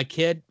 Okay, my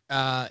kid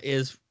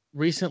is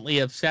recently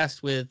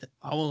obsessed with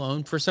Home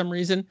Alone for some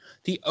reason.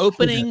 The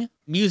opening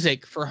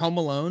music for Home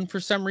Alone for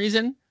some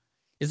reason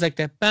is like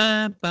that.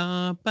 Ba,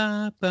 ba,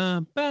 ba,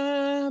 ba,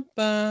 ba,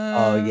 ba,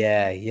 oh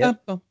yeah,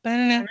 yep. Ba,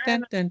 ba, da, da,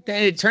 da, da.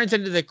 It turns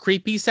into the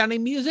creepy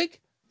sounding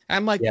music.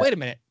 I'm like, wait a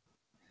minute.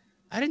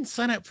 I didn't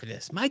sign up for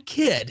this. My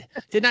kid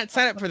did not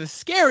sign up for the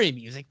scary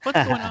music.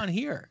 What's going on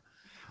here?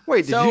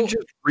 Wait, did you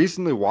just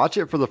recently watch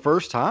it for the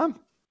first time?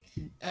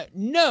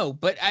 No,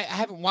 but I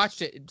haven't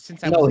watched it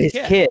since I was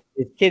a kid.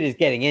 His kid is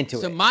getting into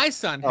it. So my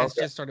son has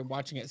just started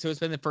watching it. So it's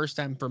been the first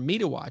time for me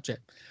to watch it,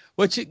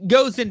 which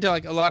goes into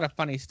like a lot of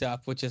funny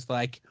stuff, which is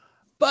like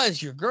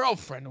Buzz, your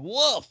girlfriend,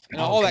 Wolf,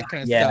 and all that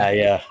kind of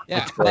stuff.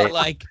 Yeah. But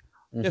like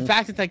the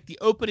fact that like the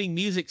opening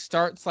music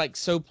starts like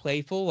so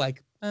playful,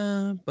 like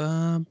ba,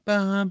 ba,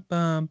 ba,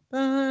 ba,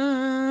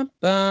 ba,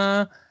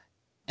 ba,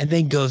 and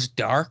then goes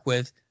dark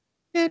with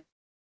it's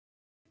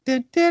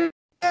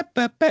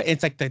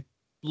like the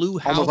blue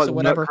house like or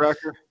whatever.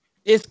 Nutcracker.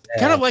 It's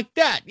kind of like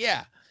that.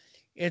 Yeah.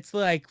 It's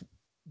like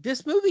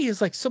this movie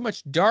is like so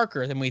much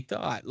darker than we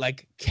thought.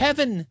 Like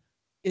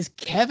is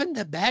Kevin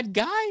the bad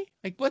guy?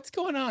 Like what's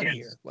going on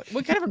here?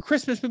 What kind of a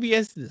Christmas movie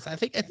is this? I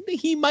think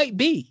he might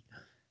be.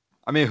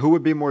 I mean, who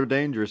would be more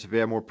dangerous if he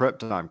had more prep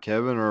time,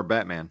 Kevin or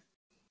Batman?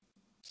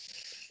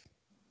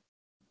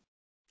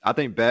 I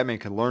think Batman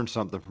can learn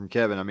something from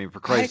Kevin. I mean, for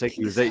Christ's sake,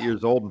 he was 8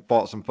 years old and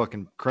fought some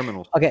fucking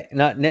criminals. Okay,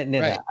 no.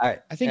 Right. All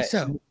right. I think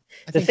so.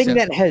 The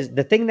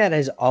thing that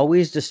has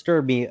always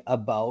disturbed me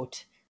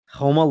about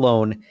Home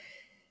Alone.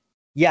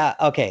 Yeah,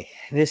 okay.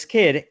 This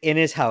kid in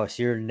his house,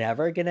 you're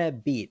never gonna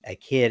beat a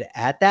kid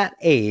at that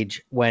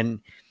age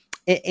when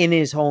in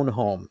his own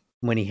home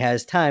when he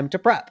has time to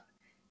prep,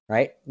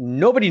 right?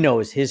 Nobody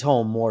knows his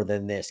home more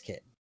than this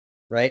kid,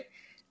 right?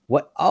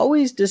 What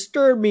always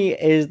disturbed me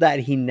is that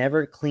he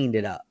never cleaned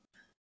it up.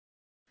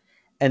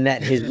 And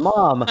that his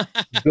mom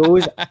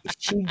goes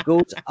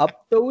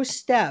up those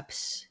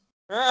steps.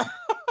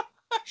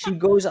 She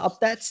goes up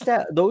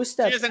those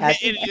steps at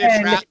the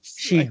end.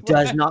 She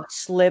does not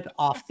slip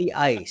off the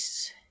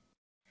ice.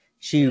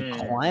 She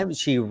climbs,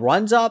 she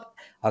runs up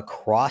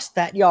across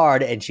that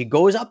yard, and she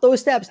goes up those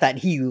steps that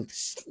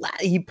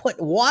he put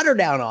water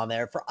down on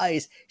there for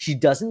ice. She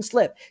doesn't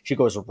slip. She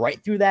goes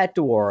right through that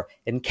door,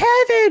 and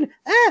Kevin,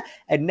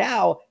 and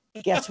now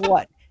guess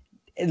what?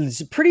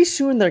 Pretty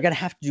soon they're gonna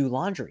have to do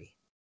laundry,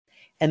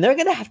 and they're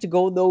gonna have to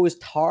go those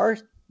tar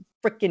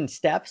freaking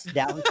steps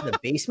down to the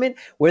basement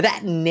where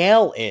that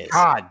nail is.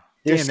 God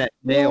damn that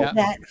nail!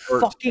 That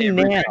fucking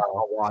nail.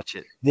 I'll watch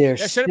it.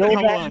 There's still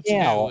that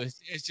nail.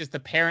 It's just the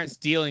parents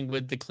dealing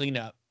with the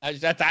cleanup.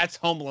 That's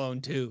Home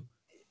Alone too.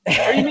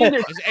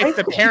 It's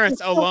the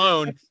parents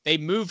alone. They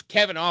moved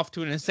Kevin off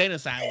to an insane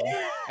asylum,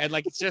 and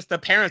like it's just the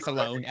parents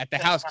alone at the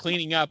house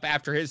cleaning up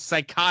after his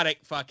psychotic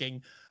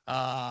fucking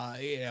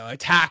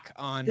attack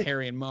on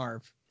Harry and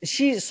Marv.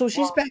 She's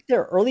back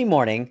there early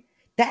morning.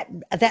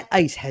 That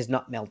ice has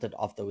not melted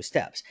off those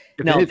steps.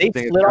 Now they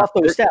slid off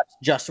those steps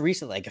just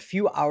recently, like a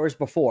few hours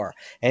before,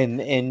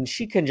 and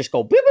she can just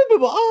go, boop, boop, boop,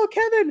 oh,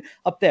 Kevin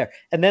up there,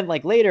 and then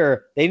like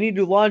later they need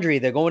to do laundry.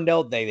 They're going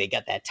down. They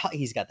got that.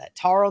 He's got that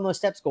tar on those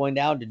steps going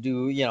down to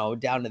do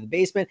down to the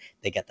basement.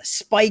 They got the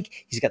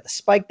spike. He's got the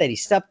spike that he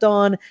stepped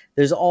on.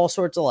 There's all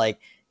sorts of like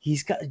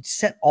he's got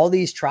set all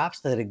these traps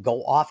that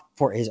go off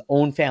for his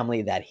own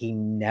family that he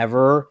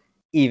never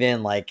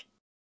even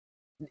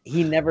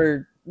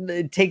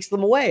it takes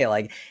them away.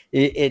 Like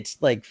it's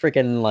like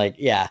freaking like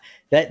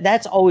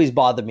that's always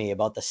bothered me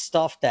about the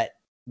stuff that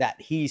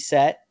he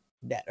set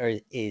that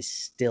is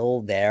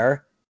still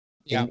there.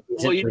 Yeah,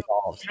 the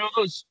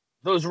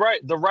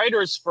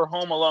writers for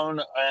Home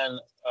Alone and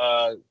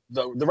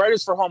the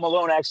writers for Home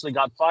Alone actually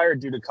got fired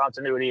due to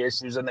continuity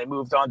issues, and they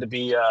moved on to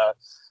be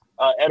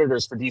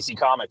editors for DC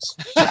Comics.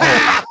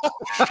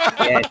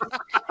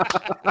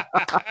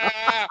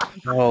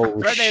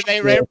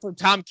 They ran for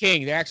Tom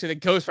King. They're actually the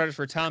ghostwriters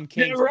for Tom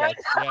King. Yeah, right.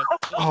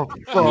 Oh,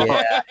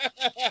 fuck.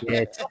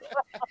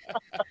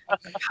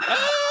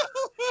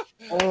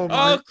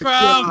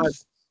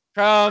 Crumbs.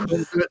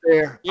 Crumbs.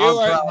 There.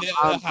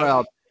 I'm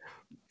proud.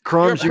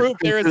 Crumbs, you're proof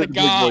there is a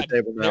God.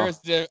 There's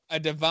a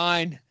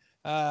divine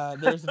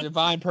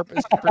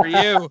purpose for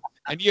you,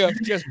 and you have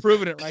just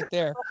proven it right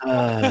there.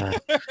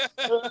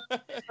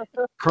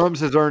 Crumbs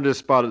has earned his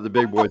spot at the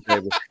big boy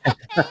table.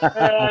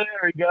 There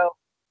we go.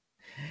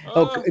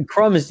 Oh,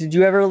 Crumbs, did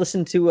you ever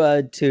listen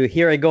to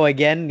Here I Go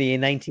Again, the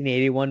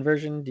 1981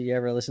 version? Did you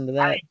ever listen to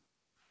that? I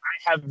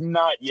have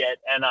not yet,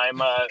 and I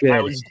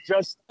was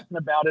just thinking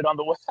about it on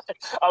the way.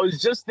 I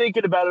was just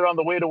thinking about it on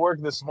the way to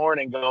work this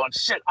morning, going,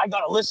 "Shit, I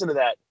gotta listen to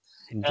that."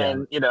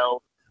 And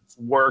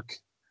work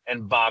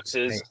and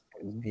boxes,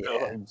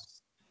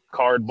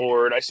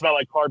 cardboard. I smell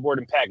like cardboard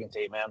and packing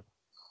tape, man.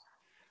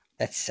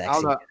 That's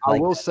sexy. I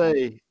will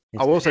say,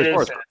 as far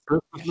as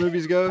Christmas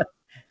movies go,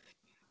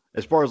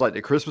 as far as like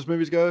the Christmas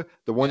movies go,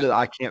 the one that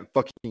I can't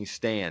fucking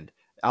stand,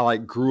 I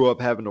grew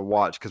up having to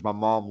watch because my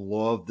mom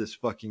loved this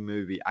fucking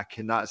movie. I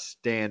cannot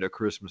stand A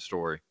Christmas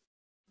Story.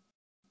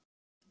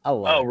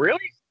 Oh,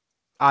 really?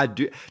 I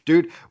do,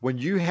 dude. When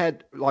you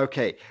had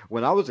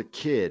when I was a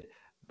kid,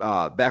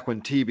 back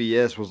when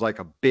TBS was like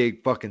a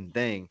big fucking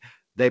thing,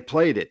 they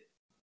played it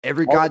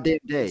every goddamn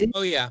day.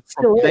 Oh yeah,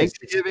 from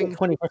Thanksgiving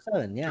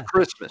 24/7, to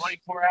Christmas.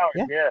 24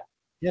 hours,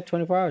 yeah,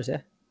 24 hours,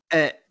 yeah.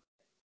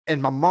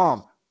 And my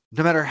mom,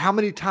 no matter how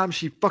many times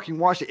she fucking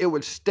watched it, it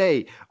would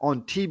stay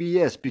on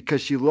TBS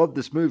because she loved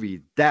this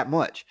movie that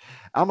much.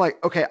 I'm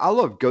like, okay, I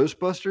love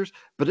Ghostbusters,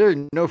 but there's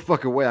no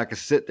fucking way I could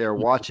sit there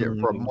and watch it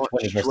for a month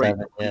straight,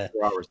 24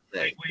 hours a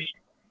day.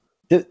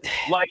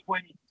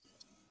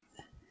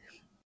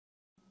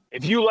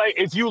 If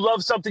you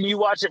love something, you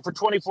watch it for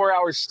 24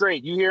 hours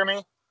straight. You hear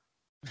me?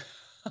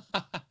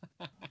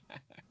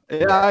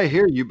 Yeah, I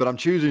hear you, but I'm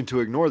choosing to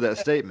ignore that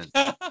statement.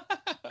 I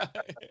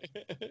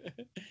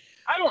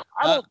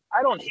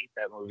don't hate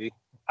that movie.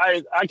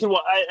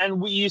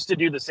 And we used to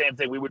do the same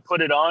thing. We would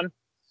put it on,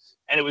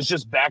 and it was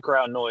just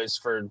background noise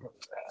for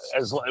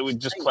as it would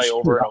just play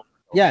over and over.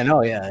 Yeah,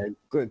 no, yeah.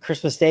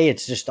 Christmas Day,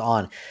 it's just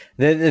on.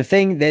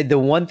 The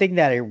one thing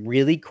that it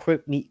really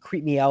creeped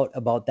me out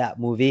about that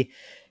movie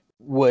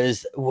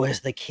was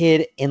the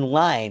kid in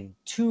line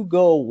to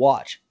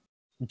go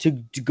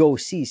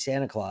see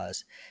Santa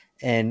Claus,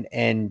 and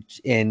I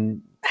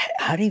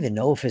don't even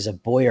know if it's a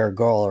boy or a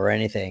girl or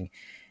anything,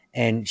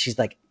 and she's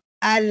like,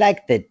 I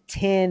like the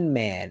Tin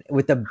Man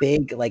with the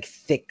big like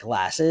thick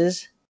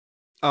glasses.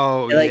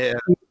 Oh And, like, yeah.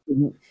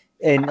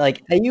 and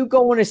like, are you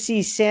going to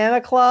see Santa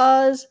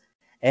Claus?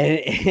 And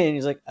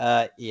he's like,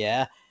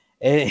 yeah.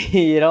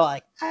 And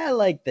like, I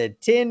like the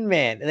Tin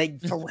Man. And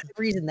like, for whatever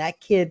reason, that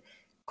kid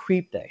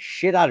creeped the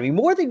shit out of me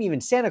more than even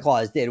Santa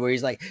Claus did, where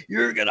he's like,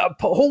 you're gonna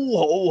ho ho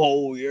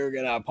ho, you're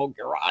gonna poke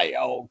your eye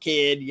out,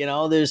 kid.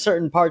 There's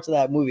certain parts of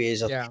that movie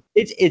is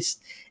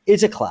just,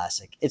 it's a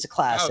classic. It's a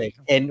classic.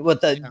 Oh, yeah. And with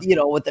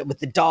the with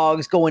the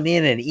dogs going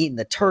in and eating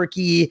the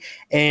turkey,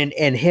 and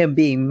him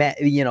being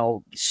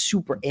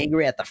super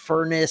angry at the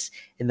furnace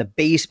in the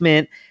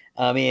basement.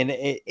 I mean,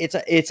 it's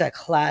a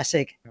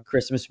classic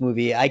Christmas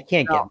movie. I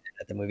can't get mad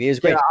at the movie. It was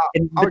great.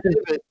 Yeah,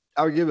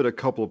 I'll give it a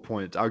couple of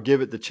points. I'll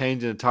give it the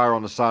changing the tire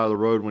on the side of the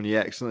road when he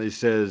accidentally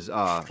says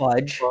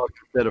fudge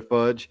instead of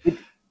fudge.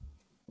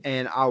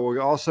 And I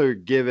will also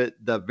give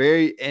it the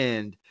very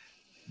end.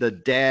 The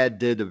dad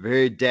did a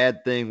very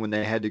dad thing when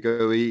they had to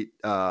go eat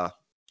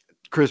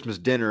Christmas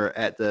dinner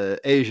at the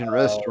Asian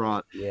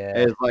restaurant. Yeah.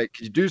 And it's like,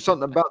 could you do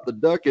something about the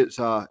duck? It's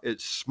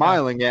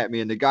smiling at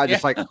me, and the guy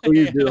just like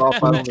squeezed it off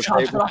out on the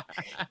table.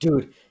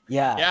 Dude,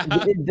 yeah.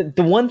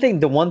 The one thing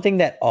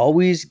that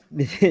always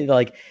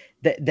like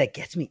that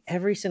gets me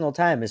every single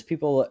time is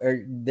people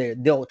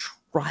they'll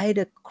try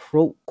to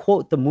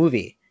quote the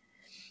movie,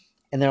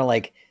 and they're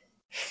like,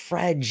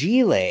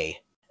 fragile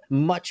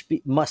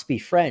must be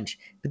French,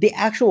 but the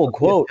actual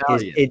quote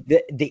is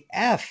the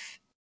F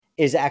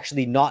is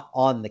actually not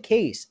on the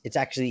case. It's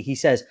actually, he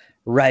says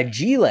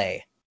Ragile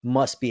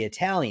must be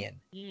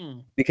Italian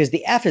because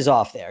the F is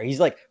off there.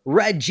 He's like,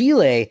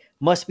 Ragile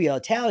must be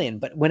Italian,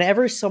 but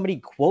whenever somebody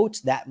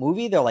quotes that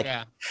movie, they're like,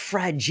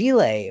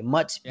 Fragile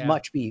must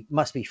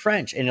be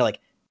French, and you're like,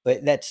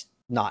 but that's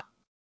not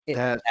it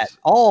at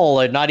all,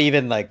 and not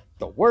even like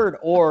the word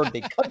or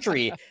the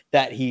country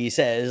that he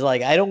says.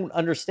 Like, I don't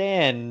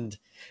understand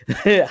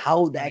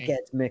how that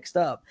gets mixed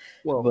up.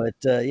 Well,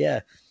 but yeah,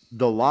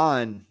 the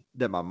line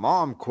that my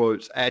mom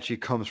quotes actually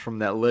comes from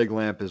that leg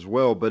lamp as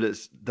well, but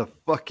it's the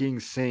fucking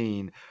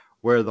scene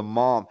where the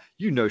mom,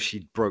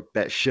 she broke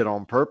that shit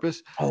on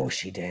purpose. Oh,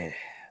 she did.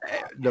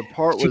 The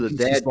part where the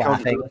dad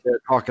comes up there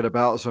talking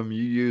about you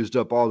used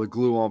up all the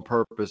glue on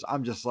purpose.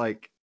 I'm just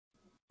like,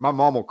 my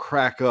mom will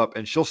crack up,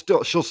 and she'll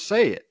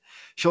say it.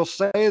 She'll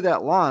say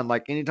that line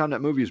like anytime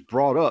that movie is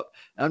brought up.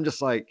 And I'm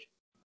just like,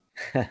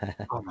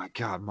 oh my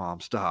God,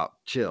 Mom, stop,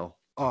 chill.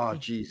 Oh,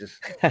 Jesus.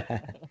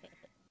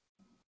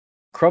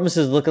 Crumbs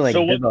is looking like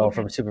Bibbo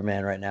from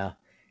Superman right now.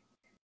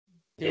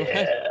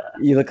 Yeah.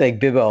 You look like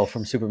Bibbo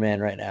from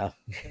Superman right now.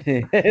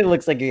 It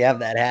looks like you have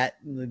that hat,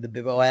 the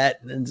Bibbo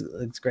hat. It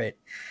looks great.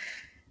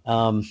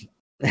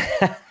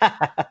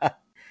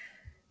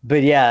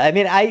 But yeah, I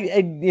mean,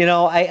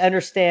 I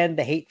understand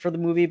the hate for the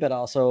movie, but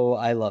also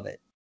I love it.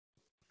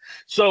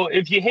 So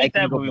if you hate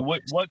that movie,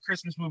 what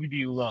Christmas movie do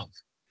you love?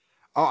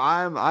 Oh,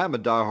 I'm a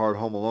diehard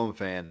Home Alone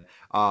fan.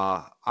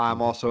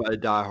 I'm also a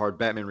diehard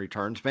Batman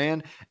Returns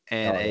fan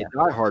and a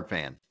diehard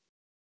fan.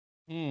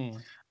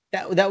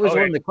 That was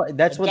one of the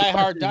that's what the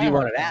questions you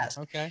wanted to ask.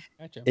 Okay,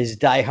 gotcha. Is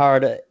Die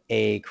Hard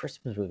a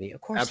Christmas movie?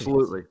 Of course,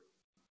 absolutely.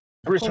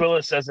 Bruce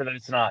Willis says that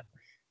it's not.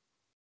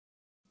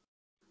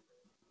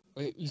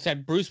 Wait, you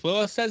said Bruce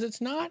Willis says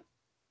it's not?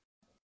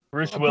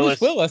 Bruce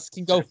Willis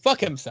can go fuck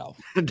himself.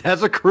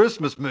 That's a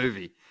Christmas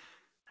movie.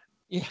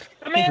 Yeah.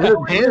 The man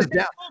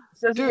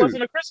says it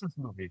wasn't a Christmas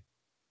movie.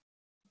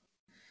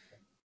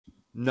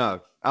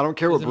 No, I don't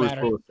care what Bruce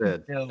Willis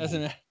said.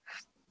 Doesn't it?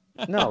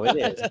 No, it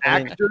is.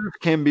 Actors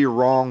can be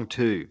wrong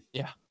too.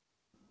 Yeah.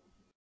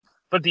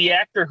 But the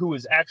actor who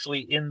is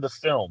actually in the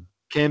film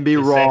can be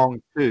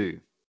wrong too.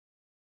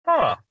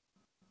 Huh.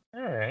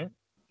 All right.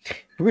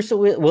 Bruce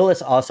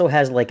Willis also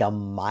has like 1.5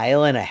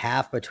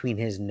 miles between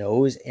his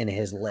nose and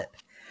his lip.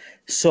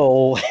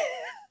 So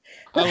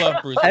I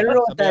love Bruce. I don't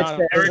know what that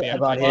says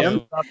about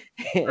him,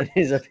 in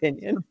his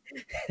opinion.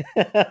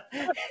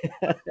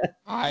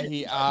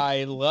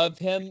 I love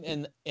him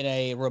in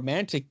a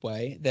romantic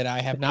way that I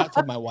have not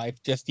told my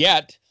wife just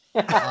yet.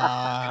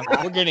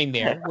 We're getting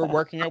there. We're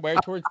working our way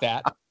towards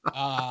that.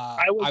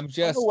 I'm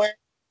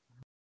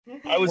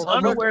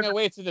working my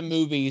way through the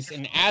movies,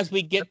 and as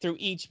we get through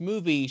each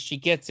movie, she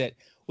gets it.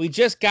 We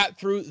just got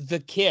through The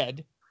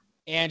Kid,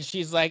 and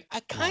she's like, I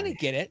kind of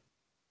get it.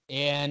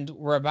 And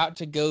we're about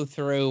to go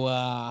through.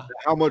 How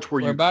much were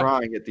you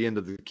crying at the end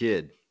of The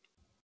Kid?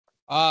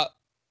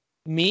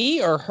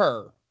 Me or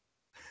her?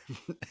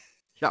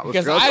 Yeah,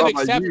 because I've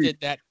accepted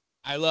that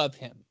I love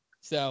him.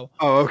 So.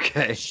 Oh,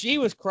 okay. She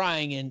was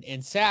crying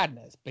in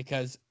sadness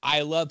because I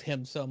love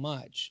him so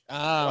much.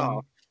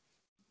 No.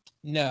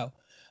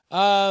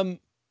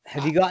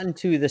 Have you gotten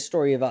to The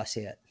Story of Us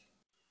yet?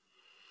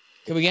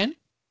 Come again?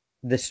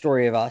 The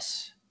Story of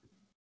Us?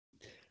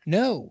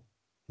 No.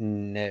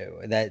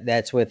 No.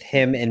 That's with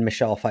him and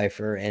Michelle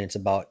Pfeiffer, and it's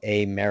about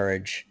a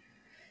marriage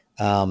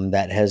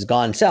that has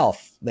gone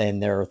south,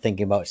 and they're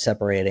thinking about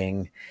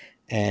separating.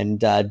 And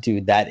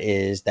dude,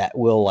 that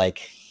will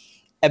like.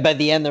 And by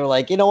the end, they're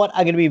like, you know what?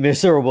 I'm gonna be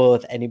miserable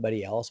with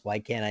anybody else. Why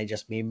can't I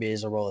just be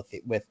miserable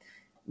with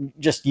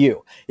just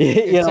you?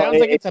 It sounds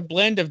like it's a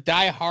blend of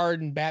Die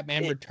Hard and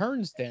Batman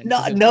Returns. Then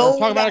no, we're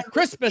talking about a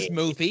Christmas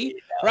movie,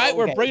 right?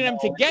 We're bringing them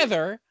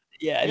together.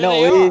 Yeah,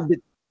 Here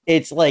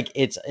it's like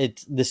it's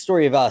The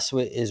Story of Us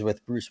is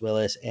with Bruce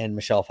Willis and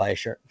Michelle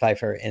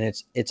Pfeiffer, and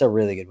it's a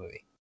really good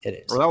movie. It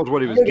is. Well, that was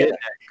what he was getting at,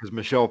 because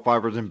Michelle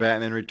Pfeiffer's in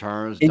Batman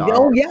Returns.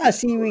 Oh yeah,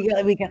 see, we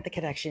got the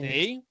connection.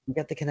 See? We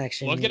got the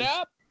connection. Look it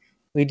up.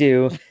 We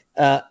do.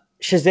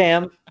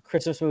 Shazam,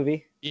 Christmas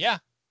movie. Yeah.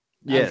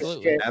 Yes,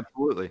 Absolutely.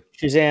 absolutely.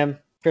 Shazam,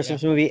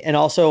 Christmas movie, and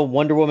also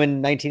Wonder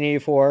Woman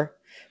 1984.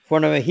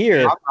 From what I hear,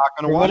 I'm not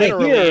going to watch it.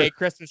 Literally a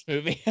Christmas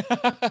movie.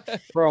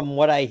 From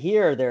what I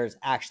hear, there's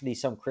actually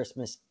some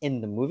Christmas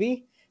in the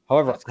movie.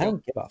 However, I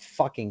don't give a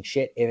fucking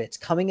shit if it's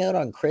coming out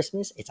on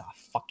Christmas. It's a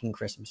fucking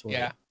Christmas movie.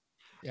 Yeah.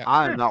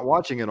 I'm not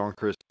watching it on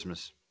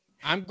Christmas.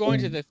 I'm going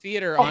to the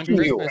theater on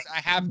Christmas.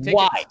 I have tickets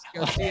Why? to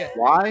go see it.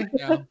 Why?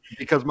 No.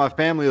 Because my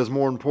family is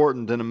more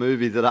important than a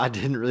movie that I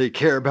didn't really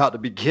care about to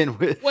begin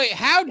with. Wait,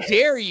 how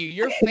dare you?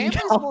 Your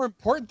family's more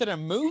important than a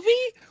movie?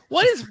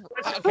 What is...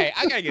 Okay,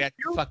 I gotta get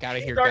the fuck out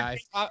of here,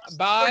 guys.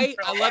 Bye.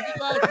 I love you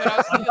guys, but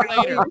I'll see you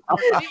later.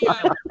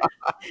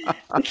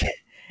 See ya.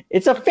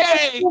 It's a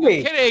family movie.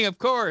 I'm kidding, of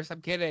course. I'm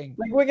kidding.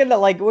 Like we're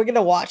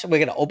gonna watch. We're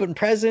gonna open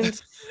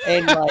presents,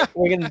 and like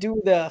we're gonna do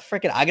the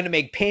freaking. I'm gonna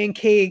make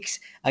pancakes.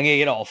 I'm gonna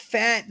get all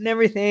fat and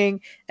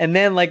everything, and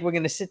then like we're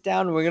gonna sit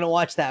down and we're gonna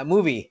watch that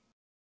movie.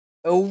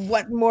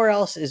 What more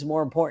else is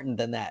more important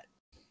than that?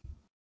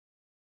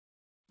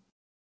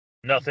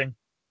 Nothing.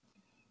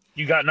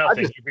 You got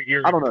nothing.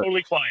 You're I don't know.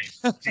 totally quiet.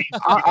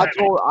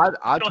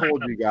 I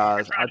told you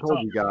guys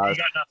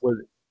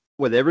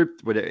with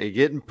it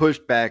getting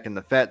pushed back, and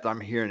the fact that I'm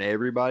hearing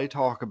everybody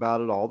talk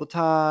about it all the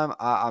time,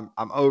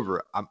 I'm over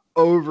it. I'm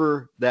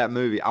over that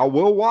movie. I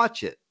will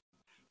watch it.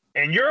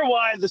 And you're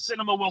why the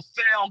cinema will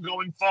fail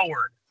going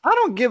forward. I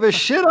don't give a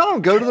shit. I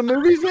don't go to the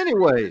movies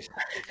anyways.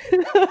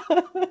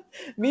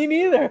 Me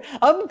neither.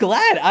 I'm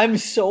glad. I'm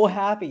so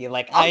happy.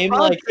 Like I'm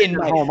like in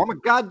my home. I'm a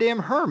goddamn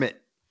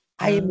hermit.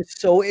 I am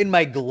so in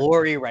my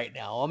glory right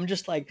now. I'm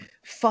just like,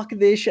 fuck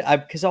this shit.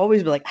 Because I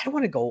always be like, I don't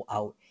want to go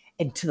out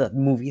into the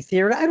movie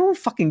theater. I don't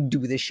fucking do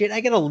this shit. I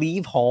gotta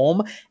leave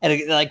home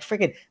and like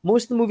freaking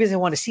most of the movies I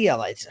want to see are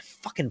like it's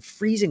fucking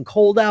freezing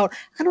cold out.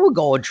 I don't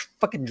go and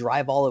fucking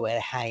drive all the way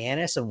to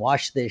Hyannis and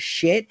watch this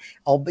shit.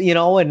 I'll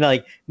and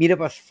like meet up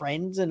with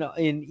friends and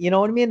you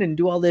know what I mean and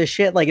do all this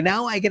shit. Like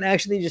now I can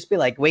actually just be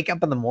like wake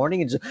up in the morning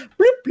and just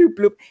bloop bloop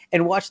bloop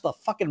and watch the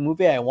fucking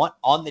movie I want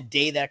on the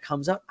day that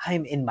comes out.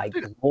 I'm in my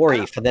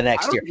glory for the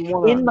next year.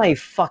 In my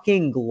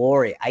fucking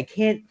glory. I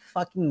can't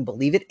fucking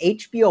believe it.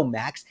 HBO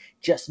Max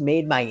just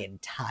made my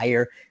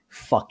entire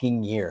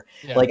fucking year.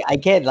 Yeah. Like I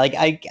can't, like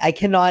I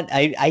cannot.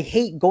 I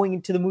hate going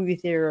into the movie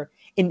theater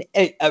in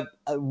a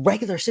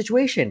regular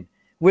situation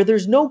where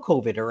there's no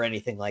COVID or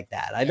anything like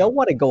that. I don't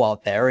want to go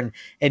out there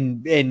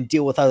and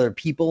deal with other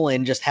people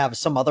and just have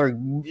some other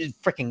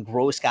freaking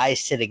gross guy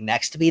sitting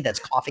next to me that's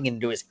coughing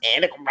into his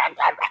hand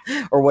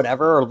or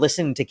whatever, or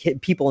listening to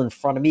people in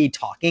front of me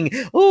talking.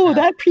 Oh,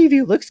 that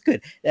preview looks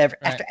good.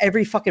 After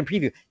every fucking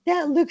preview,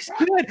 that looks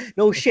good.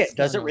 No shit.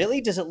 Does it really?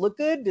 Does it look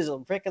good? Does it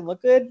freaking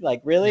look good? Like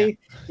really?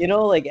 Yeah.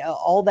 Like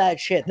all that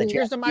shit. That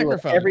here's the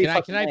microphone.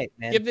 Can I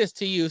give this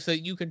to you so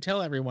you can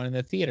tell everyone in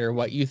the theater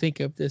what you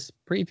think of this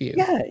preview?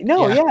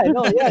 No.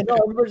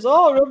 Everybody's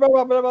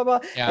blah, blah, blah.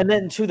 And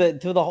then to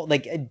the whole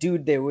like,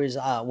 dude, there was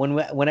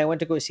when I went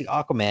to go see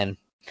Aquaman,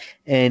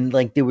 and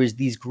like there was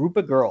these group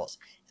of girls,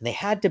 and they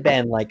had to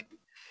been like,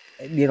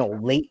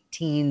 late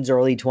teens,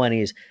 early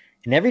 20s.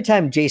 And every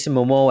time Jason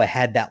Momoa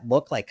had that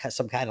look, like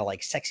some kind of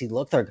like sexy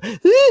look, they're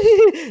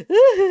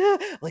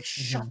like,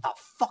 shut the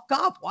fuck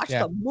up, watch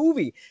the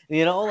movie.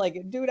 Like,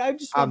 dude, I've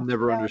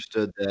never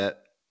understood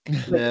that.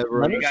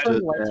 Never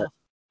understood that.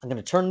 I'm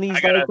gonna turn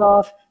these lights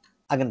off.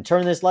 I'm going to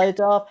turn this light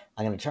off.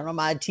 I'm going to turn on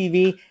my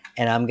TV,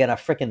 and I'm going to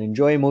freaking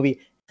enjoy a movie in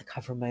the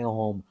comfort of my own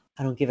home.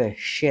 I don't give a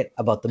shit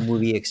about the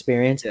movie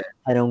experience.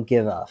 I don't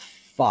give a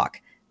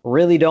fuck.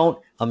 Really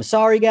don't. I'm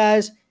sorry,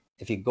 guys,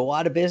 if you go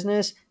out of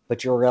business,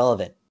 but you're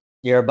irrelevant.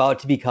 You're about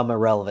to become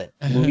irrelevant.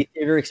 Movie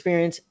theater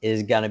experience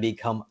is going to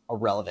become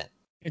irrelevant.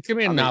 It's going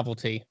to be a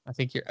novelty. I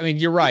think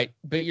you're right,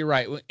 but you're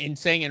right. In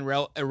saying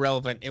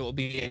irrelevant, it will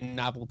be a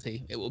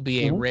novelty. It will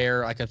be a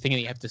rare, like a thing that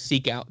you have to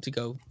seek out to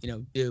go,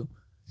 do.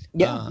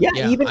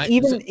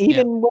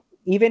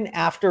 Even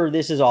after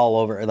this is all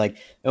over, like,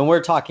 and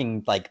we're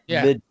talking like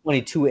the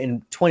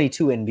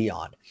 22 and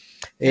beyond.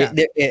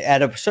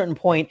 At a certain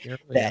point,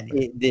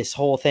 this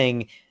whole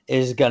thing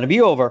is gonna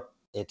be over.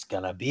 It's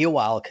gonna be a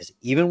while because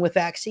even with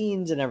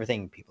vaccines and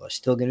everything, people are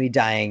still gonna be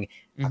dying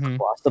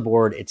across the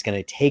board. It's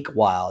gonna take a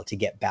while to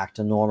get back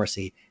to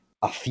normalcy.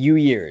 a few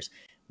years.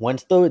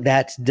 Once though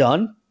that's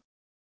done,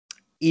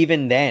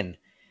 even then,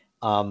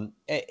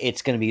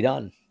 it's going to be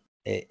done.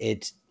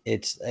 It's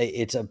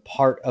a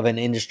part of an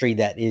industry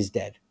that is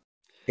dead.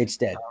 It's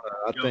dead.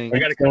 I think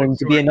It's going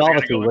to be a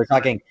novelty. We're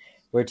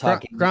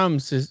talking.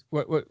 Crumbs is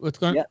what's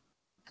going on? Yeah.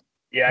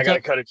 Yeah, I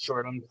gotta cut it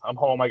short. I'm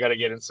home. I gotta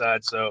get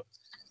inside. So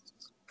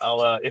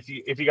I'll if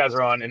you guys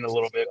are on in a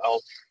little bit,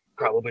 I'll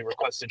probably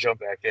request to jump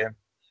back in.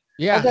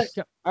 Yeah. Okay.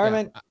 All right,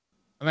 Yeah. man. I'm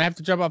gonna have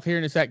to jump off here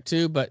in a sec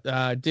too, but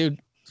dude,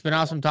 it's been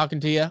awesome talking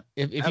to you.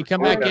 If you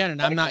come back in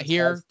and I'm not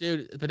here,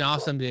 dude, it's been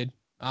awesome, dude.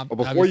 Well,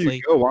 before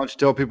you go, why don't you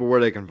tell people where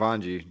they can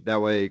find you?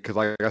 That way, because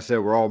like I said,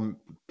 we're all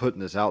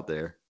putting this out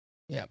there.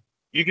 Yeah.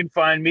 You can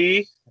find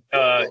me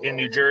in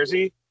New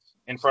Jersey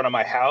in front of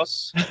my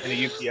house in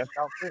a UPS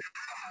outfit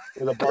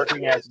with a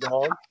barking ass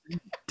dog.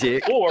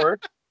 Dick. Or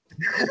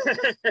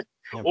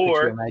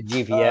My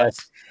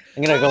GPS.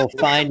 I'm gonna go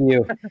find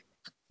you.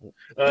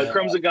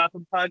 Crumbs of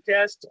Gotham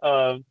podcast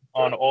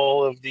on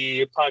all of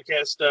the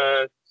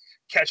podcast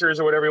catchers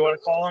or whatever you want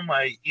to call them.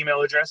 My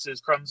email address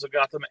is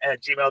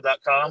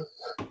crumbsofgotham@gmail.com.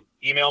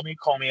 Email me,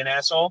 call me an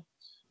asshole,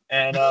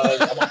 and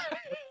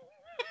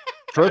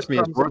Trust me,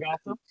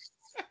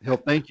 he'll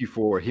thank you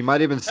for it. He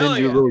might even send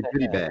you a little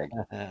goodie bag.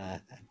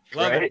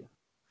 Love it.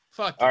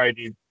 Fuck. All right,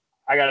 dude.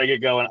 I gotta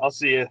get going. I'll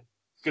see you.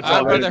 Good All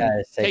talk, right, brother.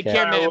 Guys, Take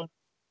care, man.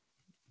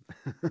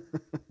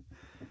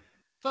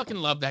 Fucking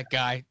love that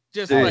guy.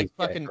 Just Dude, like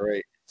fucking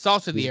great.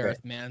 salt of the He's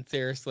earth, man.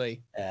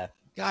 Seriously. Yeah.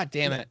 God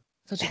damn it.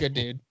 Such a good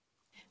dude.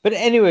 But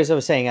anyways, I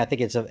was saying I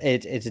think it's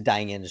a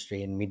dying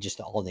industry, and we just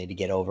all need to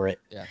get over it.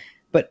 Yeah.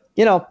 But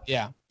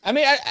Yeah. I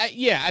mean,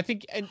 I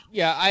think,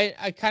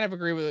 I kind of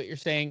agree with what you're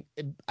saying.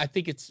 I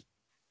think it's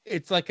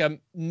like a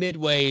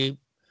midway,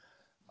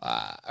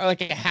 or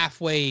like a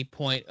halfway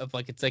point of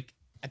like, it's like,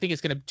 I think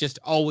it's going to just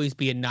always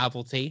be a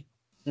novelty.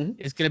 Mhm.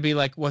 It's going to be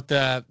like what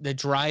the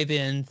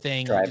drive-in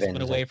thing just Drive-in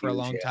went is away like for a huge,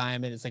 long yeah.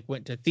 time. And it's like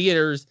went to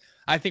theaters.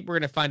 I think we're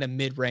going to find a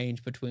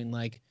mid-range between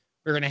like,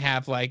 we're going to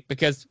have like,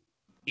 because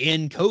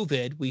in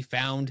COVID, we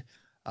found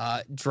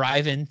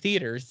drive-in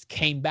theaters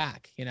came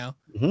back,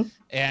 Mhm.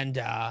 and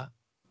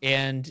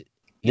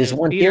There's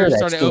one theater theaters that's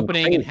started doing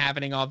opening great. and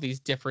having all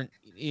these different,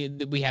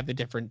 we have the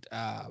different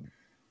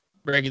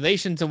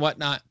regulations and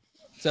whatnot.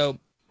 So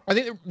I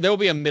think there will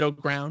be a middle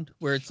ground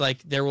where it's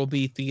like there will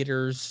be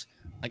theaters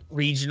like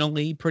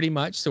regionally pretty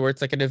much. So where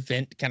it's like an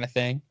event kind of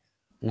thing.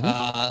 Mhm.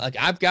 Like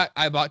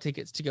I bought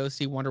tickets to go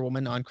see Wonder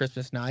Woman on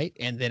Christmas night,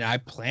 and then I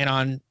plan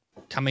on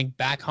coming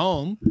back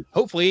home,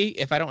 hopefully,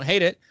 if I don't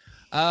hate it,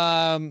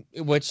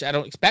 which I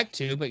don't expect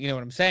to, but you know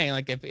what I'm saying?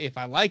 Like if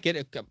I like it,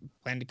 I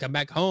plan to come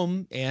back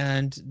home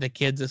and the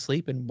kid's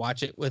asleep and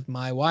watch it with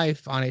my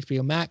wife on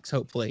HBO Max,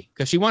 hopefully,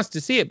 because she wants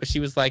to see it, but she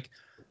was like,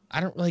 I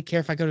don't really care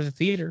if I go to the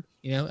theater,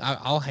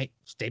 I'll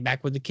stay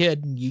back with the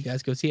kid and you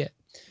guys go see it.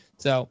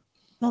 So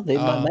No,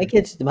 my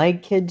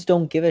kids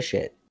don't give a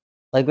shit.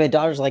 Like my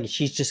daughter's like,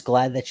 she's just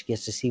glad that she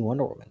gets to see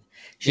Wonder Woman.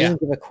 She doesn't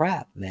give a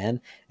crap,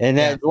 man. And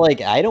that's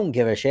like, I don't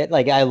give a shit.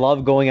 Like I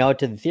love going out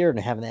to the theater and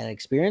having that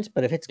experience,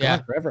 but if it's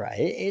gone forever,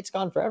 it's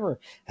gone forever.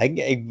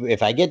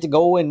 If I get to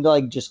go and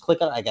like just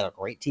click on, I got a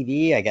great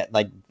TV. I got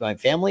like my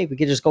family. We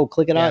could just go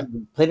click it on,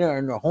 and put it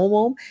on our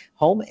home.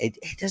 It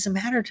doesn't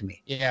matter to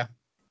me. Yeah,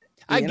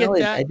 I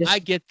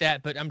get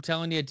that, but I'm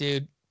telling you,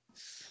 dude,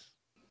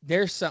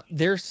 there's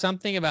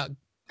something about,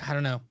 I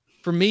don't know.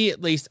 For me,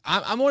 at least,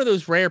 I'm one of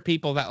those rare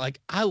people that like,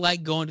 I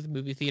like going to the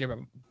movie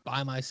theater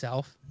by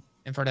myself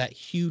in front of that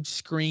huge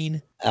screen.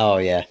 Oh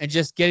yeah. And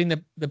just getting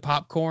the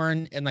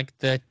popcorn and like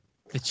the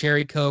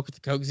cherry Coke,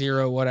 the Coke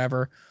Zero,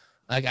 whatever.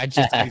 Like I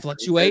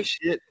fluctuate.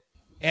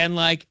 And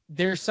like,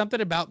 there's something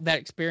about that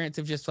experience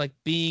of just like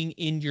being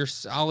in your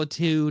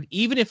solitude,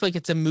 even if like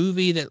it's a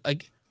movie that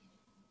like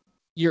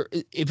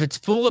if it's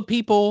full of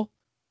people,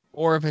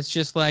 or if it's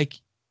just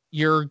like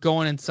you're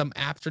going in some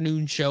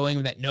afternoon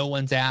showing that no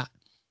one's at.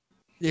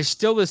 There's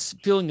still this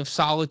feeling of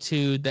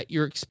solitude that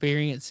you're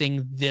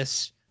experiencing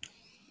this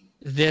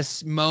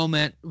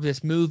moment,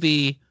 this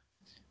movie,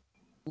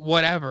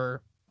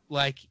 whatever,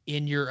 like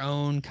in your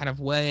own kind of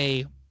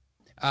way.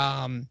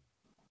 The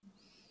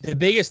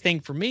biggest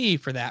thing for me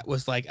for that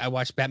was like, I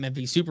watched Batman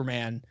v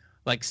Superman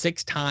like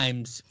 5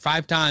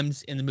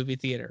 times in the movie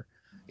theater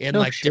in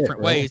different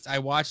ways. I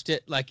watched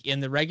it like in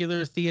the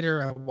regular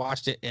theater. I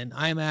watched it in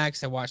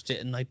IMAX. I watched it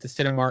in like the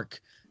Cinemark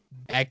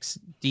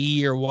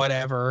XD or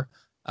whatever.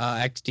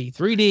 XD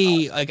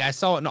 3D, like I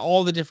saw it in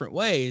all the different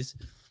ways,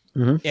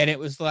 and it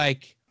was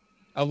like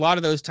a lot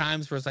of those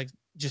times where it's like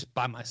just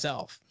by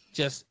myself,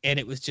 and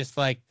it was just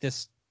like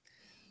this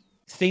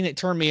thing that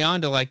turned me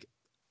on to like,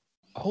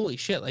 holy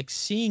shit, like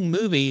seeing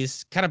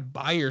movies kind of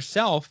by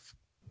yourself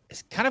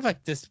is kind of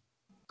like this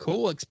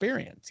cool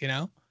experience,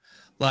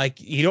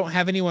 like you don't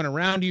have anyone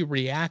around you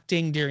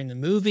reacting during the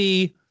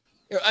movie.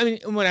 I mean,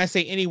 when I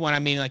say anyone, I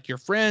mean like your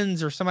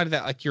friends or somebody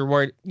that like you're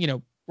worried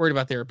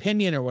about their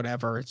opinion or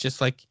whatever. It's just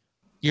like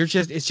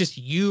it's just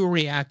you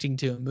reacting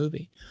to a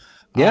movie.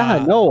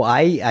 Yeah, no,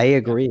 I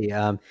agree.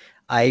 When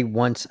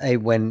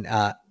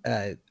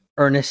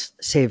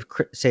Ernest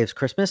Saves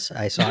Christmas.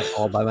 I saw it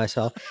all by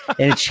myself,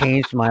 and it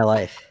changed my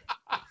life.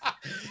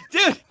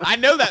 Dude, I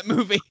know that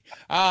movie.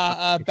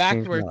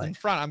 Backwards and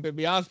front. I'm gonna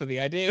be honest with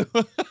you, I do.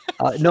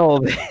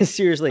 No,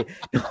 seriously,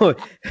 no.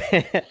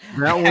 I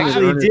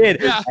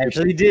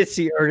actually did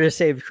see Ernest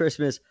Saves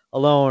Christmas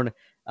alone.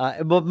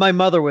 But my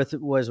mother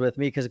was with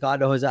me because God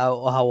knows how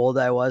old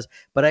I was.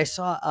 But I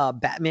saw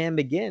Batman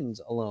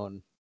Begins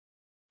alone.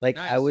 Like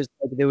nice. I was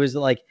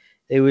like,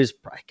 it was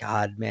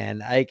God,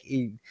 man. I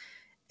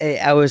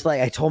was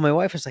like, I told my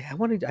wife, I was like,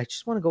 I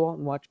just want to go out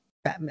and watch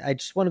Batman. I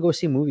just want to go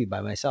see a movie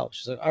by myself.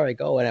 She's like, all right,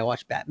 go. And I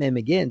watched Batman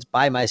Begins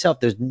by myself.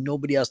 There's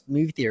nobody else in the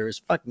movie theater. It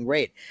was fucking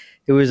great.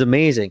 It was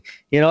amazing.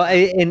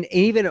 And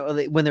even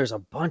when there's a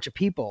bunch of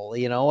people,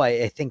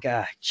 I think,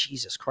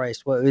 Jesus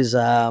Christ, what was,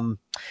 there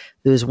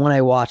was one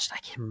I watched. I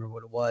can't remember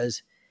what it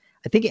was.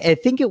 I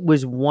think it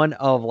was one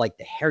of like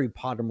the Harry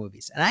Potter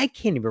movies, and I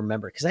can't even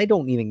remember because I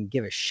don't even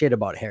give a shit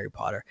about Harry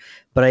Potter.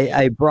 But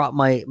I brought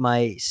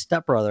my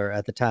stepbrother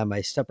at the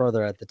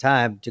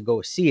time to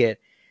go see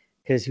it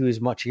because he was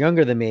much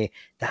younger than me.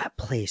 That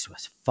place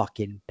was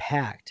fucking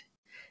packed.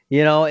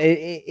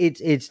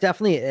 It's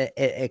definitely an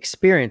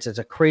experience. It's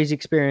a crazy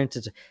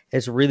experience.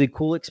 It's a really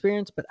cool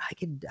experience. But I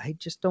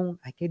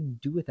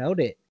could do without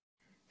it.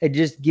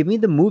 Just give me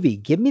the movie,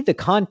 give me the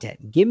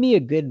content, give me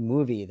a good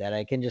movie that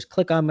I can just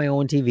click on my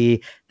own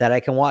TV that I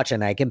can watch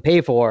and I can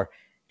pay for.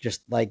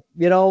 Just like,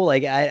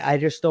 I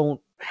just don't.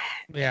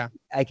 Yeah.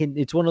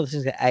 It's one of those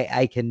things that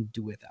I can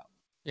do without.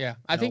 Yeah.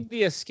 I think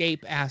the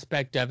escape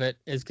aspect of it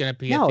is going to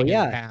be a thing in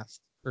the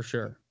past for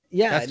sure.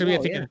 Yeah. That's going to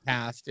be a thing in the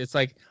past. It's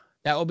like,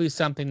 that will be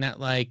something that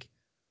like,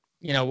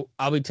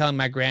 I'll be telling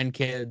my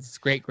grandkids,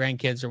 great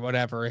grandkids or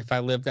whatever, if I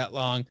live that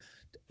long,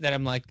 that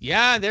I'm like,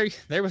 yeah,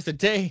 there was a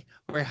day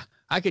where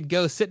I could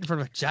go sit in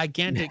front of a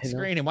gigantic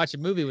screen and watch a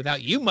movie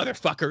without you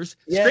motherfuckers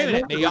screaming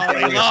at me all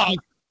day long,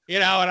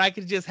 and I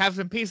could just have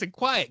some peace and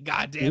quiet.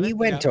 God damn it. We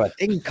went to a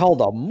thing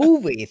called a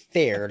movie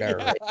theater.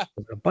 Yeah.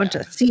 A bunch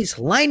of seats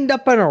lined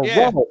up in a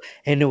row,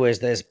 and it was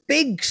this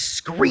big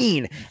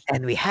screen,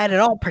 and we had it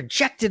all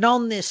projected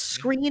on this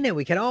screen, and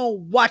we could all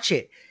watch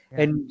it.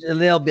 Yeah. And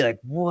they'll be like,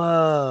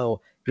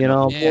 whoa, The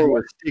floor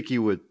was sticky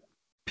with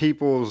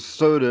people's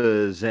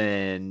sodas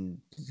and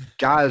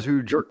guys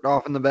who jerked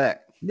off in the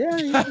back.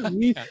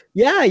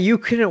 You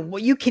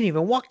can't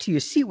even walk to your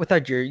seat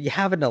without you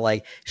having to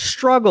like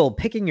struggle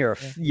picking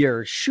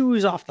your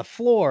shoes off the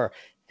floor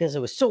because it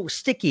was so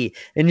sticky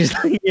and just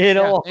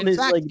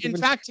In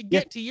fact, to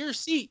get to your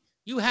seat,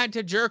 you had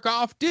to jerk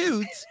off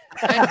dudes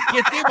and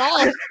get them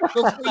off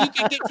before you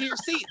could get to your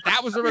seat.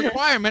 That was a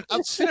requirement of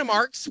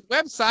Cinemark's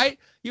website.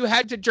 You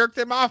had to jerk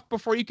them off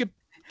before you could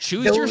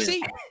choose your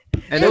seat.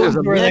 And it was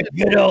a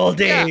good old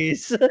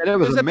days. And it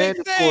was a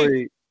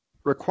mandatory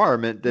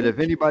requirement that if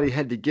anybody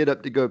had to get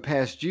up to go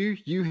past you,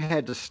 you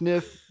had to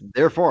sniff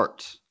their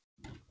farts.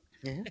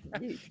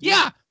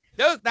 Yeah.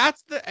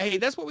 That's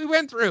what we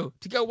went through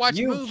to go watch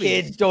movies. You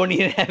kids don't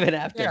even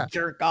have to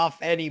jerk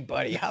off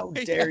anybody. How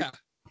dare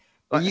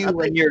you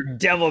and your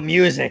devil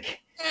music.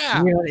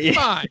 Yeah, come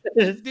on.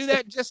 Do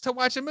that just to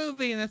watch a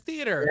movie in the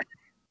theater.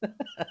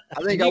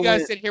 I think you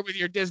guys sit here with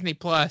your Disney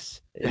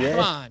Plus. Come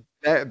on.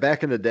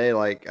 Back in the day,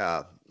 like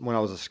when I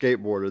was a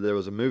skateboarder, there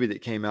was a movie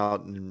that came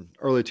out in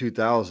early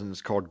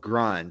 2000s called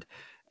Grind,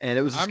 and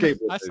it was a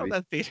skateboard movie. I saw that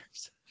in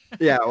theaters.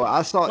 Yeah, well,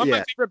 I saw. One of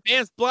my favorite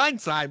bands,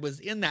 Blindside, was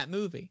in that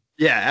movie.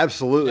 Yeah,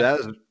 absolutely. Yeah.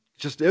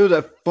 It was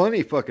a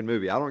funny fucking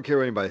movie. I don't care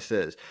what anybody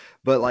says,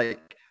 but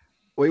like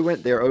we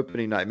went there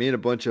opening night, me and a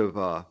bunch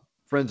of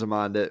friends of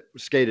mine that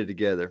skated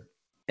together,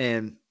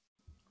 and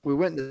we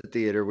went to the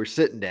theater. We're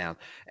sitting down,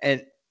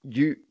 and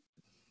you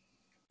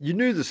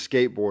knew the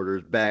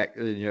skateboarders back,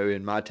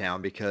 in my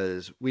town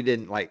because we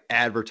didn't like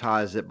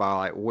advertise it by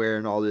like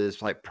wearing all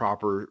this like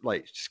proper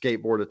like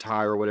skateboard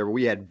attire or whatever.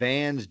 We had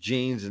Vans,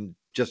 jeans, and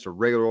just a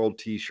regular old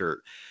t-shirt.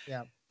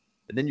 Yeah.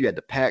 And then you had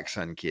the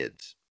PacSun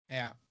kids.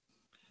 Yeah.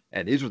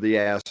 And these were the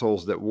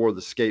assholes that wore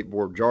the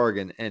skateboard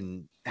jargon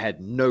and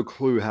had no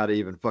clue how to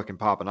even fucking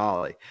pop an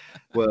ollie.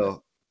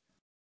 Well,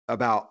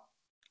 about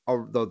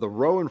the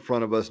row in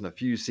front of us and a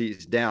few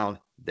seats down,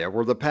 there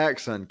were the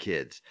PacSun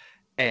kids.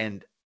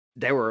 And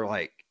they were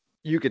like,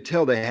 you could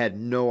tell they had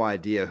no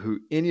idea who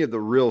any of the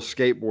real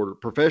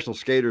professional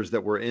skaters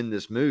that were in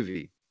this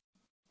movie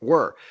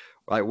were.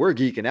 Like, we're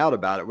geeking out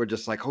about it. We're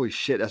just like, holy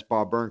shit, that's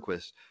Bob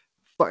Burnquist.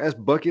 Fuck, that's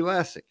Bucky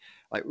Lassie.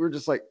 Like, we're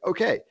just like,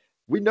 okay,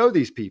 we know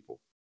these people.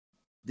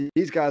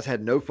 These guys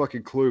had no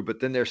fucking clue, but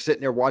then they're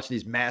sitting there watching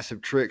these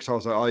massive tricks. I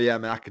was like, oh yeah,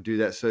 man, I could do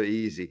that so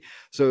easy.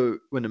 So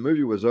when the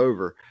movie was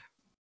over,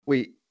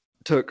 we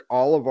took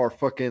all of our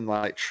fucking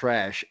like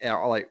trash,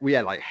 like we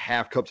had like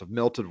half cups of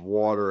melted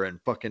water and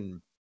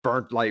fucking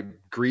burnt like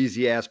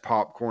greasy ass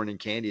popcorn and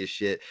candy and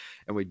shit,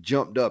 and we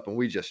jumped up and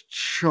we just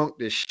chunked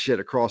this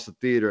shit across the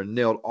theater and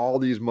nailed all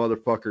these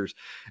motherfuckers,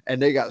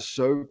 and they got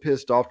so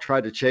pissed off,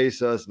 tried to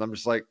chase us, and I'm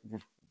just like,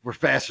 we're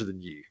faster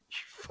than you.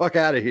 Fuck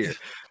out of here.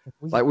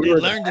 Like we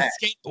learned to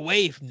skate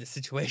away from the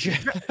situation.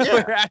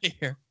 We're out of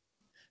here.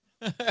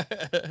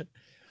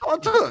 All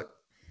it took.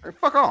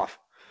 Fuck off.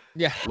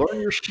 Yeah.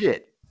 Learn your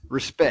shit.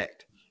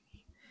 Respect.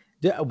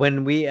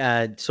 When we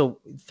so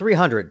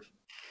 300,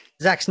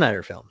 Zack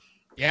Snyder film.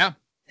 Yeah.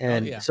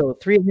 And so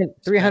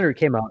 300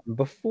 came out, and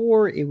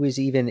before it was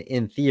even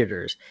in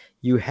theaters,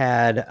 you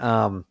had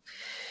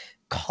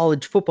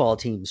college football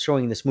teams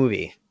showing this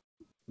movie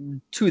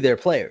to their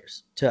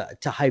players to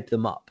hype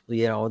them up.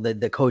 You know,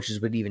 the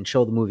coaches would even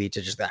show the movie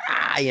to just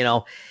you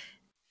know.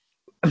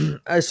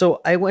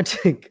 So I went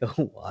to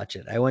go watch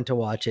it. I went to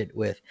watch it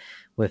with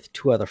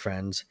two other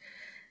friends,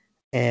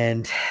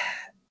 and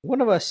one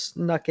of us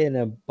snuck in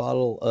a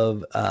bottle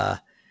of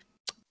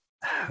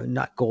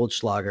not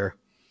Goldschlager,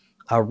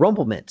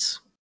 Rumble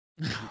Mints.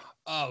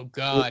 Oh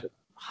God.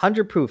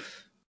 100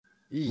 proof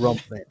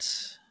Rumble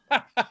Mints.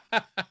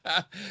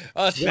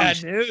 Oh, it's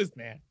bad news,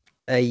 man.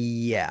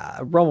 Yeah,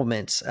 Rumble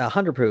Mints,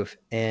 100 proof.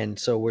 And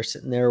so we're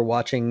sitting there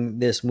watching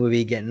this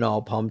movie, getting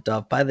all pumped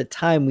up. By the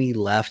time we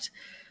left,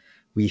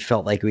 we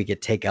felt like we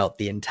could take out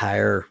the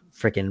entire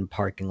freaking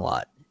parking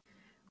lot.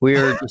 We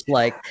were just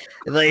like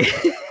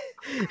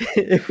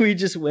if we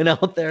just went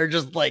out there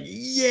just like,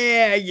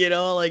 yeah, you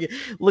know, like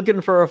looking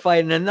for a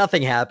fight, and then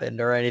nothing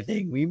happened or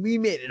anything. We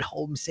made it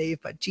home safe,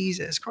 but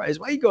Jesus Christ,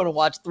 why are you going to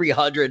watch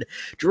 300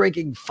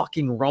 drinking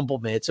fucking Rumble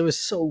Mints? It was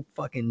so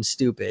fucking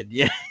stupid.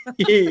 Yeah.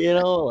 You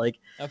know, like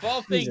of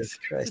all Jesus things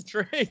Christ.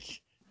 to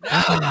drink.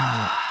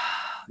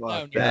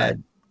 No,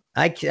 God.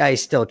 I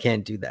still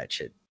can't do that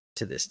shit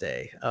to this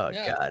day. Oh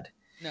God.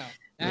 No.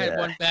 I had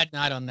one bad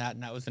night on that,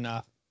 and that was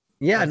enough.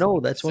 Yeah, no,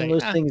 that's one of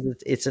those things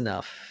that it's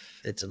enough.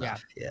 It's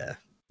enough. Yeah.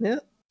 Man.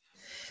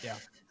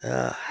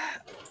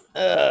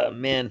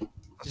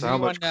 So how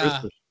much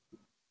Christmas?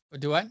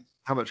 Do what?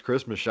 How much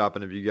Christmas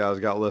shopping have you guys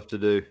got left to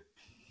do?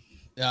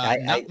 Not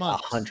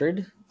much.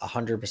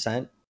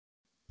 100%.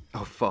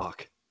 Oh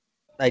fuck!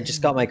 I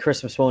just got my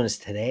Christmas bonus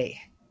today.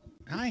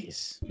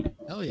 Nice.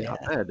 Hell yeah. Not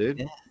bad, dude.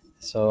 Yeah.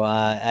 So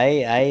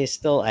I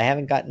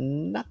haven't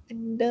gotten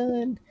nothing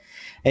done.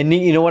 And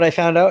you know what I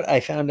found out?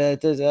 I found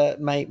out there's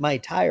my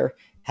tire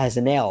has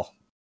a nail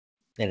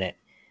in it,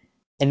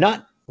 and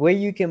not where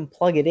you can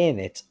plug it in.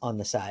 It's on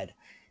the side.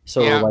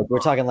 So like we're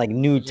talking like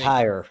new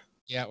tire.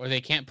 Yeah, where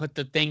they can't put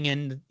the thing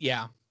in.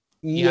 Yeah.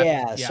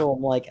 So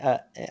I'm like,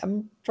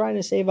 I'm trying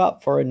to save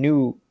up for a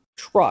new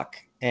truck,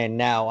 and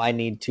now I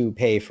need to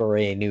pay for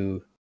a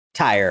new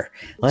tire.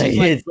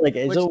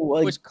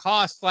 Which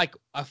costs like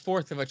a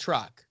fourth of a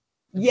truck.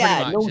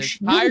 Yeah,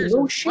 tires.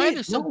 No why shit. are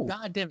they so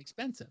goddamn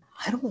expensive?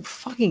 I don't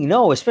fucking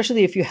know,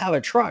 especially if you have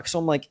a truck. So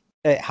I'm like,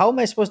 how am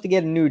I supposed to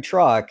get a new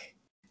truck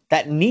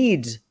that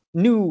needs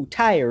new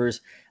tires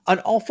on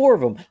all four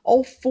of them?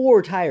 All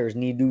four tires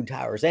need new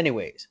tires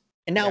anyways.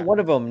 And now one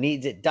of them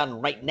needs it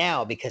done right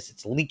now because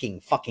it's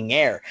leaking fucking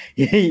air.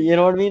 You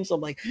know what I mean? So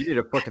I'm like, you need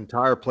a fucking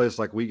tire place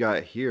like we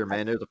got here,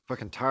 man. There's a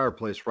fucking tire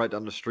place right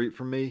down the street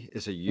from me.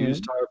 It's a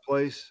used tire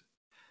place.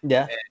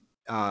 Yeah.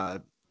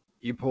 And,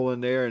 you pull in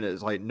there and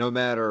it's like, no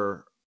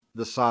matter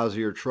the size of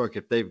your truck,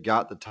 if they've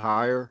got the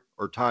tire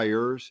or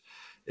tires,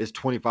 it's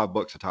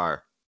 $25 a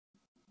tire.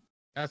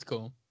 That's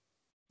cool.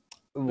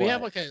 We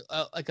have like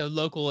a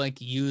local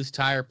like used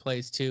tire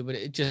place too, but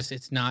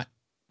it's not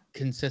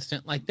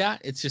consistent like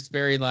that. It's just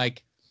very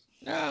like,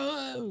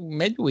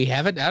 maybe we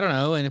have it. I don't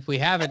know. And if we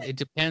have it, it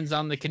depends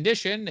on the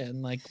condition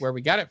and like where we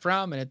got it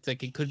from. And it's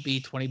like, it could be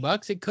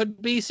 $20. It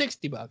could be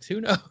 $60. Who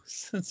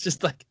knows? It's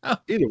just like,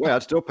 either way,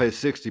 I'd still pay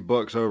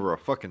 $60 over a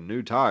fucking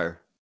new tire.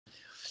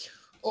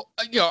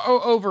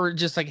 Over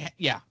just like,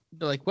 they're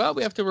like, well,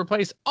 we have to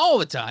replace all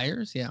the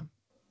tires. Yeah.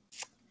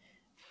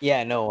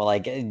 Yeah, no,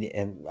 like,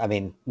 I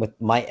mean, with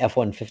my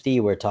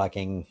F-150, we're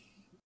talking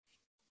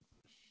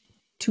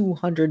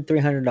 $200,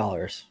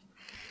 $300.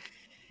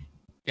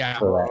 Yeah.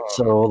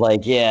 So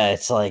like, yeah,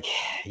 it's like,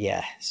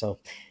 yeah. So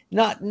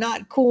not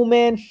cool,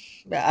 man.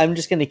 I'm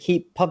just gonna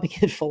keep pumping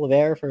it full of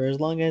air for as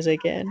long as I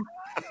can.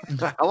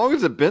 How long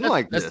has it been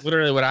like this? That's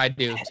literally what I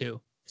do too.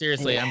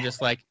 Seriously, I'm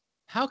just like,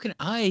 how can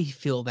I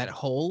fill that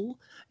hole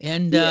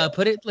and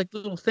put it like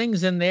little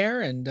things in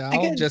there, and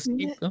I'll just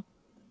keep going.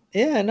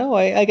 Yeah, no,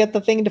 I got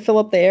the thing to fill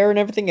up the air and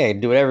everything. I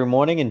do it every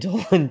morning until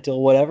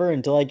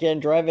I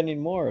can't drive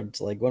anymore. It's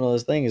like one of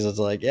those things. It's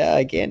like, yeah,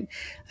 I can't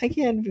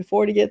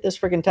afford to get this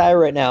freaking tire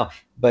right now.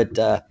 But you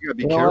gotta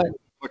be careful of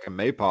fucking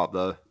Maypop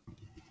though.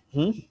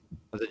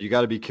 I said you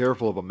got to be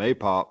careful of a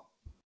Maypop.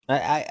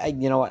 I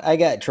you know what? I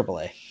got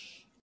AAA.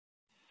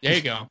 There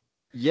you go.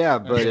 Yeah,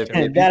 but if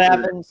that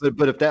happens,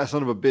 but if that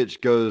son of a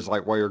bitch goes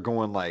like while you're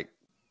going like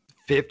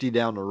 50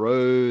 down the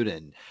road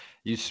and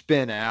you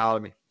spin out, I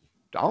mean,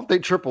 I don't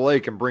think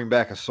AAA can bring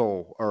back a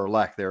soul or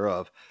lack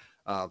thereof.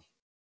 I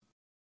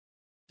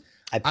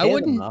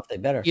wouldn't. Them off, they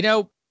better. You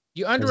know,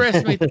 you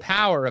underestimate the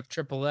power of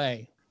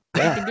AAA.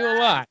 They can do a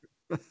lot.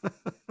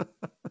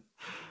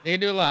 They can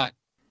do a lot.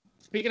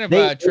 Speaking of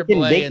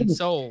AAA and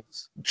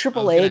souls,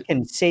 AAA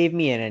can save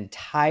me an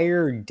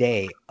entire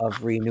day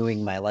of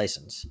renewing my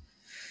license.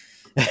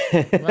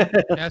 Well,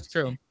 that's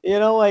true. You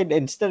know,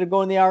 instead of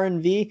going to the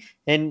R&V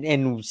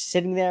and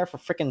sitting there for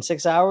freaking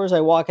 6 hours,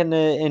 I walk into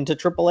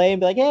AAA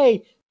and be like,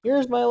 "Hey,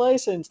 here's my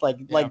license." Like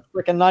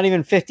freaking not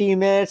even 15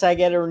 minutes, I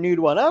get a renewed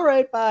one. All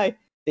right, bye.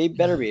 They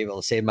better be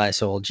able to save my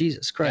soul.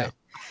 Jesus Christ.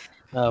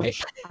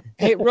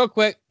 Hey, real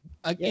quick,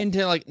 Yeah.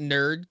 into like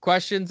nerd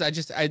questions.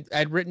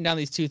 I'd written down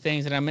these two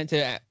things, and I meant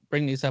to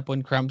bring these up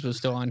when Crumbs was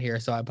still on here,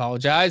 so I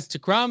apologize to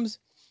Crumbs.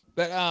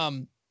 But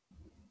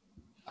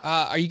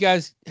are you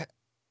guys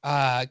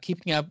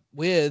keeping up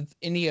with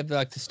any of the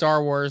like the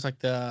Star Wars, like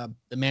the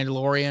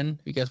Mandalorian?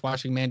 Are you guys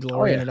watching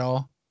Mandalorian at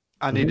all?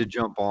 I need to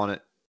jump on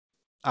it.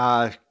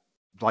 I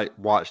like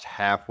watched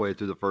halfway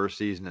through the first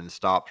season and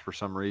stopped for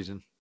some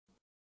reason.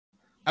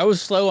 I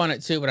was slow on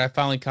it too, but I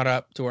finally caught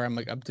up to where I'm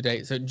like up to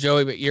date. So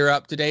Joey, but you're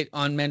up to date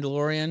on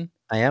Mandalorian?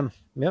 I am.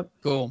 Yep.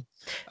 Cool.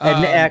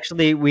 And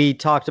actually, me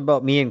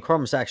and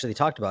Crumbs actually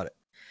talked about it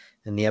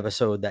in the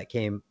episode that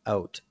came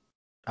out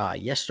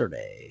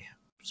yesterday.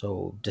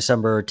 So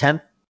December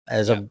 10th,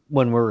 as of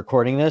when we're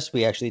recording this,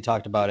 we actually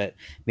talked about it.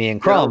 Me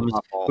and Crumbs,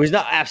 who's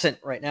not absent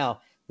right now,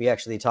 we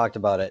actually talked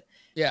about it.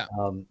 Yeah.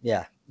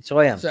 Yeah. So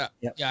I am. So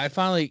I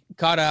finally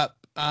caught up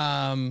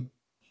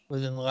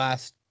within the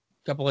last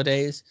couple of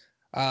days.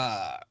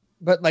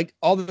 But like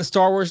all the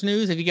Star Wars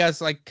news, have you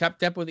guys like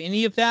kept up with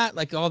any of that?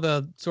 Like all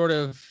the sort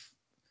of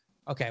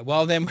okay,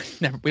 well then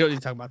we don't need to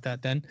talk about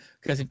that then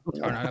because you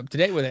are not up to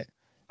date with it.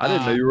 I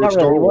didn't know you were a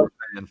Star Wars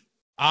fan.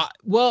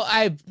 Well,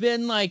 I've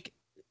been like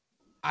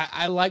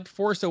I liked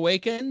Force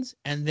Awakens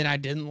and then I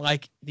didn't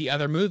like the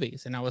other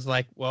movies, and I was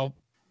like, well,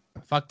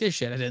 fuck this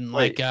shit. I didn't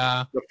like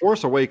The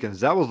Force Awakens,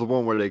 that was the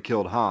one where they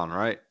killed Han,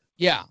 right?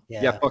 Yeah.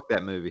 Yeah, fuck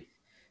that movie.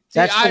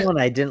 That's the one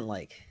I didn't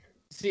like.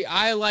 See,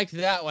 I liked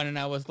that one, and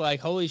I was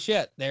like, holy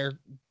shit, they're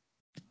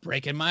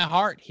breaking my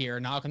heart here.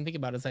 Now I can think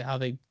about it. It's like how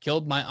they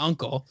killed my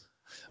uncle,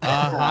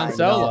 Han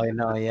Solo,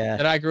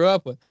 that I grew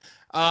up with.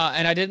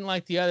 And I didn't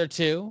like the other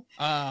two.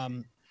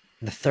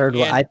 The third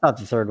one, I thought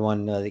the third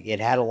one, it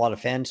had a lot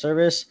of fan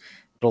service,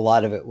 but a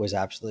lot of it was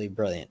absolutely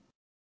brilliant.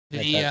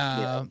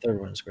 The third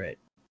one was great.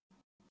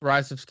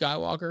 Rise of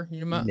Skywalker,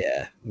 you know?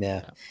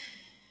 Yeah.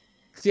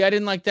 See, I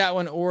didn't like that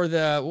one or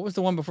what was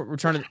the one before not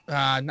Return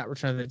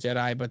of the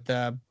Jedi, but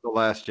the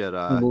Last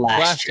Jedi.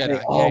 Last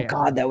Jedi. Oh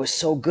God, that was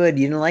so good.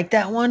 You didn't like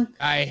that one?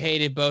 I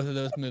hated both of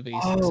those movies.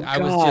 Oh, I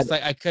was just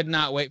like, I could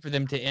not wait for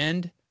them to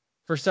end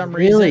for some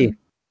reason.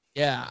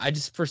 Yeah,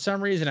 for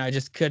some reason, I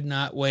just could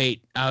not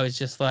wait. I was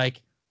just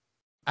like,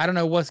 I don't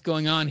know what's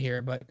going on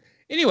here, but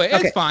anyway,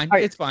 it's fine.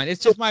 Right. It's fine.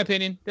 It's just my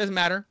opinion. Doesn't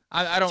matter.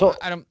 I don't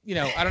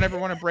ever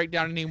want to break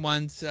down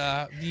anyone's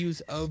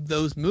views of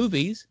those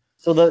movies.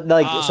 So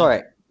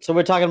So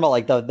we're talking about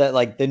like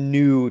the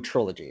new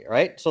trilogy,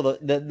 right? So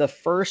the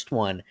first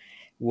one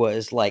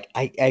was like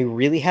I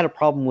really had a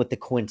problem with the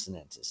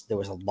coincidences. There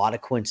was a lot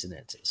of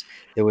coincidences.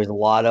 There was a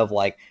lot of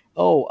like,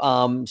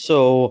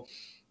 so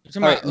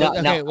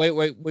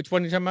wait, which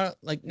one are you talking about?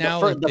 Like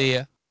now I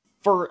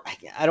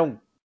don't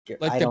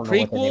like the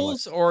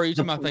prequels, or are you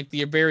talking about like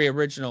the very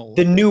original?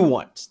 The new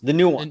ones. The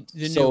new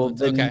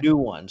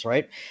ones,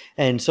 right?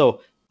 And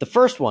so the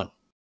first one,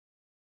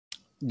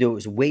 there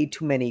was way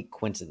too many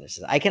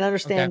coincidences. I can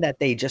understand that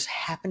they just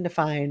happened to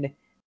find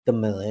the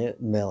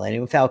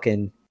Millennium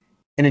Falcon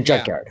in a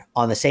junkyard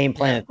on the same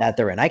planet that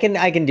they're in. I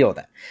can deal with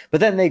that.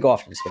 But then they go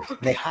off into space.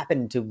 They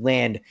happen to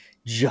land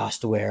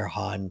just where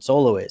Han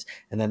Solo is,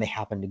 and then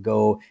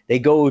they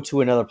go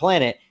to another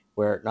planet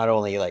where not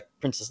only like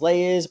Princess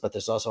Leia is, but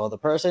there's also other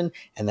person,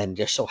 and then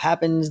just so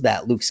happens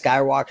that Luke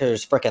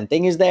Skywalker's freaking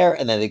thing is there,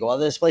 and then they go out of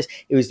this place.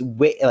 It was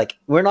way like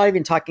we're not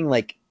even talking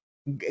like.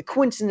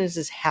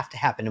 Coincidences have to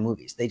happen in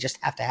movies. They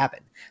just have to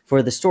happen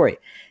for the story.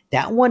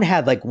 That one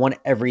had like one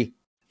every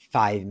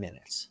 5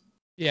 minutes.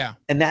 Yeah.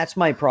 And that's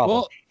my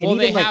problem. Well,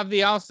 they have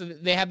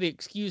the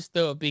excuse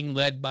though of being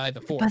led by the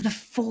Force. By the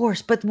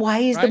Force. But why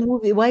is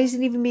why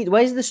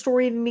is the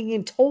story even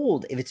being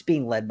told if it's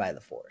being led by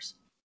the Force?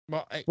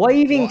 Well, why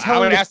even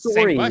telling the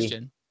story? I would ask the same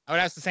question.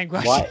 It's the same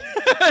question.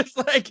 It's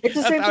like it's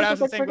the same thing.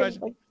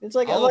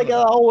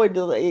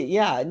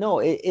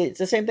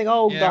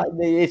 Oh God,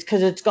 it's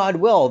because it's God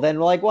will. Then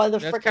like, why the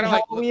freaking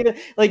hell are we even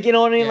like, you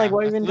know what I mean? Like,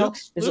 why even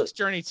Luke's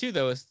journey too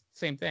though is the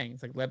same thing.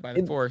 It's like led by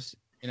the Force.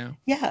 You know.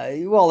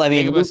 Yeah, well, I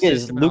mean,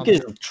 Luke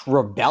is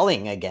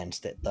rebelling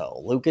against it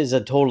though. Luke is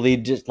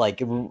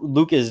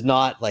Luke is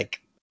not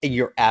like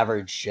your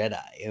average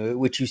Jedi,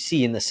 which you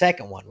see in the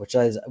second one, which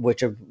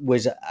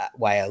was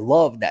why I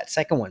love that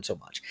second one so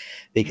much,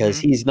 because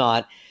he's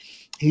not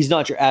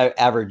your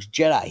average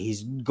Jedi.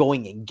 He's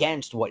going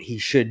against what he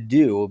should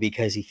do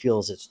because he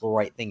feels it's the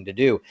right thing to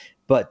do.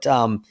 But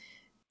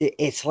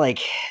it's like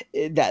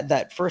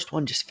that first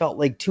one just felt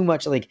like too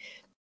much like.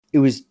 It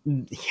was,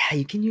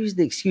 you can use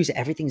the excuse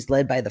everything's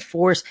led by the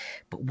Force,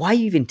 but why are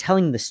you even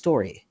telling the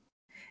story?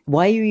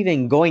 Why are you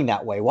even going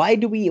that way? Why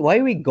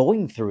are we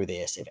going through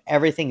this if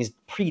everything is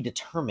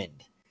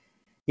predetermined?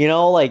 You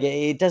know, like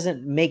it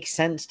doesn't make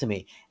sense to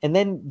me. And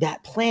then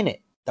that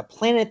planet, the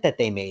planet that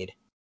they made,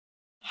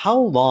 how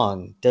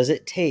long does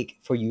it take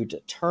for you to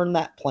turn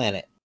that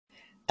planet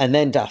and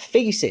then to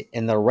face it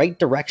in the right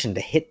direction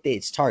to hit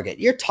its target?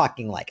 You're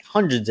talking like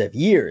hundreds of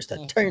years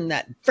to turn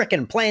that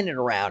freaking planet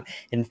around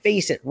and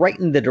face it right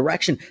in the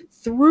direction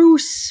through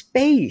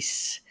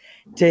space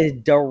to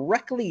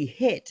directly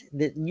hit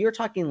that. You're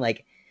talking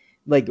like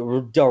like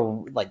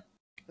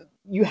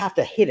you have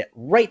to hit it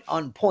right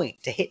on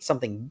point to hit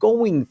something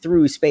going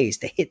through space,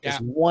 to hit this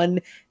one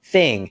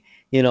thing,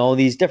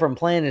 these different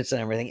planets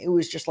and everything. It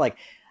was just like,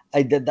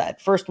 I did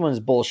that first one is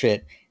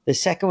bullshit. The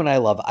second one I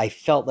love. I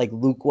felt like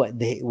Luke,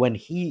 when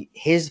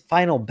his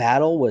final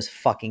battle was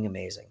fucking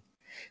amazing.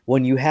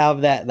 When you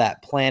have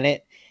that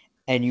planet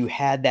and you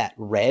had that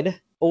red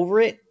over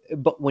it,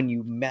 but when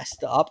you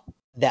messed up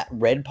that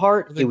red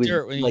part, the it was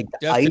dirt, when like you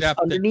the dusted ice up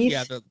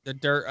underneath. the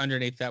dirt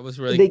underneath, that was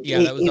really that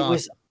was it awesome.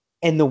 was,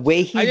 and the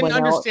way he I didn't went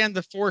understand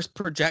the force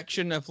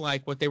projection of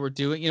like what they were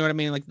doing. You know what I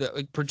mean? Like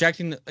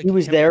projecting. Like he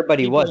was there, but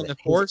he people in wasn't. the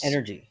His force.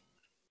 energy.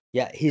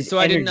 Yeah, his So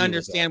I didn't energy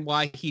was there. understand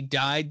why he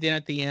died then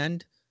at the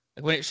end.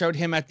 Like when it showed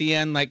him at the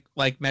end,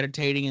 like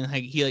meditating and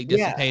like he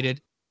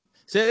dissipated.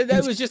 So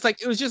that was just like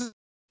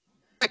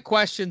like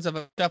questions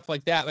of stuff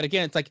like that. But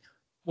again, it's like,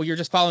 well, you're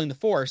just following the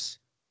force.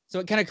 So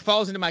it kind of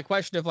falls into my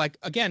question of like,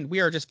 again, we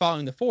are just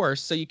following the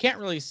force. So you can't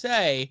really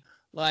say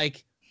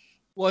like,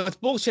 well, it's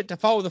bullshit to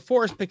follow the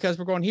force because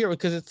we're going here,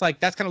 because it's like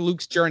that's kind of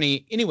Luke's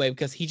journey anyway,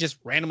 because he just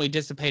randomly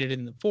dissipated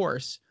in the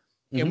force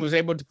and was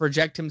able to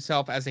project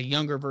himself as a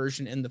younger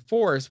version in the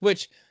force,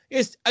 which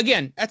is,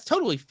 again, that's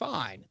totally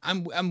fine.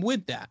 I'm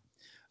with that.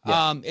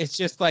 Yeah. It's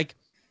just like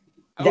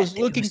I was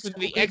looking for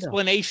the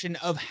explanation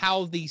of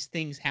how these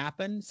things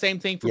happen. Same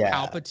thing for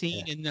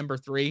Palpatine in number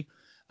 3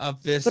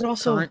 of this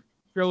current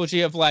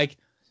trilogy of like,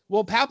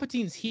 well,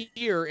 Palpatine's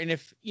here, and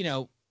if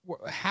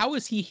how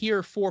is he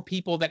here for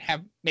people that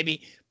have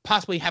maybe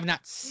possibly have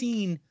not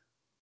seen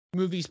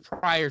movies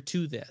prior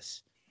to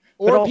this,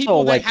 or also,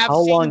 people that like, have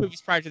how seen long-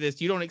 movies prior to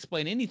this? You don't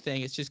explain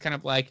anything. It's just kind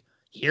of like,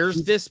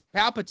 here's this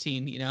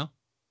Palpatine,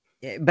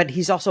 But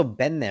he's also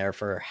been there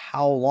for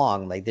how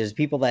long? Like, there's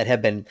people that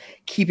have been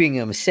keeping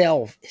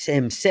himself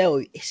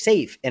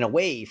safe and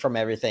away from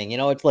everything.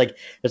 It's like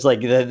he's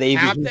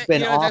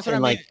been off that's what and I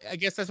mean. like, I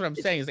guess that's what I'm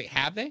saying. Is like,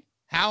 have they?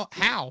 How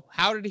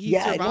did he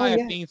Yeah, no, survive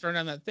yeah. being thrown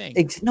on that thing?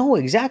 No,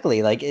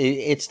 exactly. Like,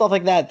 it's stuff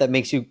like that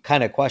makes you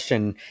kind of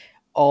question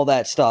all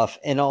that stuff.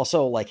 And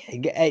also, like,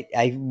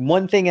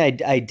 one thing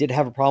I did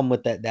have a problem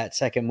with that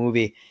second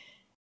movie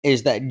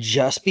is that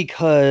just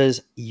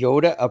because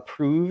Yoda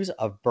approves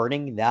of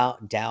burning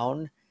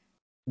down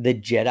the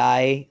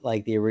Jedi,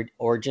 like the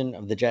origin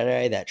of the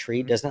Jedi, that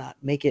tree, does not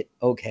make it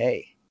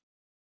okay.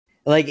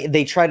 Like,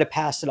 they try to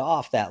pass it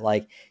off that,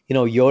 like,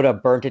 Yoda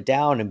burnt it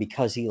down, and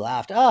because he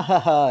laughed,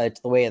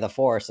 it's the way of the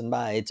Force, and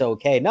it's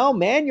okay. No,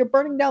 man, you're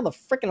burning down the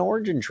freaking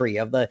origin tree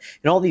of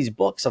all these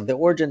books of the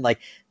origin.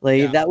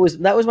 That was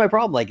my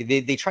problem. Like,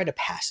 they tried to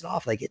pass it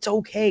off like it's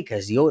okay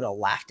because Yoda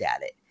laughed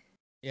at it.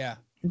 Yeah.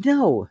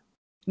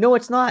 No,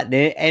 it's not.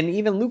 And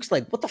even Luke's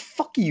like, what the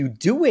fuck are you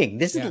doing?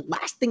 This is the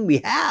last thing we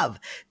have.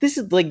 This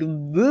is like,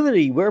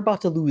 literally, we're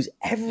about to lose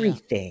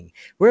everything.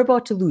 We're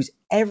about to lose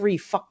every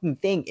fucking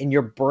thing. And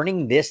you're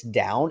burning this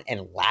down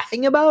and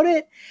laughing about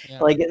it? Yeah.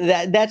 Like,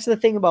 that's the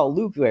thing about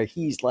Luke, where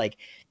he's like,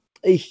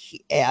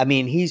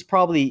 he's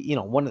probably,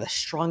 one of the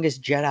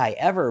strongest Jedi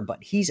ever,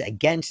 but he's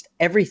against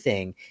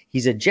everything.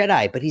 He's a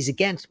Jedi, but he's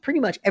against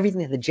pretty much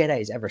everything that the Jedi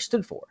has ever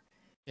stood for.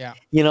 Yeah.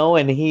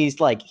 And he's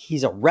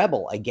a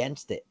rebel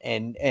against it.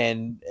 And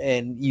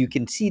you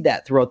can see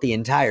that throughout the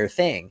entire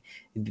thing,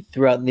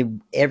 throughout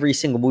every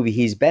single movie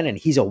he's been in.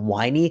 He's a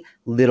whiny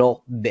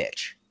little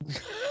bitch.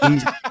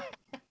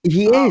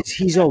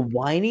 He's a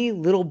whiny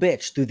little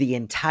bitch through the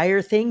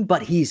entire thing,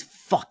 but he's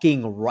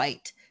fucking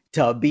right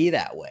to be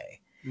that way.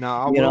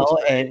 No,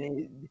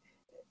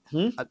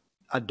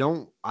 I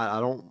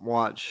don't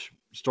watch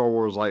Star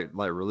Wars like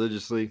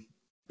religiously.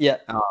 Yeah.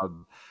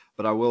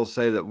 But I will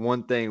say that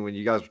one thing, when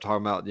you guys were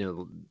talking about,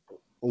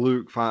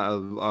 Luke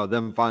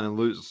them finding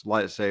Luke's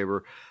lightsaber,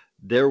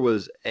 there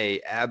was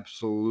a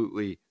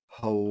absolutely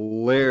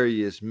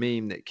hilarious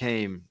meme that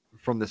came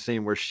from the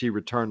scene where she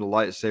returned the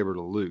lightsaber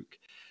to Luke.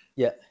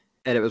 Yeah.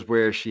 And it was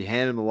where she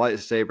handed him the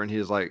lightsaber and he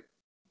was like,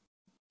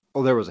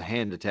 oh, there was a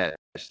hand attached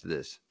to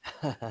this.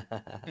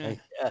 Yeah.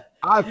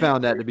 I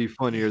found that to be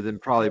funnier than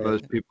probably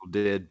most people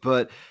did.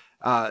 But,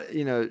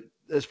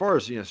 as far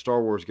as,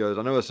 Star Wars goes,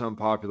 I know it's an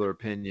unpopular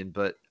opinion,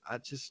 but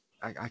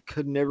I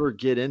could never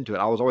get into it.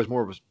 I was always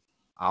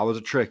I was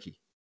a Trekkie.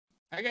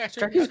 I got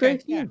you. Trekkie's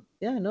great too.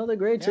 Yeah, no, they're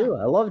great too.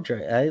 I love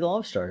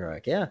Star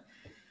Trek. Yeah.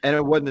 And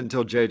it wasn't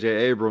until J.J.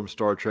 Abrams'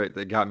 Star Trek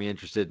that got me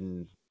interested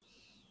in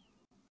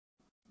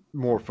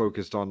more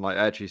focused on like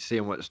actually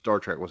seeing what Star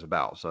Trek was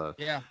about. So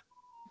yeah,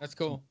 that's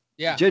cool.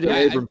 Yeah, J.J.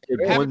 Abrams.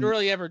 I haven't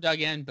really ever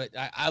dug in, but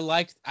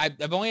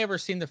I've only ever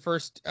seen the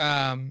first.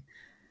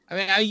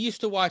 I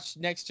used to watch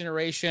Next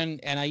Generation,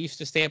 and I used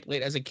to stay up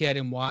late as a kid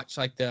and watch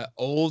like the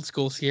old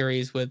school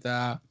series with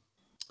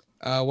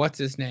what's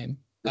his name?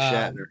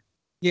 Shatner.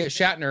 Yeah,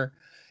 Shatner.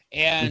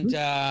 And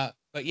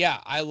but yeah,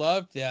 I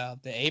loved the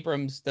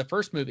Abrams, the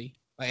first movie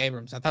by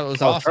Abrams. I thought it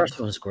was awesome. The first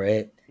one was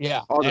great.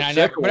 Yeah, and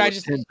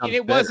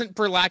it wasn't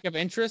for lack of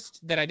interest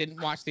that I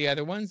didn't watch the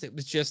other ones. It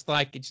was just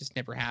like it just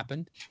never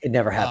happened. It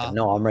never happened.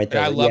 No, I'm right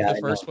there. I love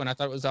the first one. I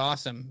thought it was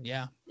awesome.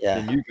 Yeah. Yeah.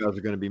 And you guys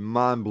are going to be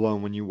mind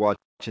blown when you watch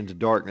Into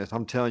Darkness.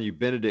 I'm telling you,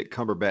 Benedict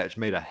Cumberbatch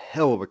made a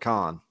hell of a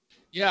Khan.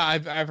 Yeah,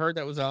 I've heard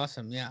that was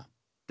awesome. Yeah.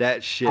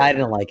 That shit. I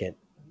didn't like it.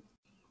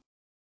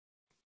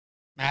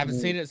 I haven't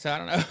seen it, so I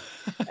don't know.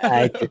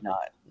 I did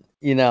not.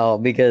 You know,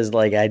 because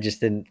like I just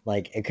didn't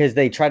like because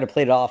they tried to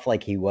play it off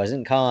like he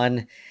wasn't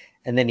Khan,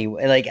 and then he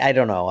like I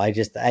don't know. I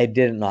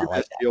did not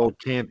like that. The old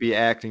campy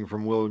acting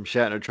from William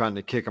Shatner trying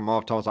to kick him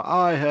off. Talking,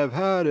 I have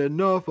had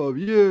enough of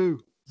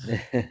you.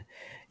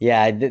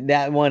 Yeah,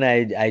 that one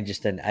I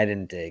just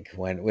didn't dig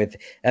when with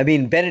I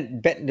mean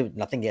Benedict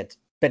nothing against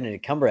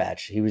Benedict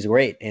Cumberbatch, he was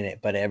great in it,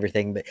 but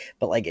everything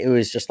but like it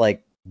was just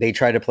like they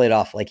tried to play it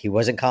off like he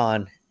wasn't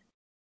Khan,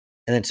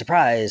 and then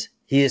surprise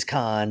he is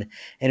Khan,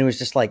 and it was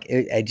just like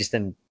I just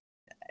didn't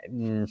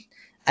I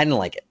didn't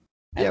like it.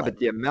 Yeah, but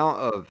the amount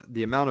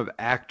of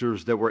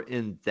actors that were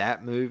in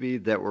that movie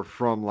that were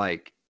from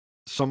like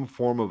some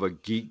form of a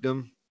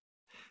geekdom.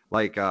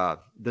 Like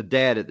the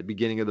dad at the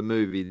beginning of the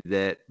movie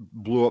that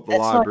blew up the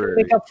library. That's not gonna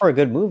make up for a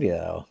good movie,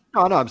 though.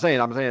 No, I'm saying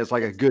it's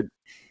like a good.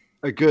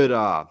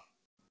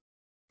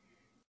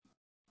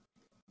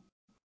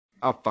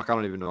 Oh fuck! I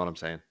don't even know what I'm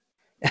saying.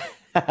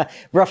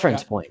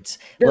 Reference points.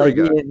 There like,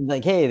 we go.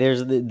 Like, hey,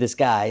 there's this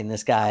guy and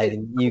this guy,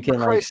 and you can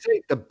for Christ's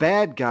sake, the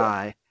bad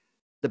guy,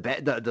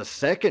 the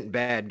second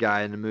bad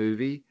guy in the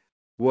movie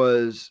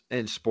was,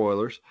 and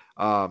spoilers,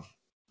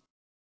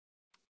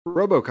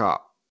 RoboCop.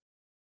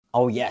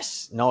 Oh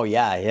yes, no,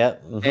 yeah.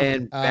 Mm-hmm.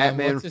 And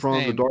Batman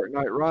from The Dark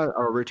Knight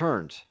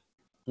Returns.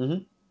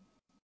 Mm-hmm.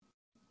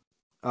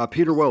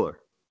 Peter Weller.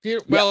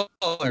 Weller,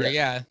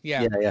 yeah.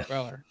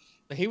 Weller.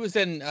 He was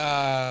in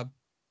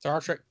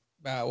Star Trek.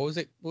 What was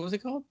it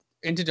called?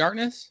 Into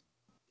Darkness.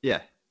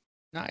 Yeah.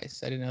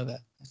 Nice. I didn't know that.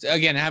 So,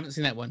 again, I haven't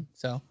seen that one,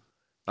 so.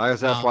 I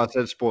guess that's why I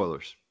said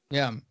spoilers.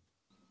 Yeah.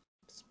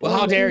 Well,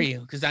 how dare you?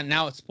 Because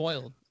now it's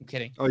spoiled. I'm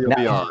kidding. Oh, you'll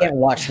be all right. I can't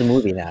watch the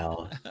movie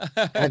now.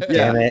 God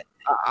damn it.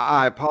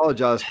 I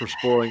apologize for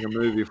spoiling a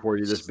movie for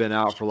you that's been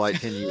out for like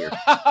 10 years.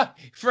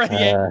 for a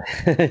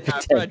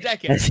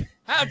decade.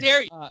 How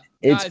dare you?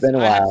 It's guys, been a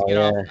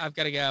while. I've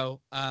got to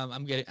go.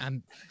 I'm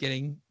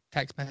getting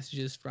text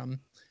messages from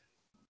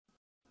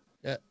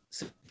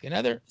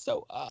another.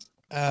 So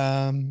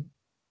I'm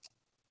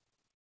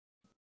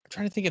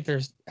trying to think if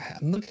there's.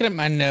 I'm looking at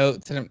my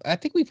notes, and I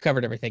think we've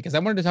covered everything because I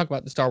wanted to talk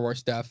about the Star Wars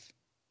stuff.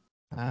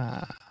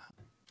 I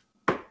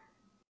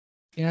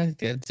think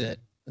that's it.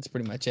 That's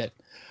pretty much it.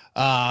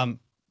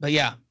 But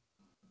yeah,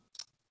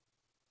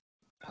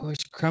 I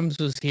wish Crumbs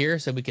was here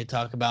so we could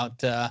talk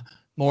about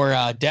more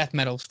death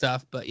metal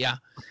stuff. But yeah,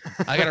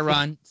 I gotta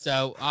run.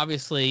 So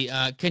obviously,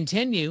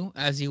 continue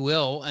as you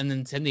will, and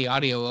then send the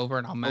audio over,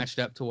 and I'll match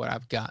it up to what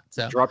I've got.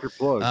 So drop your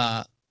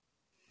plugs.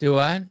 Do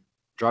I?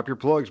 Drop your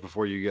plugs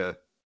before you go.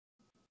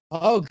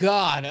 Oh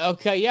God.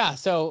 Okay. Yeah.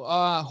 So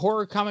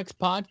Horror Comics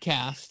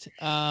Podcast.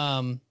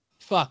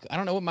 Fuck, I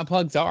don't know what my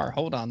plugs are.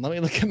 Hold on, let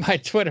me look at my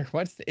Twitter.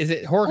 Is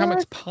it Horror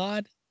Comics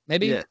Pod?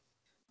 Maybe. Yeah.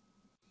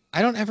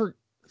 I don't ever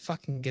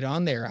fucking get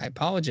on there. I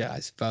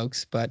apologize,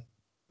 folks, but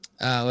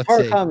let's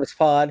Horror see. Comics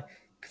Pod.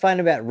 Find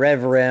them at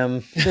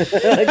RevRem.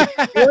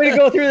 You want me to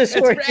go through this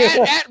for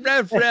you? At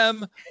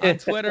RevRem on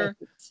Twitter.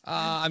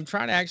 I'm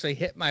trying to actually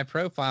hit my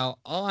profile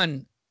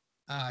on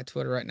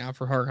Twitter right now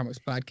for Horror Comics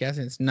Podcast,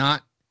 and it's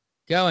not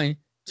going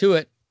to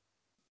it.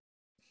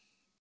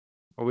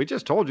 Well, we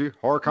just told you,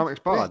 Horror Comics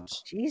Pod.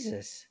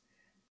 Jesus.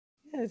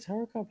 Yeah, it's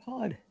Horror Comics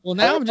Pod. Well,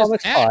 now Horror I'm just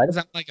Comics mad Pod. because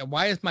I'm like,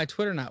 why is my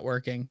Twitter not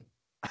working?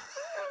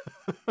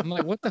 I'm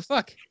like, what the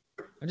fuck?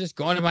 I'm just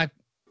going to my.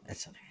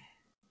 That's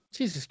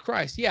Jesus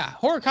Christ. Yeah.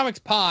 Horror Comics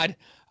Pod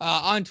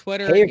on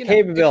Twitter.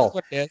 Hey, Bill.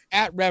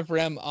 At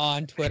RevRem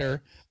on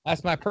Twitter.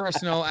 That's my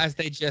personal, as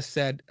they just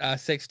said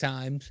 6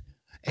 times.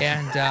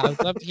 And I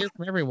would love to hear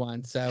from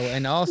everyone. So,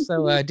 and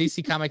also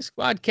DC Comics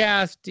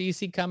Squadcast.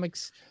 DC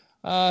Comics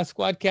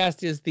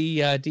Squadcast is the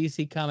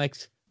DC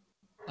Comics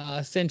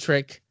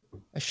centric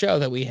show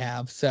that we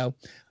have. So,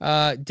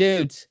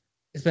 dudes,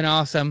 it's been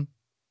awesome.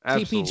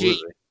 Absolutely. TPG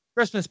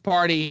Christmas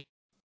party.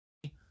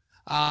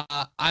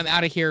 I'm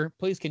out of here.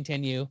 Please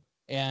continue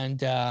and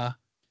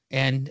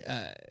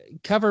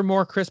cover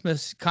more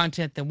Christmas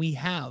content than we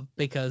have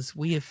because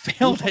we have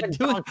failed at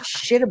doing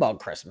shit about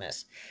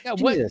Christmas. Yeah,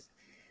 Jesus.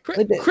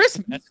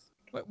 Christmas?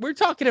 We're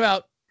talking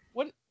about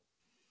what?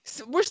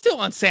 We're still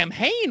on Sam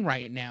Hain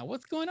right now.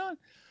 What's going on?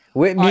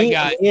 Me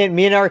and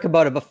Eric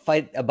about a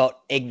fight about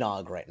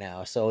eggnog right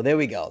now. So there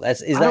we go. I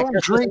don't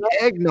drink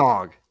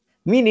eggnog.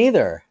 Me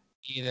neither.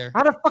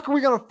 How the fuck are we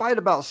gonna fight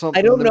about something?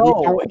 I don't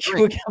know.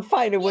 We can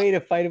find a way to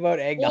fight about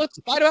eggnog. Well, let's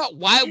fight about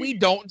why we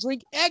don't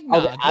drink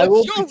eggnog. Okay, I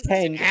will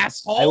pretend,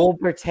 asshole. I will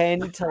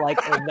pretend to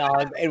like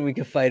eggnog, and we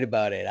can fight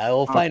about it. I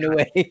will find a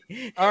way.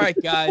 All right,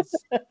 guys.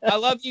 I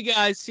love you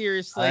guys.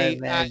 Seriously,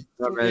 right,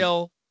 for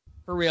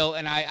real.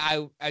 And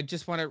I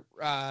just want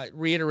to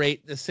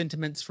reiterate the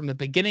sentiments from the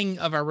beginning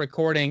of our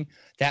recording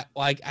that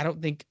like I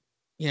don't think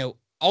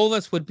all of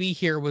us would be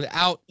here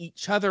without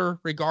each other,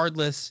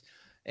 regardless.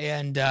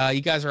 And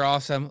you guys are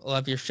awesome. I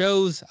love your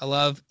shows. I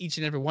love each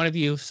and every one of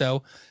you.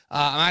 So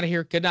I'm out of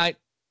here. Good night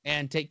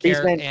and take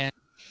care. Peace, and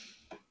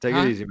take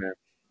it easy, man.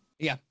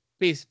 Yeah.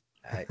 Peace.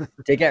 All right.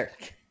 Take care.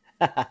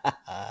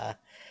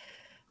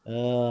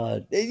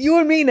 You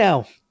and me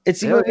now.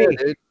 It's you and me.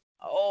 Dude.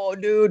 Oh,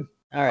 dude.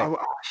 All right. Oh,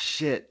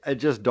 shit. It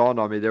just dawned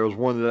on me. There was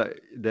one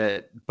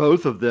that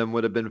both of them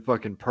would have been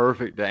fucking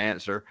perfect to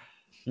answer.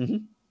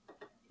 Mhm.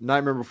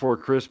 Nightmare Before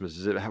Christmas.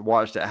 Is it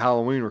watched at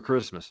Halloween or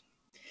Christmas?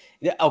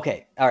 Yeah,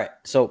 okay. All right.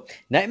 So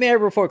Nightmare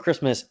Before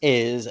Christmas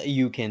is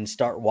you can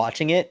start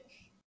watching it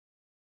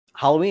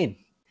Halloween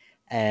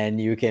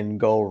and you can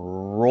go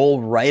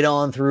roll right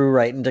on through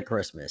right into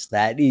Christmas.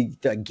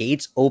 The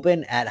gates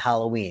open at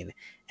Halloween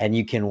and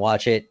you can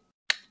watch it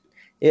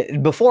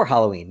before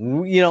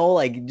Halloween. You know,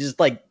 like just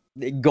like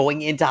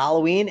going into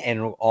Halloween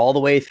and all the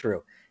way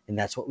through. And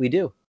that's what we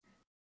do.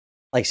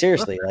 Like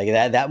seriously, like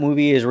that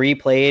movie is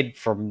replayed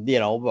from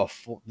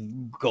before,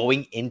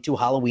 going into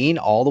Halloween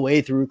all the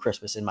way through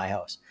Christmas in my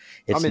house.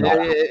 I It's mean, not.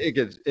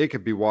 it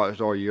could be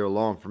watched all year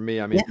long for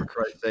me. I mean, Yeah, for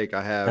Christ's sake,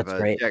 I have that's a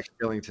great. Jack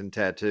Skellington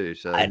tattoo. I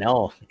So,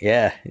 know.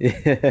 Yeah.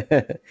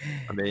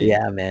 I mean,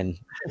 Yeah, man.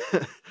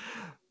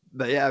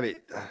 but yeah, I mean,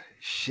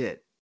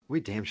 shit. We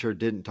damn sure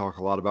didn't talk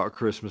a lot about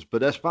Christmas, but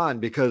that's fine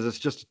because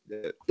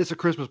it's a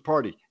Christmas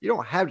party. You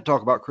don't have to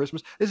talk about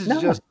Christmas. This is No.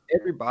 just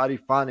everybody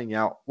finding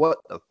out what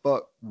the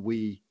fuck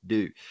we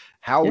do,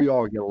 how Yeah. we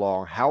all get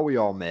along, how we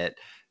all met,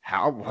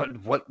 how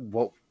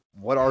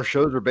what our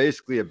shows are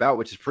basically about,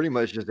 which is pretty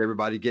much just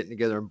everybody getting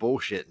together and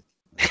bullshitting.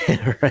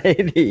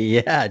 Right?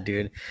 Yeah,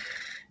 dude.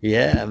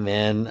 Yeah,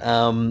 man.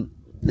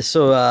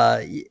 So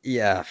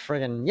yeah,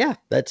 friggin' yeah,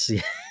 that's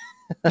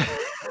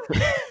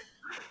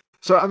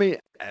So I mean,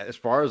 as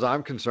far as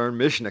I'm concerned,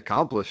 mission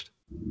accomplished.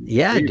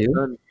 yeah,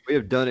 dude. We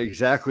have done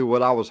exactly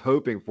what I was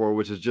hoping for,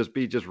 which is just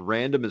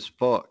random as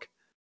fuck.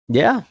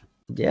 Yeah.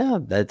 Yeah,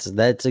 that's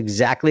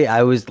exactly.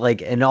 I was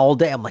like, and all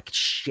day I'm like,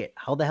 shit,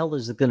 how the hell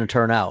is it gonna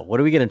turn out? What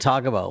are we gonna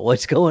talk about?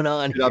 What's going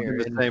on Dude, I've been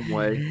here? the same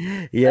way.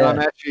 And Yeah.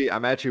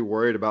 I'm actually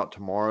worried about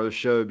tomorrow's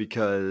show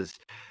because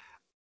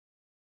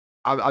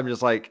I'm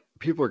just like,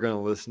 people are going to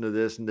listen to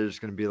this and they're just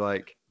going to be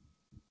like,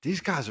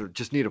 these guys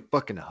just need a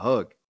fucking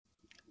hug.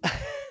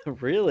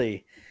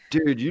 Really?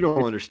 Dude, you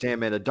don't understand,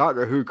 man. A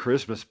Doctor Who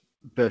Christmas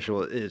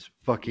special is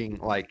fucking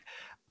like,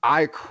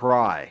 I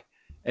cry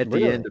at the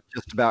Really? end of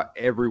just about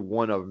every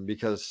one of them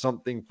because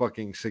something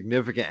fucking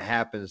significant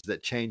happens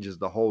that changes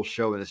the whole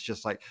show. And it's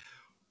just like,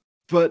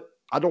 but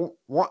I don't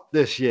want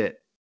this yet.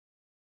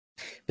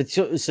 But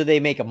so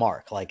they make a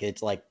mark, like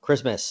it's like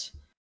Christmas.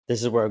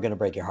 This is where I'm gonna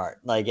break your heart.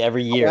 Like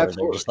every Oh, year, they're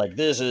absolutely. just like,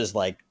 this is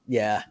like,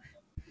 yeah,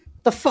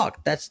 the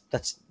fuck. That's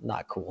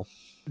not cool.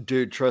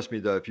 Dude, trust me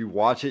though, if you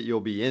watch it, you'll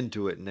be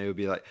into it and they'll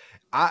be like,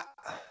 I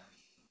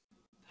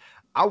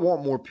I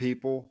want more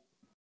people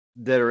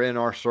that are in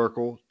our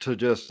circle to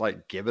just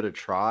like give it a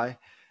try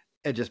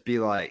and just be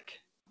like,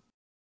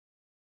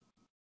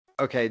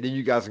 okay, then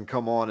you guys can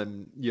come on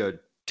and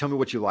tell me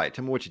what you like,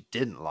 tell me what you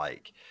didn't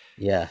like,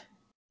 Yeah.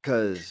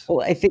 because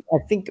Well, I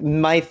think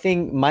my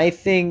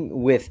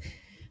thing with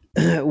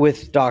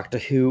with Doctor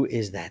Who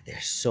is that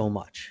there's so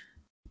much.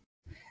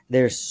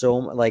 There's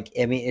like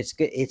I mean it's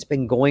good. It's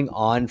been going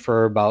on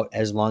for about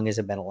as long as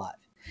I've been alive,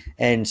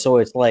 and so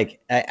it's like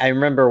I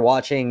remember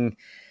watching.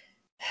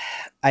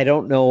 I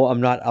don't know. I'm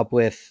not up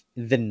with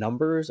the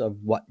numbers of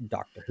what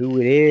Doctor Who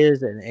it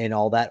is and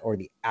all that, or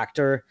the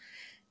actor,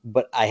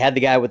 but I had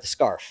the guy with the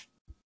scarf,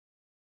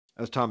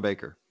 that's Tom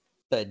Baker.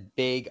 the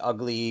big,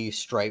 ugly,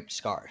 striped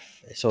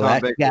scarf. So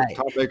that guy,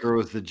 Tom Baker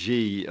was the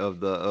G of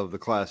the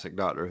classic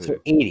Doctor so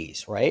Who.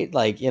 80s, right?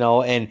 Like, and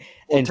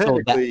Well, so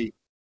that, technically,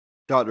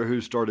 Doctor Who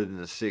started in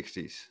the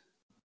 60s.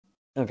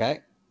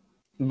 okay.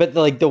 But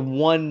like the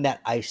one that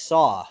I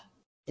saw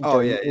Oh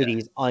during yeah, the yeah.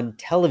 80s on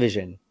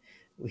television,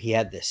 he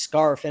had this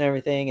scarf and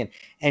everything.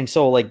 And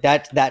so like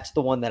that's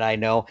the one that I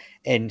know.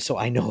 And so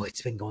I know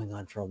it's been going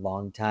on for a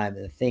long time.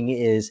 And the thing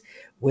is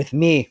with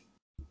me,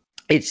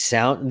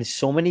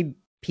 so many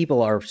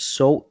people are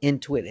so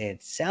into it and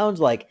it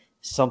sounds like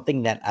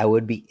something that I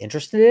would be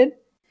interested in,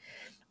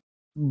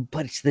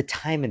 but it's the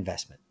time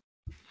investment.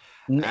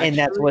 And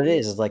that's what it Actually,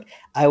 is like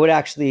I would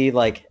actually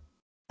like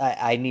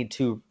I need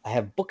to I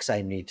have books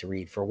I need to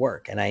read for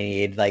work and I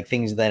need like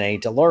things that I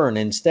need to learn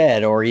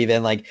instead or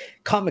even like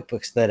comic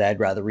books that I'd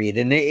rather read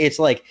and it's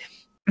like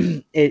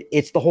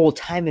it's the whole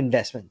time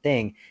investment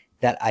thing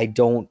that I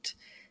don't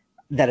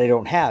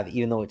have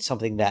even though it's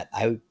something that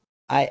I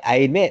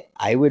admit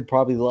I would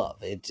probably love.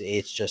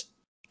 It's just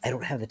I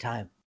don't have the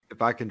time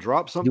if I can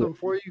drop to do it. something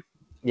for you,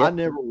 I Yep.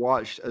 never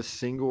watched a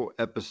single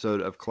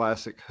episode of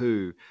Classic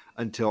Who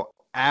until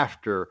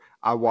after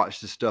I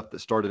watched the stuff that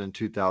started in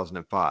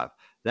 2005.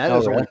 That Oh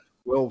is really? only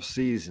 12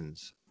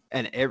 seasons,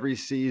 and every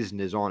season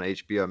is on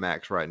HBO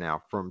Max right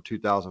now from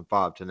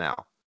 2005 to now.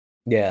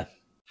 Yeah.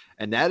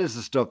 And that is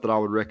the stuff that I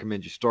would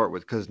recommend you start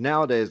with because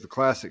nowadays the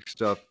classic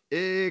stuff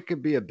it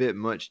could be a bit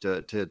much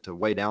to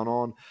weigh down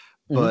on, Mhm.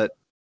 but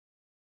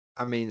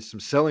I mean, some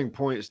selling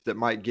points that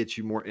might get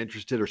you more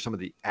interested are some of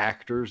the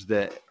actors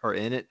that are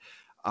in it.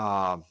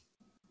 Um,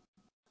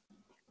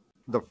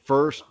 the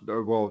first,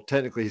 well,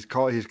 technically he's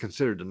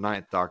considered the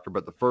ninth Doctor,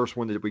 but the first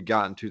one that we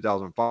got in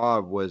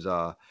 2005 was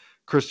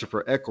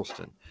Christopher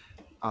Eccleston.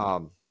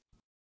 Um,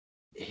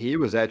 he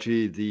was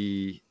actually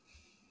the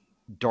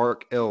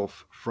dark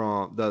elf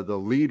from the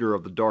leader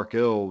of the dark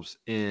elves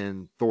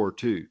in Thor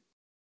 2.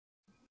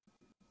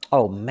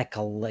 Oh,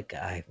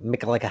 Mechalika.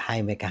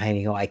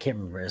 Oh, I can't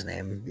remember his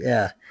name.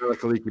 Yeah.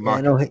 Kaliki Yeah,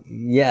 I know.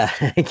 Yeah.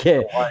 I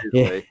can't.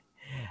 Yeah. Wisely.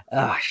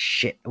 Oh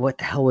shit! What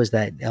the hell was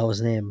that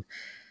hell's name?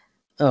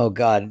 Oh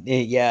god.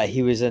 Yeah,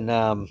 he was in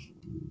one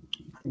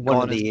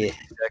Gone of in the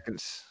 60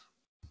 seconds.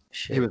 He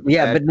shit. was the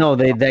Yeah, bad but no,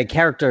 the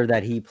character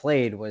that he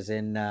played was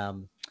in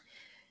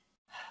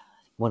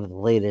one of the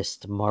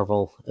latest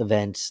Marvel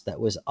events that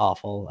was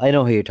awful. I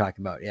know who you're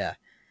talking about. Yeah.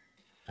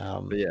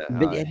 but yeah,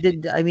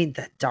 But I mean,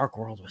 that Dark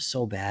World was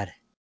so bad.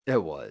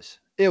 it was.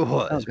 It Oh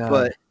was, god.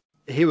 but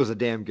he was a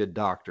damn good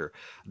doctor.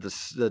 The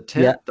Yeah.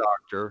 10th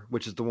Doctor,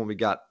 which is the one we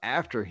got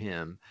after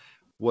him,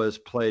 was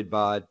played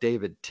by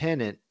David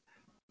Tennant,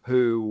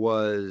 who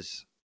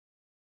was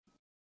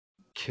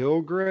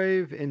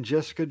Kilgrave in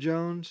Jessica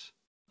Jones.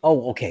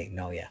 Oh, okay.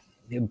 No, yeah.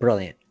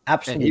 Brilliant. And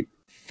Absolutely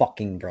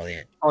fucking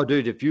brilliant. oh,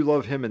 dude, if you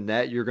love him in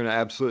that, you're gonna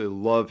absolutely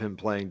love him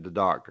playing the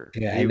Doctor.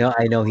 Yeah, He was,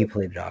 I know he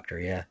played Doctor.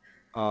 Yeah.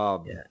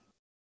 um, Yeah.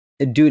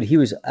 Dude, he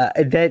was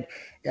that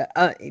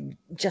uh,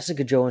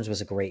 Jessica Jones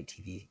was a great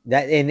TV.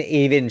 That and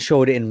even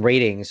showed in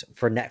ratings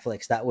for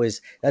Netflix.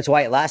 That's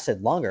why it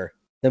lasted longer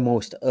than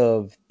most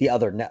of the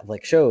other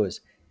Netflix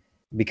shows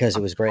because it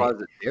I'm was great. surprised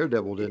that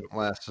Daredevil didn't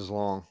last as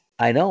long.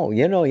 I know,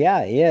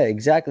 yeah,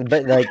 exactly.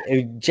 But like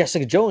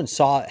Jessica Jones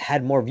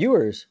had more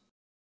viewers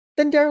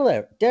than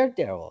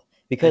Daredevil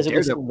because And it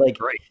was Daredevil was like,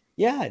 great.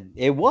 yeah,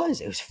 it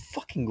was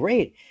fucking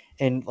great.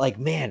 And like,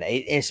 man,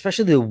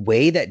 especially the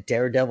way that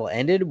Daredevil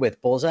ended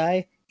with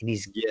Bullseye, and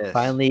Yes.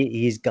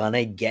 he's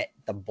gonna get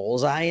the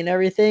bullseye and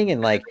everything,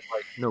 and like,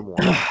 Like no more.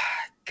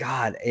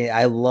 God,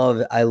 I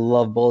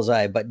love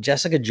Bullseye, but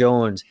Jessica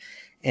Jones,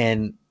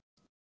 and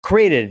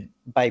created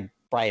by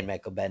Brian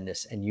Michael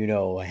Bendis,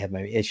 and I have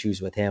my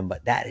issues with him,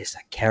 but that is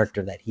a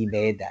character that he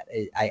made that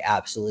I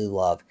absolutely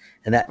love,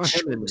 and that Oh, him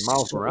show and was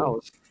Miles so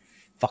Morales.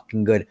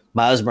 fucking good.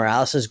 Miles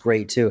Morales is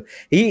great too.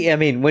 I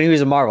mean, when he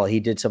was in Marvel, he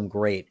did some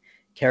great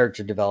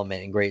character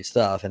development and great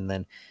stuff, and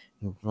then,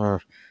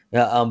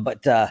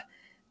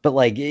 but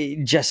like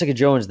Jessica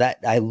Jones, that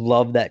I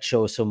love that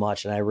show so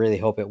much, and I really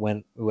hope it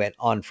went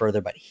on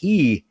further. But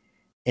he,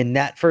 in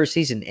that first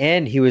season,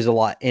 and he was a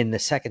lot in the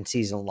second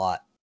season, a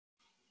lot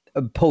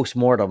post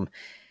mortem.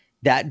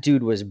 That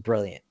dude was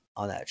brilliant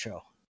on that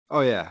show.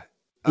 Oh yeah.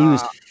 He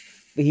was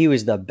he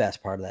was the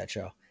best part of that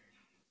show.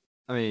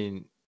 I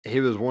mean, he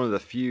was one of the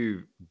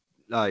few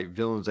like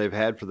villains they've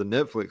had for the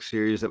Netflix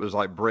series that was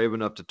like brave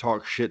enough to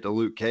talk shit to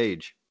Luke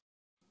Cage.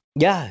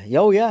 Yeah.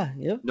 Oh yeah.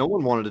 Yeah. No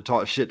one wanted to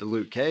talk shit to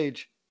Luke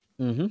Cage.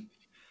 Mm-hmm.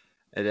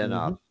 And then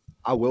Mm-hmm.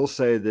 I will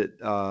say that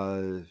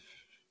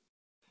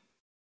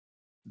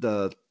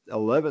the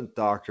 11th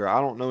Doctor,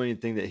 I don't know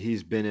anything that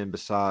he's been in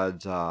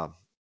besides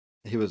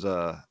he was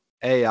a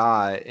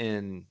AI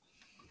in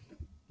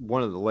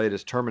one of the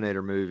latest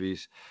Terminator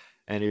movies,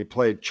 and he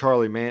played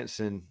Charlie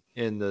Manson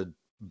in the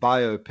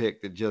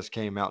biopic that just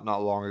came out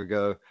not long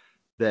ago.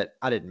 That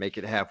I didn't make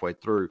it halfway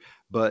through,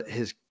 but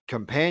his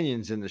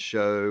companions in the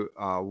show,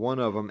 one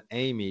of them,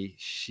 Amy,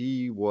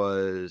 she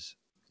was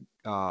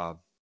uh,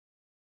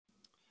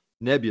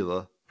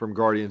 Nebula from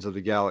Guardians of the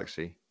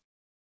Galaxy.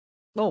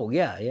 Oh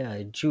yeah,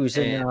 yeah. She was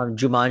in And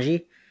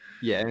Jumanji.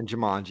 yeah, and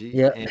Jumanji.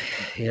 Yeah, And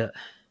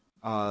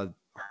yeah.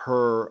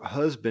 her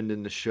husband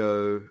in the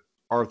show,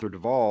 Arthur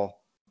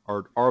Duvall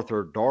or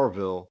Arthur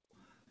Darville,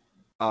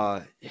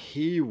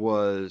 he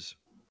was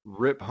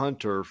Rip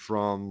Hunter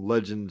from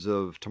Legends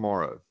of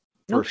Tomorrow.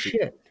 No First season.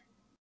 shit.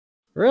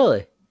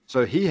 Really?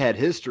 So he had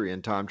history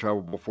in time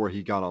travel before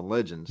he got on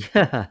Legends.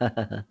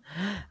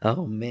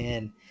 Oh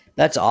man,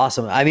 that's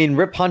awesome. I mean,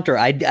 Rip Hunter.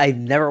 I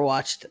never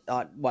watched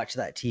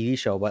that TV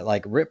show, but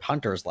like Rip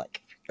Hunter is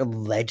like a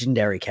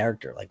legendary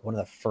character, like one of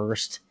the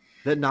first.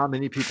 That not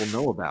many people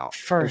know about.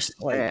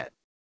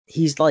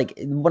 He's like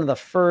one of the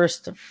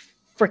first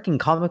freaking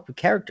comic book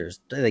characters,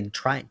 like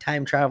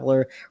time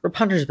traveler. Rip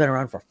Hunter's been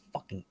around for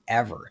fucking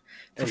ever,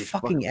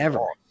 ever.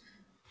 Awesome.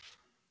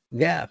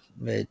 Yeah,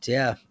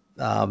 yeah.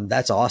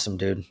 That's awesome,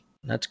 dude.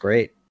 That's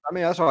great. I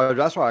mean, that's why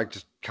I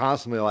just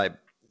constantly like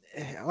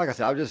I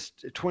said,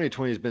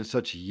 2020 has been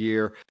such a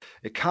year.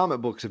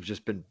 Comic books have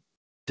just been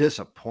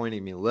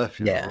disappointing me left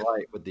and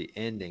right with the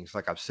endings.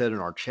 Like I've said in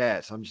our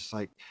chats, I'm just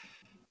like,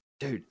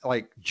 dude,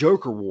 like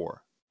Joker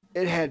War.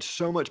 It had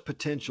so much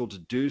potential to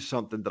do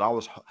something that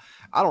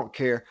I don't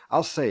care.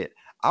 I'll say it.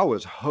 I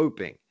was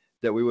hoping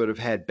that we would have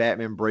had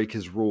Batman break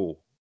his rule.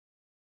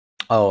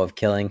 Oh, of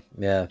killing.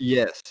 Yeah.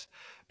 Yes.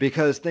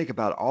 Because think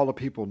about it, all the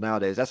people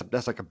nowadays.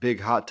 That's like a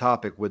big hot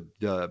topic with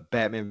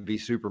Batman v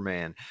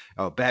Superman.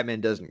 Oh,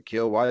 Batman doesn't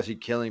kill. Why is he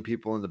killing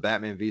people in the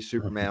Batman v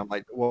Superman? I'm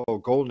like, well,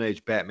 Golden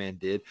Age Batman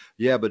did.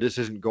 Yeah, but this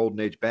isn't Golden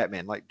Age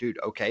Batman. Like, dude,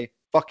 okay,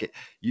 fuck it.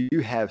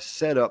 You have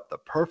set up the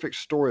perfect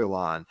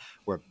storyline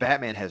where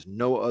Batman has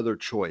no other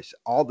choice.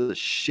 All the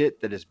shit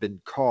that has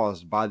been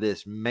caused by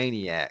this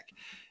maniac,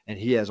 and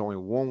he has only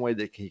one way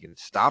that he can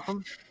stop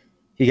him.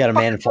 You got a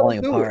man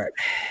falling apart.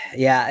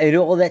 Yeah,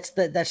 well, that's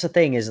the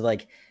thing is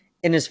like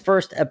in his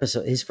first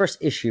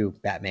issue,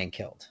 Batman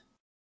killed,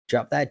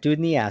 dropped that dude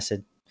in the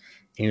acid,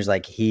 He was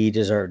like, he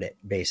deserved it,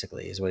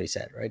 basically, is what he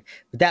said, right?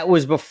 But that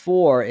was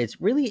before.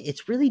 It's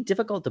really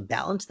difficult to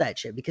balance that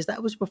shit because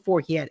that was before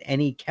he had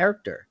any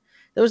character.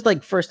 That was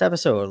like first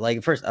episode,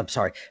 like first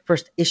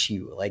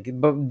issue. Like,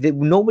 but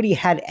nobody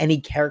had any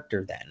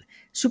character then.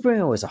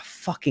 Superman was a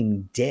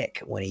fucking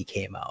dick when he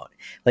came out.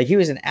 Like, he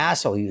was an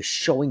asshole. He was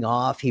showing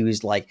off. He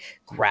was like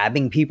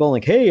grabbing people,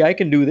 like, hey, I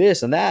can do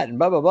this and that, and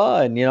blah blah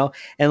blah, and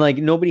and like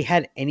nobody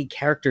had any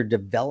character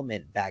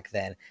development back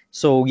then.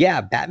 So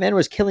yeah, Batman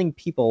was killing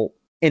people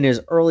in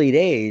his early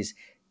days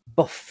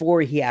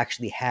before he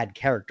actually had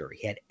character.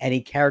 He had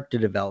any character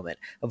development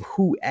of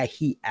who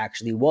he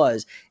actually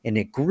was, and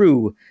it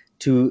grew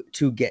to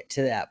get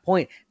to that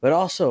point. But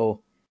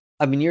also,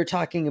 I mean, you're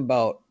talking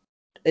about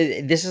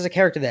this is a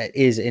character that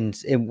is in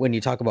when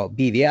you talk about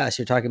BVS,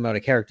 you're talking about a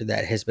character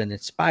that has been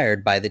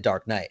inspired by the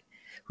Dark Knight,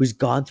 who's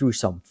gone through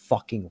some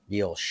fucking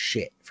real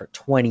shit for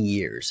 20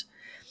 years.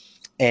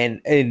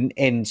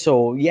 And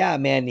so yeah,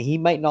 man, he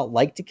might not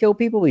like to kill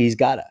people, but he's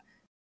gotta.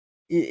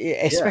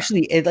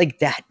 Especially like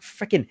that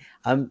freaking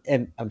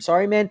I'm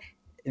sorry, man.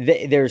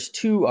 There's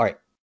two. All right,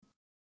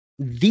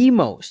 the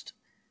most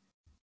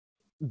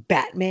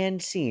Batman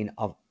scene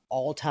of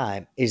all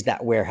time is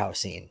that warehouse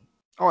scene.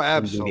 Oh,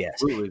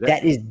 absolutely.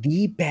 That is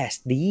the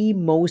best, the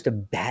most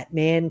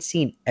Batman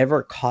scene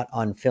ever caught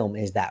on film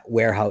is that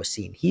warehouse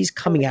scene. He's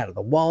coming out of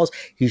the walls.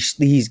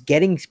 He's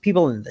getting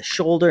people in the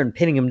shoulder and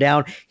pinning them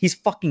down. He's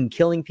fucking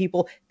killing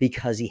people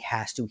because he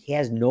has to. He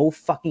has no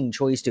fucking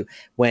choice to.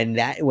 When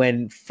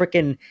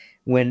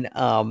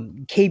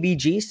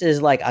KBG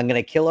says like, I'm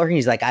gonna kill her,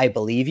 he's like, I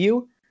believe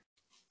you.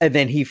 And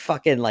then he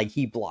fucking like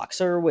he blocks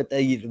her with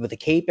the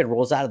cape and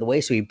rolls out of the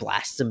way, so he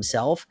blasts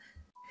himself.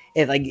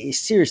 And like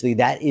seriously,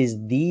 that is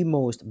the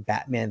most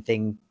Batman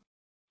thing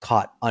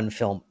caught on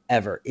film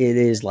ever. It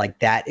is like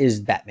that is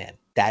Batman.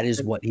 That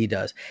is what he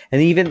does.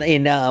 And even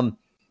in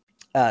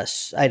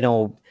I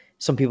know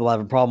some people have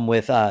a problem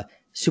with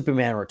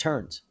Superman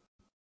Returns.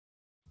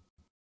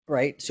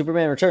 Right?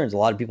 Superman Returns. A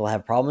lot of people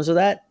have problems with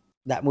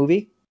that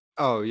movie.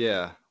 Oh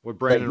yeah, with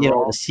Brandon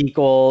Ross. The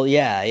sequel.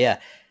 Yeah.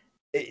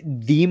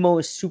 The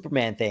most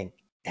Superman thing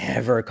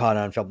ever caught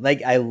on film.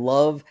 Like, I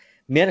love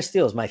Man of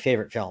Steel is my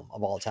favorite film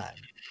of all time.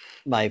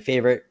 My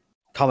favorite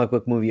comic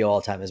book movie of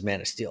all time is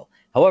Man of Steel.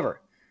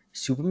 However,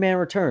 Superman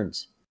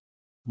Returns,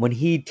 when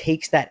he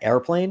takes that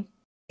airplane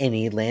and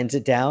he lands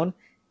it down,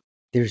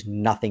 there's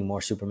nothing more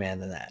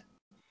Superman than that.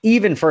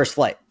 Even First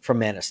Flight from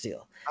Man of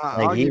Steel.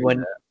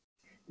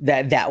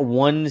 That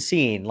one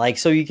scene, like,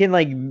 so you can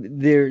like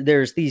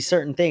there's these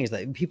certain things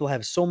that people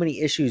have so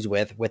many issues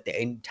with the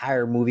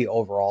entire movie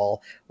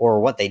overall or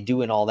what they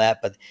do and all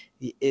that, but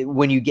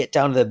when you get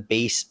down to the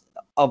base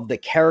of the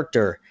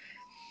character,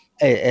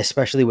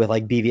 especially with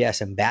like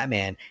BVS and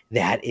Batman,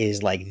 that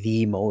is like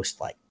the most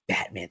like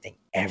Batman thing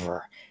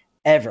ever.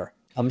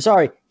 I'm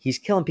sorry, he's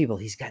killing people.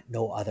 He's got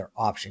no other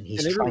option.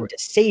 He's trying to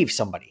save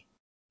somebody.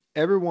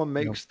 Everyone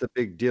makes the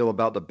big deal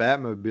about the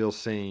Batmobile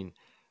scene.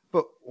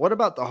 But what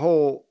about the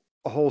whole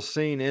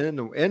scene in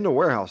the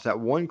warehouse? That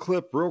one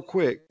clip, real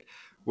quick,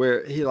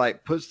 where he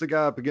like puts the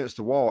guy up against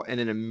the wall and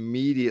then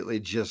immediately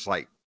just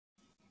like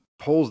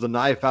pulls the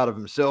knife out of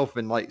himself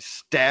and like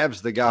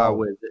stabs the guy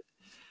with it.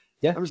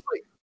 Yeah, I'm just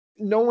like,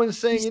 no one's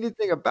saying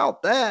anything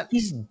about that.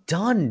 He's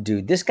done,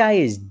 dude. This guy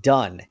is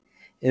done.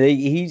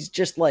 He's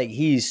just like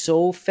he's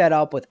so fed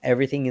up with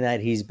everything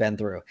that he's been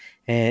through,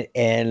 and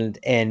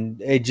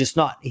it just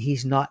not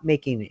he's not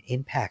making an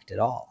impact at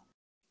all.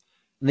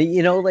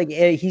 Like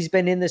he's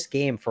been in this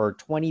game for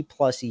 20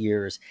 plus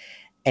years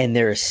and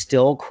there is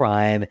still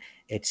crime.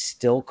 It's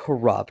still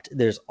corrupt.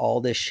 There's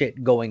all this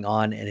shit going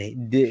on.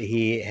 And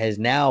he has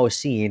now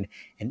seen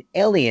an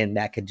alien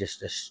that could just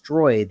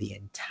destroy the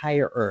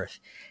entire earth.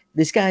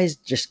 This guy's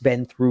just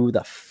been through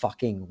the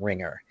fucking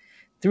ringer.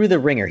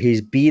 He's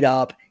beat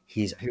up.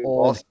 He's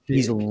old.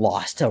 He's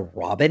lost to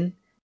Robin.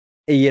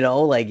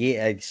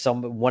 Like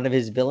one of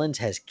his villains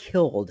has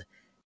killed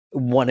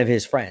one of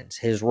his friends,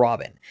 his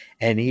Robin,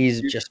 and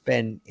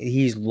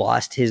he's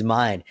lost his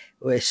mind.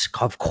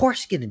 Of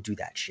course, he's gonna do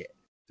that shit.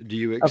 Do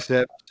you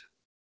accept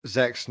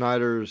Zack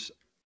Snyder's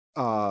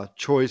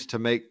choice to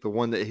make the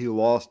one that he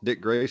lost,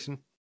 Dick Grayson?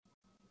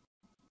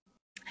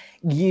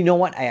 You know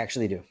what? I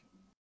actually do.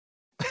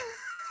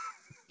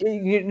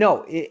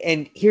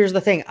 And here's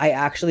the thing: I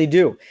actually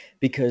do,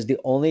 because one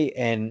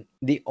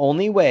of the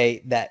only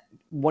ways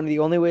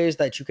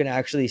that you can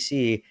actually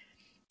see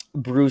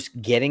Bruce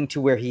getting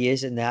to where he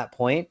is in that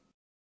point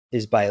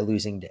is by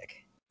losing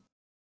Dick.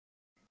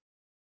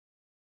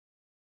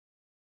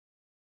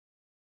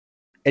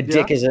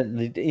 Dick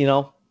isn't,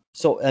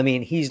 so I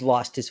mean, he's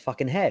lost his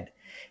fucking head.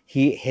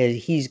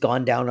 He's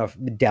gone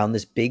down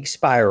this big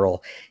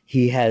spiral.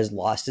 He has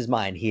lost his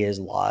mind. He has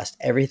lost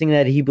everything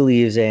that he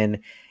believes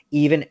in.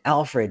 Even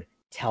Alfred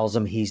tells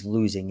him he's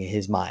losing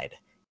his mind.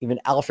 Even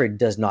Alfred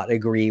does not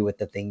agree with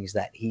the things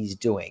that he's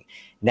doing.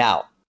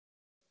 Now,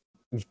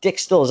 if Dick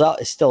still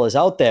is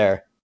out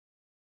there,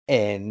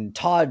 and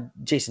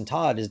Jason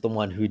Todd is the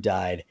one who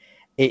died,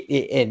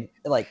 and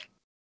like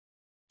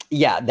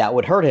yeah, that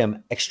would hurt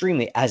him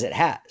extremely, as it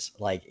has.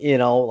 Like,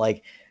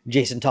 like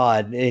Jason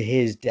Todd,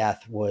 his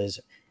death was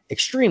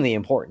extremely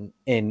important,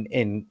 and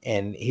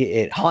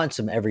it haunts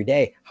him every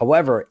day.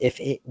 However, if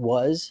it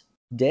was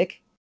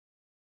Dick,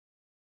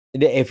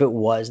 if it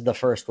was the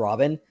first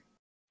Robin,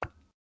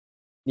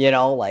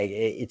 like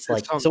it's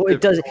like, so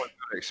it does.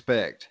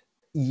 Expect.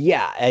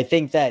 Yeah, I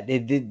think that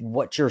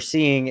what you're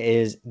seeing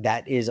is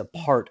that is a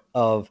part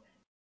of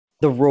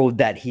the road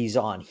that he's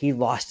on. He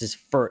lost his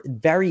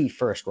very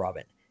first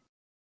Robin.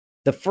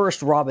 The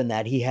first Robin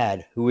that he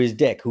had, who is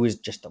Dick, who is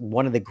just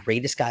one of the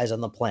greatest guys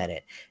on the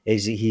planet,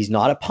 he's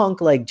not a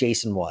punk like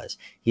Jason was.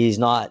 He's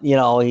not,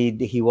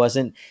 he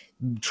wasn't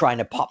trying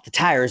to pop the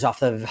tires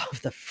off the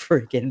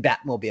freaking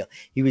Batmobile.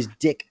 He was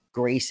Dick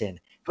Grayson,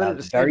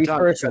 the very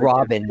first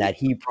Robin that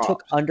he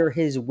took under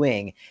his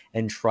wing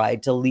and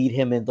tried to lead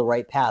him in the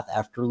right path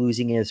after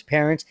losing his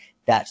parents.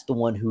 That's the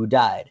one who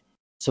died.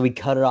 So we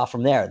cut it off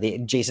from there.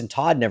 Jason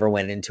Todd never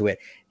went into it.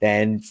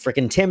 Then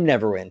freaking Tim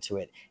never went into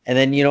it. And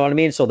then, you know what I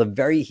mean? So the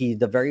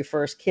very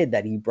first kid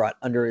that he brought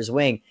under his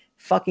wing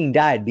fucking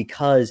died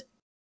because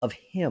of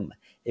him.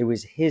 It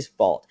was his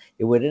fault.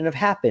 It wouldn't have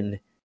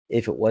happened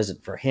if it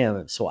wasn't for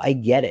him. So I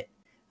get it.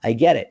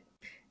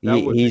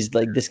 He's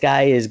like, this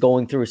guy is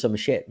going through some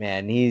shit,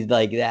 man. He's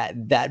like that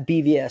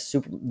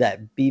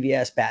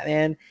BVS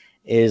Batman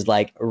is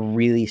like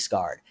really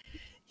scarred.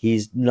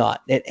 He's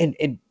not,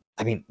 and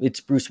I mean, it's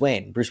Bruce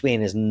Wayne. Bruce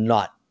Wayne is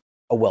not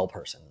a well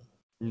person.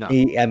 No.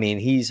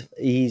 He's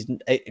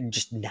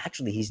just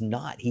naturally, he's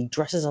not. He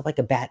dresses up like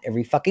a bat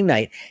every fucking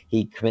night.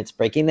 He commits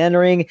breaking and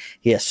entering.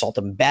 He assault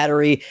and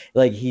battery.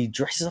 Like, he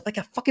dresses up like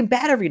a fucking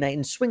bat every night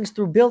and swings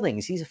through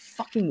buildings. He's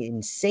fucking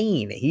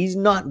insane. He's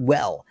not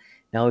well.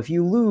 Now, if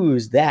you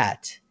lose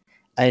that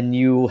and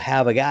you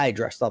have a guy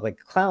dressed up like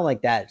a clown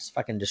like that, it's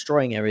fucking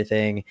destroying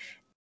everything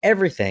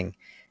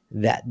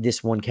that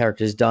this one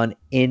character has done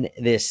in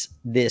this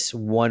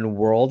one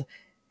world.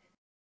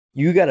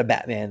 You got a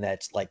Batman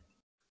that's like,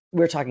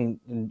 we're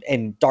talking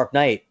in Dark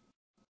Knight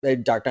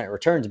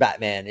Returns,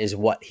 Batman is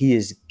what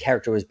his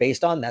character was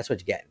based on. That's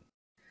what you get.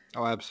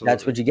 Oh, absolutely.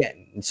 That's what you get.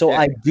 So yeah.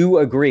 I do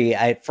agree.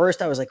 At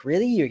first I was like,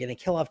 really? You're going to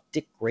kill off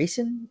Dick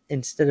Grayson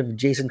instead of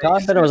Jason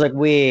Todd? But I was like,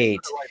 wait.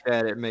 Like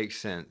that, it makes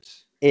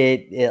sense.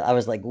 I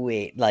was like,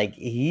 wait, like,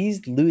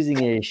 he's losing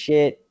his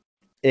shit.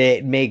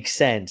 It makes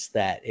sense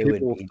that it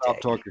People would be stop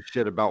Dick. talking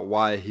shit about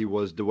why he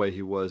was the way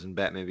he was in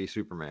Batman v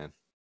Superman.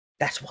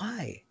 That's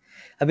why.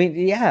 I mean,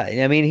 yeah.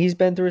 I mean, he's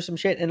been through some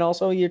shit, and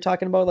also you're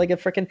talking about like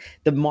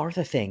the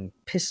Martha thing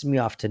pisses me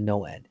off to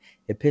no end.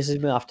 It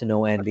pisses me off to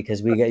no end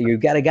because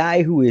you've got a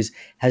guy who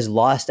has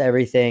lost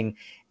everything,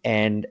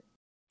 and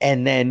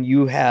then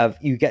you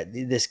got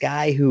this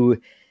guy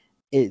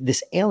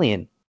this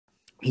alien.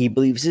 He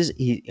believes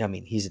he's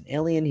an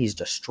alien. He's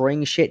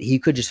destroying shit. He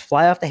could just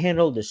fly off the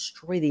handle,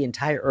 destroy the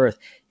entire Earth.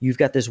 You've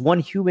got this one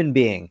human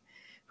being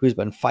who's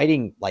been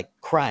fighting like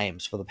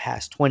crimes for the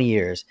past 20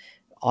 years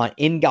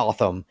in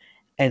Gotham,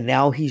 and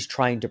now he's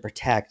trying to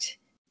protect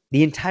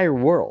the entire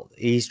world.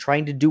 He's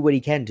trying to do what he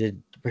can to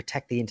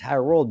protect the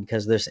entire world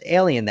because this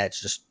alien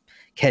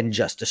can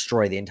just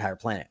destroy the entire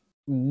planet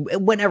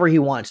whenever he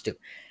wants to.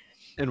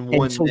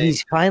 And so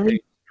he's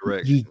finally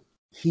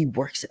he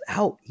works it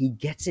out. He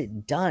gets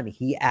it done.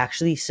 He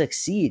actually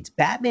succeeds.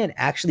 Batman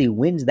actually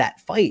wins that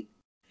fight,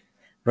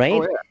 right?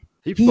 Oh,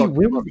 yeah. He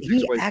wins.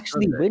 He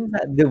actually wins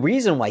that. The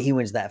reason why he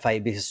wins that fight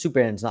is because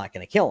Superman's not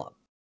going to kill him.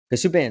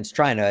 Because Superman's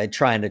trying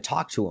to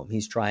talk to him.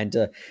 He's trying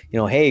to,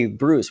 hey,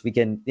 Bruce, we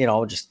can,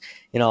 and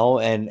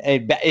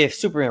if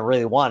Superman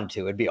really wanted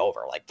to, it'd be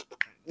over, like,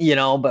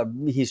 but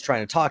he's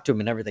trying to talk to him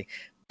and everything.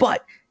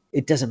 But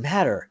it doesn't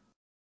matter.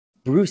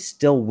 Bruce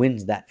still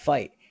wins that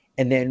fight.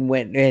 And then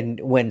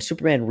when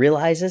Superman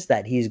realizes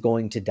that he's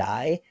going to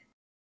die,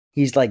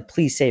 he's like,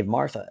 please save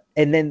Martha.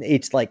 And then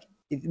it's like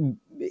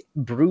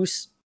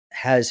Bruce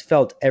has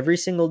felt every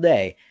single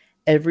day,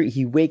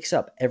 he wakes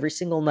up every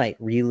single night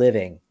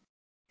reliving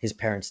his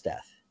parents'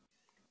 death,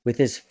 with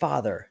his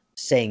father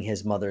saying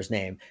his mother's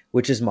name,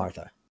 which is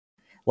Martha.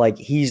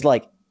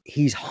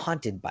 He's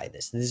haunted by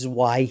this. This is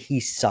why he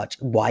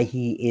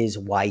is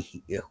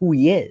who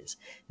he is.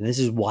 And this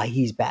is why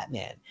he's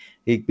Batman,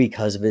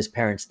 because of his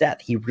parents'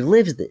 death. He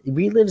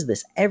relives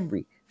this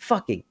every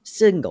fucking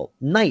single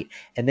night.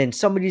 And then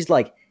somebody's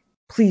like,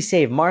 please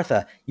save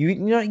Martha.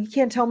 You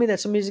can't tell me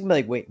that somebody's gonna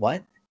be like, wait,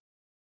 what?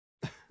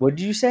 What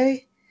did you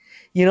say?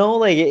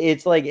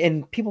 It's like,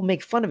 and people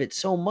make fun of it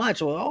so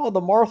much. Well, oh, the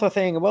Martha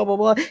thing, blah, blah,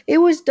 blah. It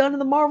was done in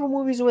the Marvel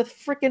movies with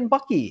freaking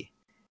Bucky.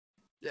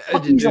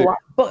 Bucky's alive.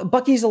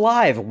 Bucky's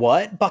alive.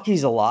 What?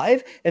 Bucky's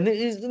alive? And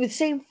it's the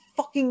same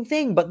fucking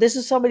thing. But this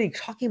is somebody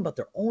talking about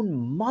their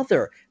own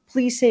mother.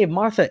 Please save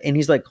Martha. And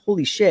he's like,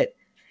 holy shit.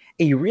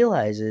 And he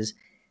realizes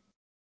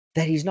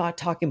that he's not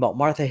talking about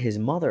Martha, his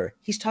mother.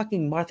 He's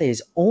talking Martha,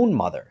 his own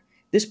mother.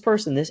 This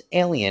person, this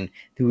alien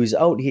who is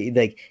out,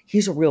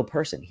 he's a real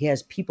person. He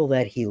has people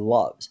that he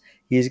loves.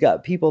 He's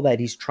got people that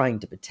he's trying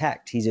to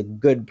protect. He's a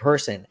good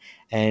person.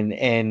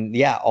 And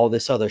yeah, all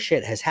this other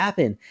shit has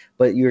happened.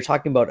 But you're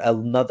talking about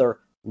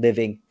another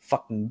living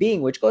fucking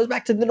being, which goes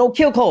back to the no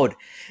kill code.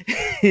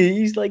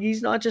 He's like,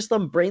 he's not just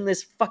some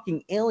brainless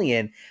fucking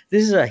alien.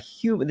 This is a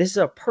human. This is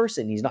a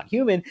person. He's not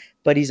human,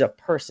 but he's a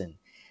person.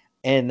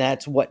 And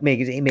that's what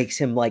makes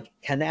him like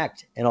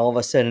connect. And all of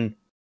a sudden,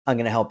 I'm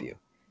going to help you.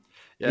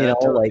 Yeah,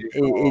 Like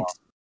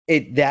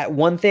it's that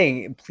one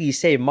thing. Please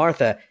save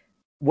Martha.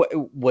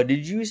 What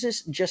did you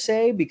just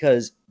say?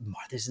 Because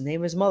Martha's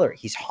name is mother.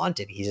 He's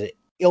haunted. He's an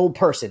ill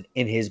person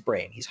in his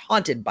brain. He's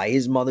haunted by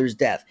his mother's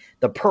death.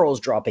 The pearls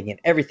dropping in,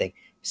 everything.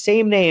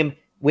 Same name.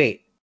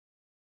 Wait,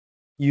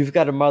 you've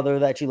got a mother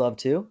that you love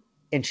too,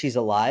 and she's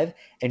alive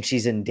and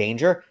she's in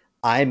danger.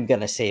 I'm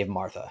gonna save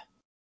Martha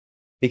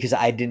because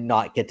I did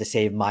not get to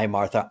save my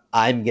Martha.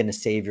 I'm gonna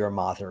save your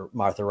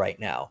Martha right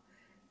now.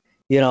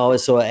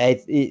 So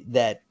I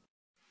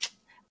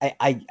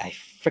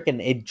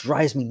freaking, it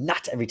drives me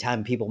nuts every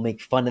time people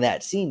make fun of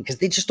that scene because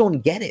they just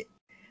don't get it.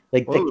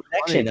 Like the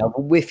connection of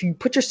if you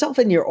put yourself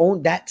in your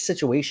own that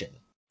situation.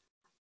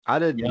 I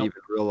didn't even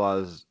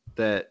realize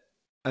that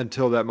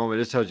until that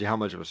moment. This tells you how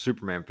much of a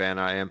Superman fan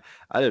I am.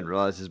 I didn't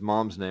realize his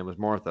mom's name was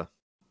Martha.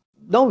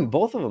 No,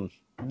 both of them.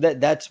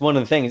 That's one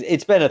of the things.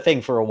 It's been a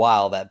thing for a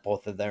while that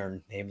both of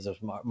their names are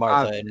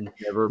Martha, and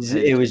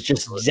it was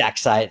just Zack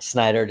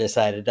Snyder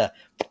decided to,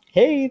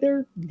 hey,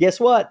 there. Guess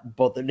what?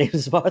 Both their names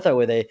is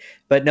Martha.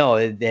 But no,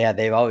 yeah,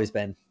 they've always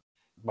been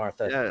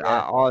Martha.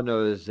 Yeah. All I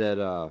know is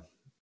that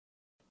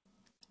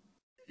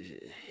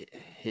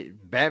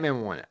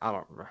Batman won it. I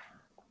don't remember.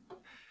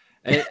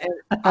 And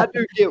I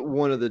do get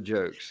one of the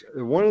jokes.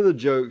 One of the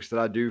jokes that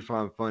I do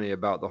find funny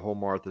about the whole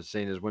Martha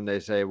scene is when they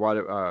say, "Why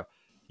do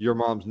your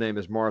mom's name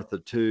is Martha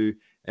too?"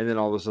 And then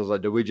all of a sudden,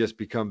 like, "Do we just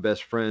become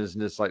best friends?"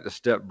 And it's like the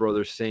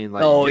stepbrother scene.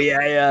 Like, oh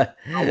yeah.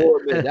 I will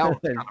admit that was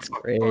kind It's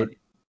of great. funny.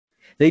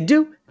 They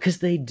do because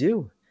they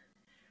do.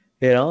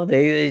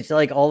 It's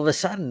like all of a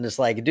sudden it's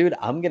like, dude,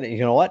 I'm gonna,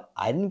 you know what?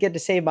 I didn't get to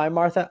save my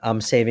Martha. I'm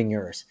saving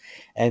yours.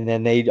 And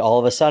then they all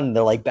of a sudden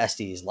they're like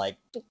besties, like,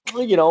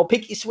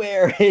 pinky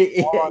swear,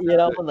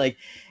 and like,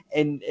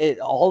 and it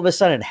all of a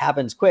sudden it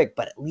happens quick,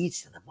 but it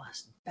leads to the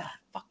most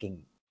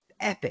fucking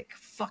epic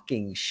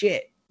fucking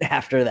shit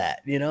after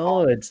that.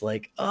 It's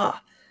like, The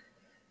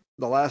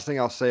last thing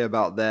I'll say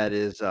about that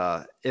is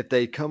if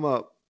they come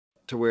up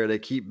to where they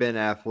keep Ben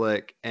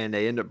Affleck and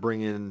they end up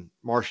bringing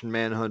Martian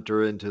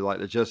Manhunter into like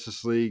the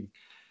Justice League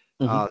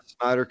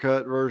Snyder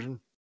Cut version.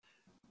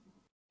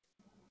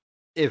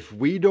 If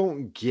we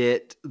don't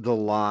get the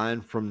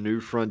line from New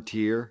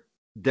Frontier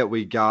that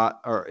we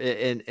got or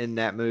in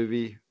that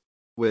movie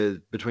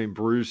between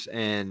Bruce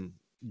and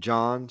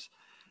Johns,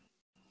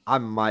 I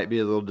might be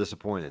a little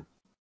disappointed.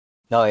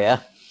 Oh yeah.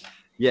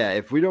 Yeah,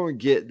 if we don't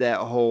get that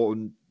whole,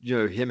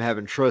 him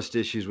having trust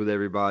issues with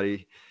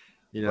everybody,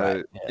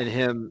 Right, and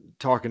him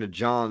talking to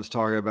Johns,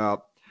 talking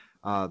about,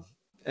 and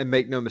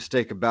make no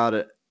mistake about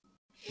it,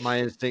 my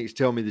instincts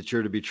tell me that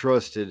you're to be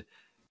trusted,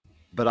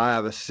 but I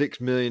have a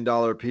 $6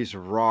 million piece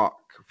of rock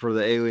for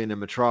the alien in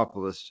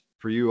Metropolis.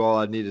 For you, all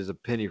I need is a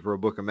penny for a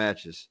book of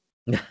matches.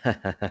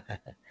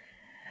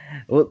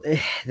 Well,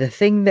 the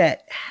thing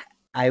that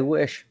I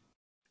wish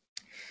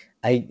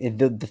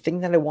the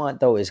thing that I want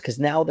though is because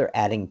now they're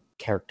adding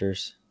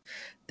characters,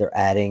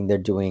 they're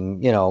doing,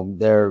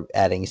 they're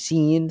adding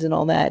scenes and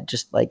all that.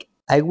 Just like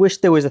I wish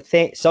there was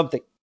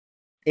something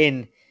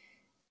in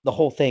the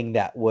whole thing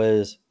that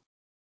was,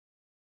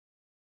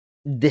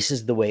 this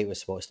is the way it was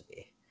supposed to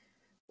be.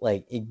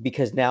 Like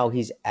because now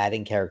he's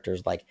adding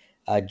characters like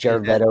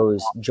Jared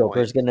Leto's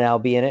Joker is going to now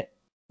be in it.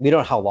 We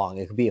don't know how long.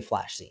 It could be a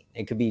flash scene.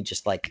 It could be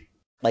just like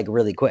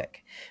really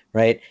quick,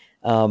 right?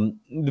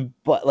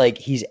 But like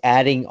he's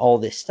adding all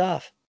this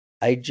stuff.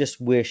 I just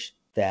wish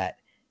that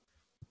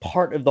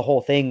part of the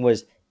whole thing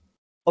was,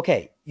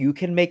 okay, you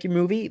can make your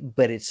movie,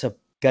 but it's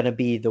gonna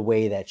be the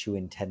way that you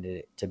intended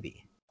it to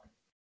be.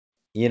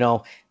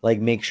 Like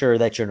make sure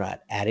that you're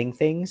not adding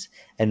things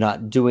and not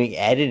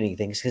editing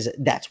things, because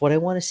that's what I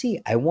want to see.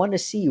 I want to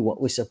see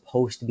what was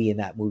supposed to be in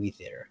that movie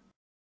theater.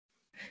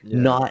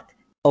 Yeah.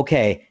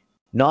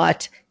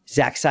 Not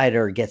Zack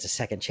Snyder gets a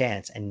second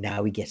chance and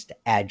now he gets to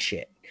add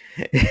shit.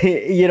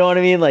 You know what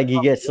I mean? Like he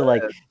gets to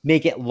like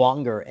make it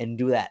longer and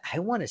do that. I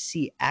want to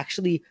see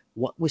actually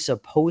what was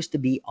supposed to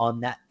be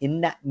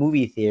in that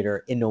movie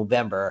theater in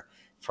November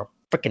for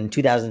freaking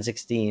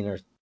 2016 or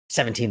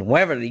 17,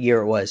 whatever the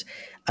year it was.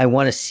 I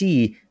want to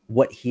see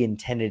what he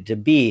intended to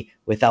be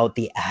without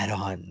the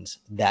add-ons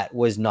that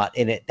was not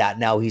in it, that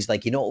now he's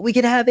like, what we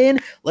can have in?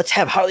 Let's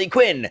have Harley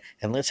Quinn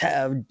and let's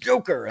have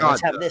Joker and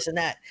let's have this and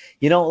that.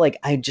 Like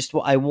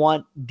I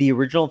want the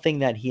original thing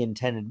that he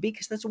intended to be,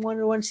 because that's what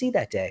I want to see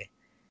that day.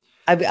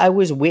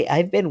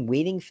 I've been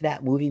waiting for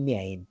that movie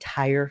my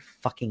entire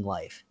fucking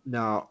life.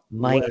 Now,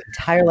 my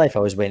entire life I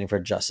was waiting for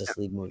a Justice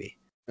League movie.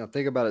 Now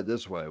think about it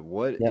this way.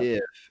 What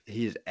if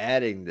he's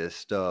adding this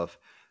stuff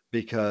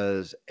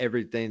because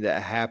everything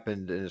that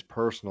happened in his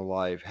personal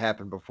life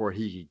happened before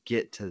he could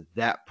get to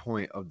that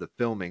point of the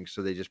filming,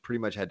 so they just pretty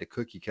much had to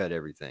cookie cut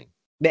everything?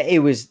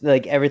 It was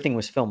like everything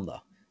was filmed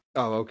though.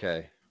 Oh,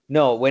 okay.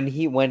 No,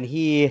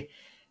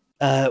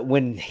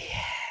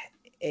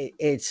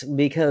 it's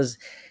because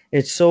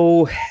it's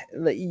so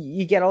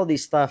you get all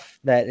these stuff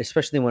that,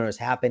 especially when it was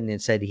happening,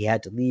 and said he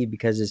had to leave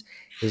because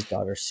his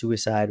daughter's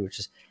suicide, which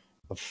is,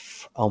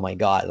 oh my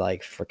god,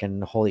 like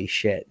freaking holy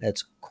shit,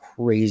 that's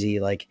crazy.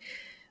 Like,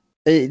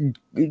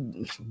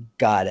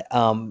 God,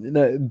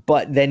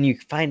 but then you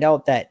find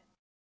out that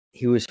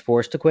he was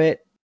forced to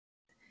quit,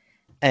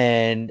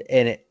 and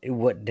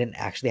didn't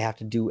actually have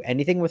to do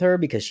anything with her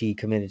because she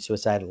committed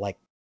suicide like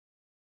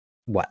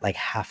what, like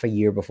half a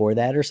year before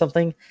that or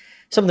something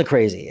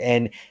crazy.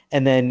 And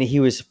then he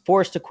was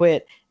forced to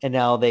quit, and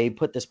now they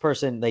put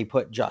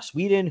Joss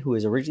Whedon, who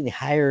was originally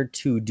hired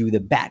to do the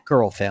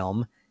Batgirl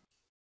film,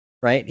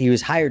 right? He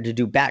was hired to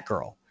do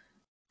Batgirl,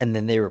 and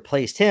then they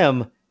replaced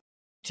him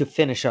to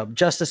finish up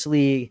Justice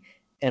League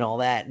and all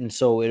that. And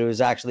so it was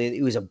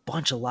a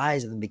bunch of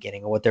lies in the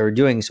beginning of what they were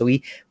doing.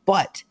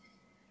 But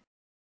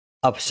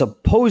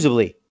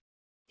supposedly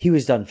he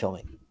was done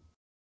filming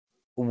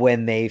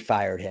when they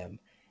fired him.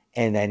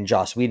 And then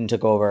Joss Whedon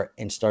took over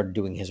and started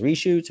doing his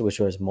reshoots, which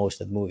was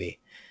most of the movie.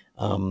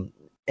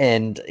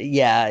 And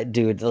yeah,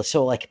 dude.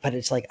 So like, but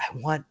it's like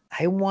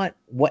I want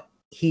what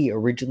he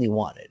originally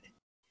wanted,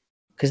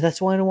 because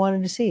that's what I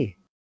wanted to see.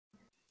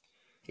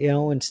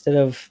 Instead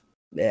of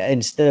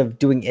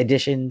doing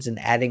additions and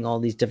adding all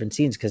these different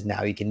scenes, because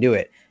now you can do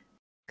it,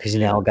 because you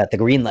now got the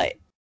green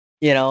light.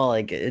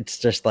 Like it's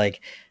just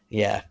like,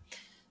 yeah.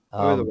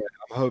 Either way,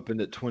 I'm hoping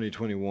that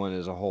 2021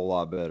 is a whole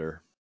lot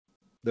better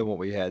than what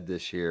we had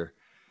this year.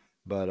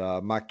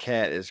 But my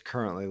cat is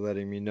currently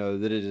letting me know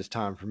that it is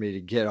time for me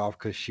to get off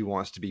because she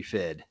wants to be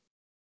fed.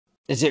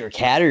 Is it your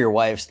cat or your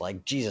wife's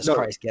like, Jesus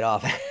Christ, get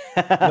off?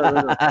 No.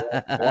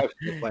 My wife's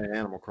still playing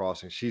Animal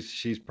Crossing.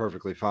 She's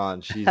perfectly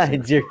fine.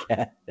 It's your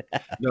cat.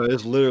 No,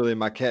 it's literally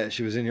my cat.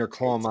 She was in here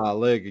clawing my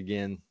leg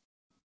again.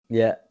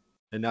 Yeah.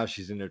 And now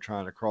she's in there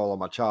trying to crawl on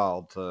my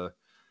child. So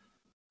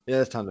yeah,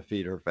 it's time to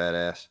feed her fat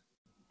ass.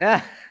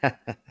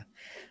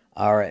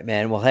 All right,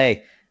 man. Well,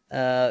 hey,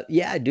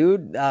 yeah,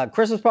 dude.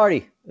 Christmas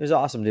party. It was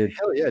awesome, dude.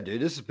 Hell yeah,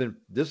 dude. This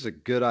is a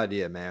good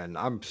idea, man.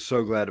 I'm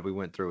so glad that we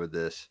went through with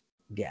this.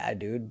 Yeah,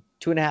 dude.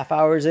 2.5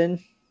 hours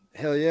in.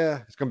 Hell yeah.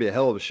 It's gonna be a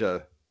hell of a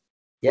show.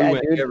 Yeah, we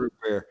went dude.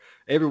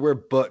 everywhere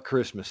but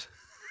Christmas.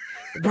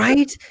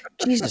 Right?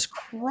 Jesus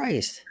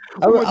Christ.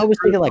 I was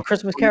thinking like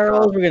Christmas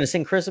carols. We're gonna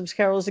sing Christmas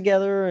carols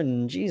together,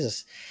 and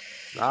Jesus.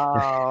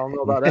 I don't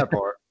know about that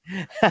part.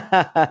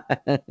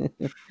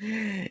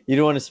 You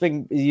don't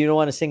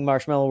want to sing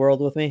Marshmallow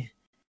World with me?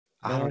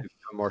 I don't even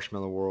know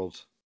Marshmallow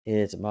Worlds.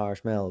 It's a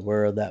marshmallow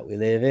world that we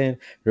live in.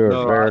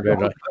 No,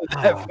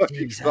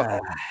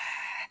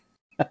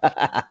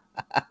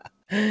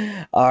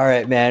 all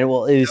right, man.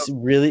 Well, it's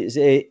really,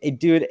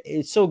 dude,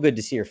 it's so good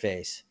to see your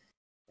face.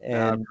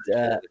 And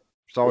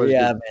it's always good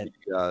to see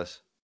you guys.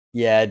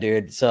 Yeah,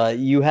 dude. So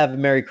you have a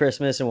Merry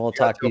Christmas, and we'll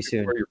talk to you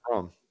soon. Where you're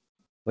from?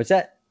 What's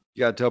that?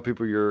 You gotta tell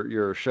people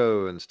your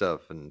show and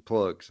stuff and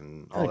plugs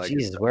and all that.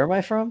 Jesus, where am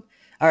I from?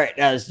 All right,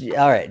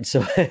 all right.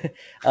 So,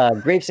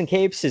 Grapes and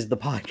Capes is the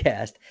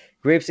podcast.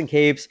 Grapes and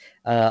Capes,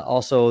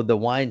 also the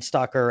Wine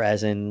Stalker,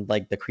 as in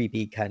like the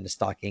creepy kind of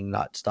stalking,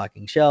 not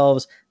stocking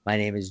shelves. My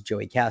name is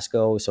Joey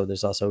Casco, so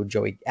there's also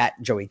Joey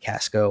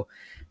Casco,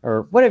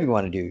 or whatever you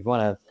want to do. You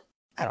want to,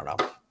 I don't know.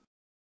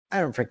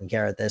 I don't freaking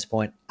care at this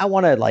point. I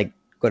want to like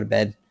go to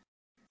bed.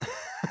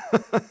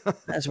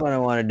 That's what I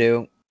want to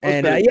do.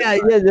 And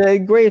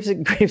the Grapes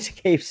and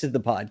Capes is the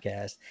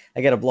podcast.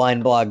 I got a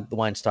blind blog, The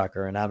Wine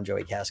Stalker, and I'm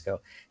Joey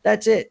Casco.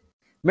 That's it.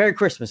 Merry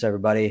Christmas,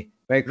 everybody.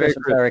 Merry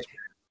Christmas, Eric.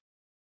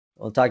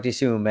 We'll talk to you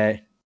soon,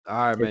 man.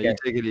 All right, man. You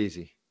take it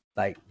easy.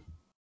 Bye.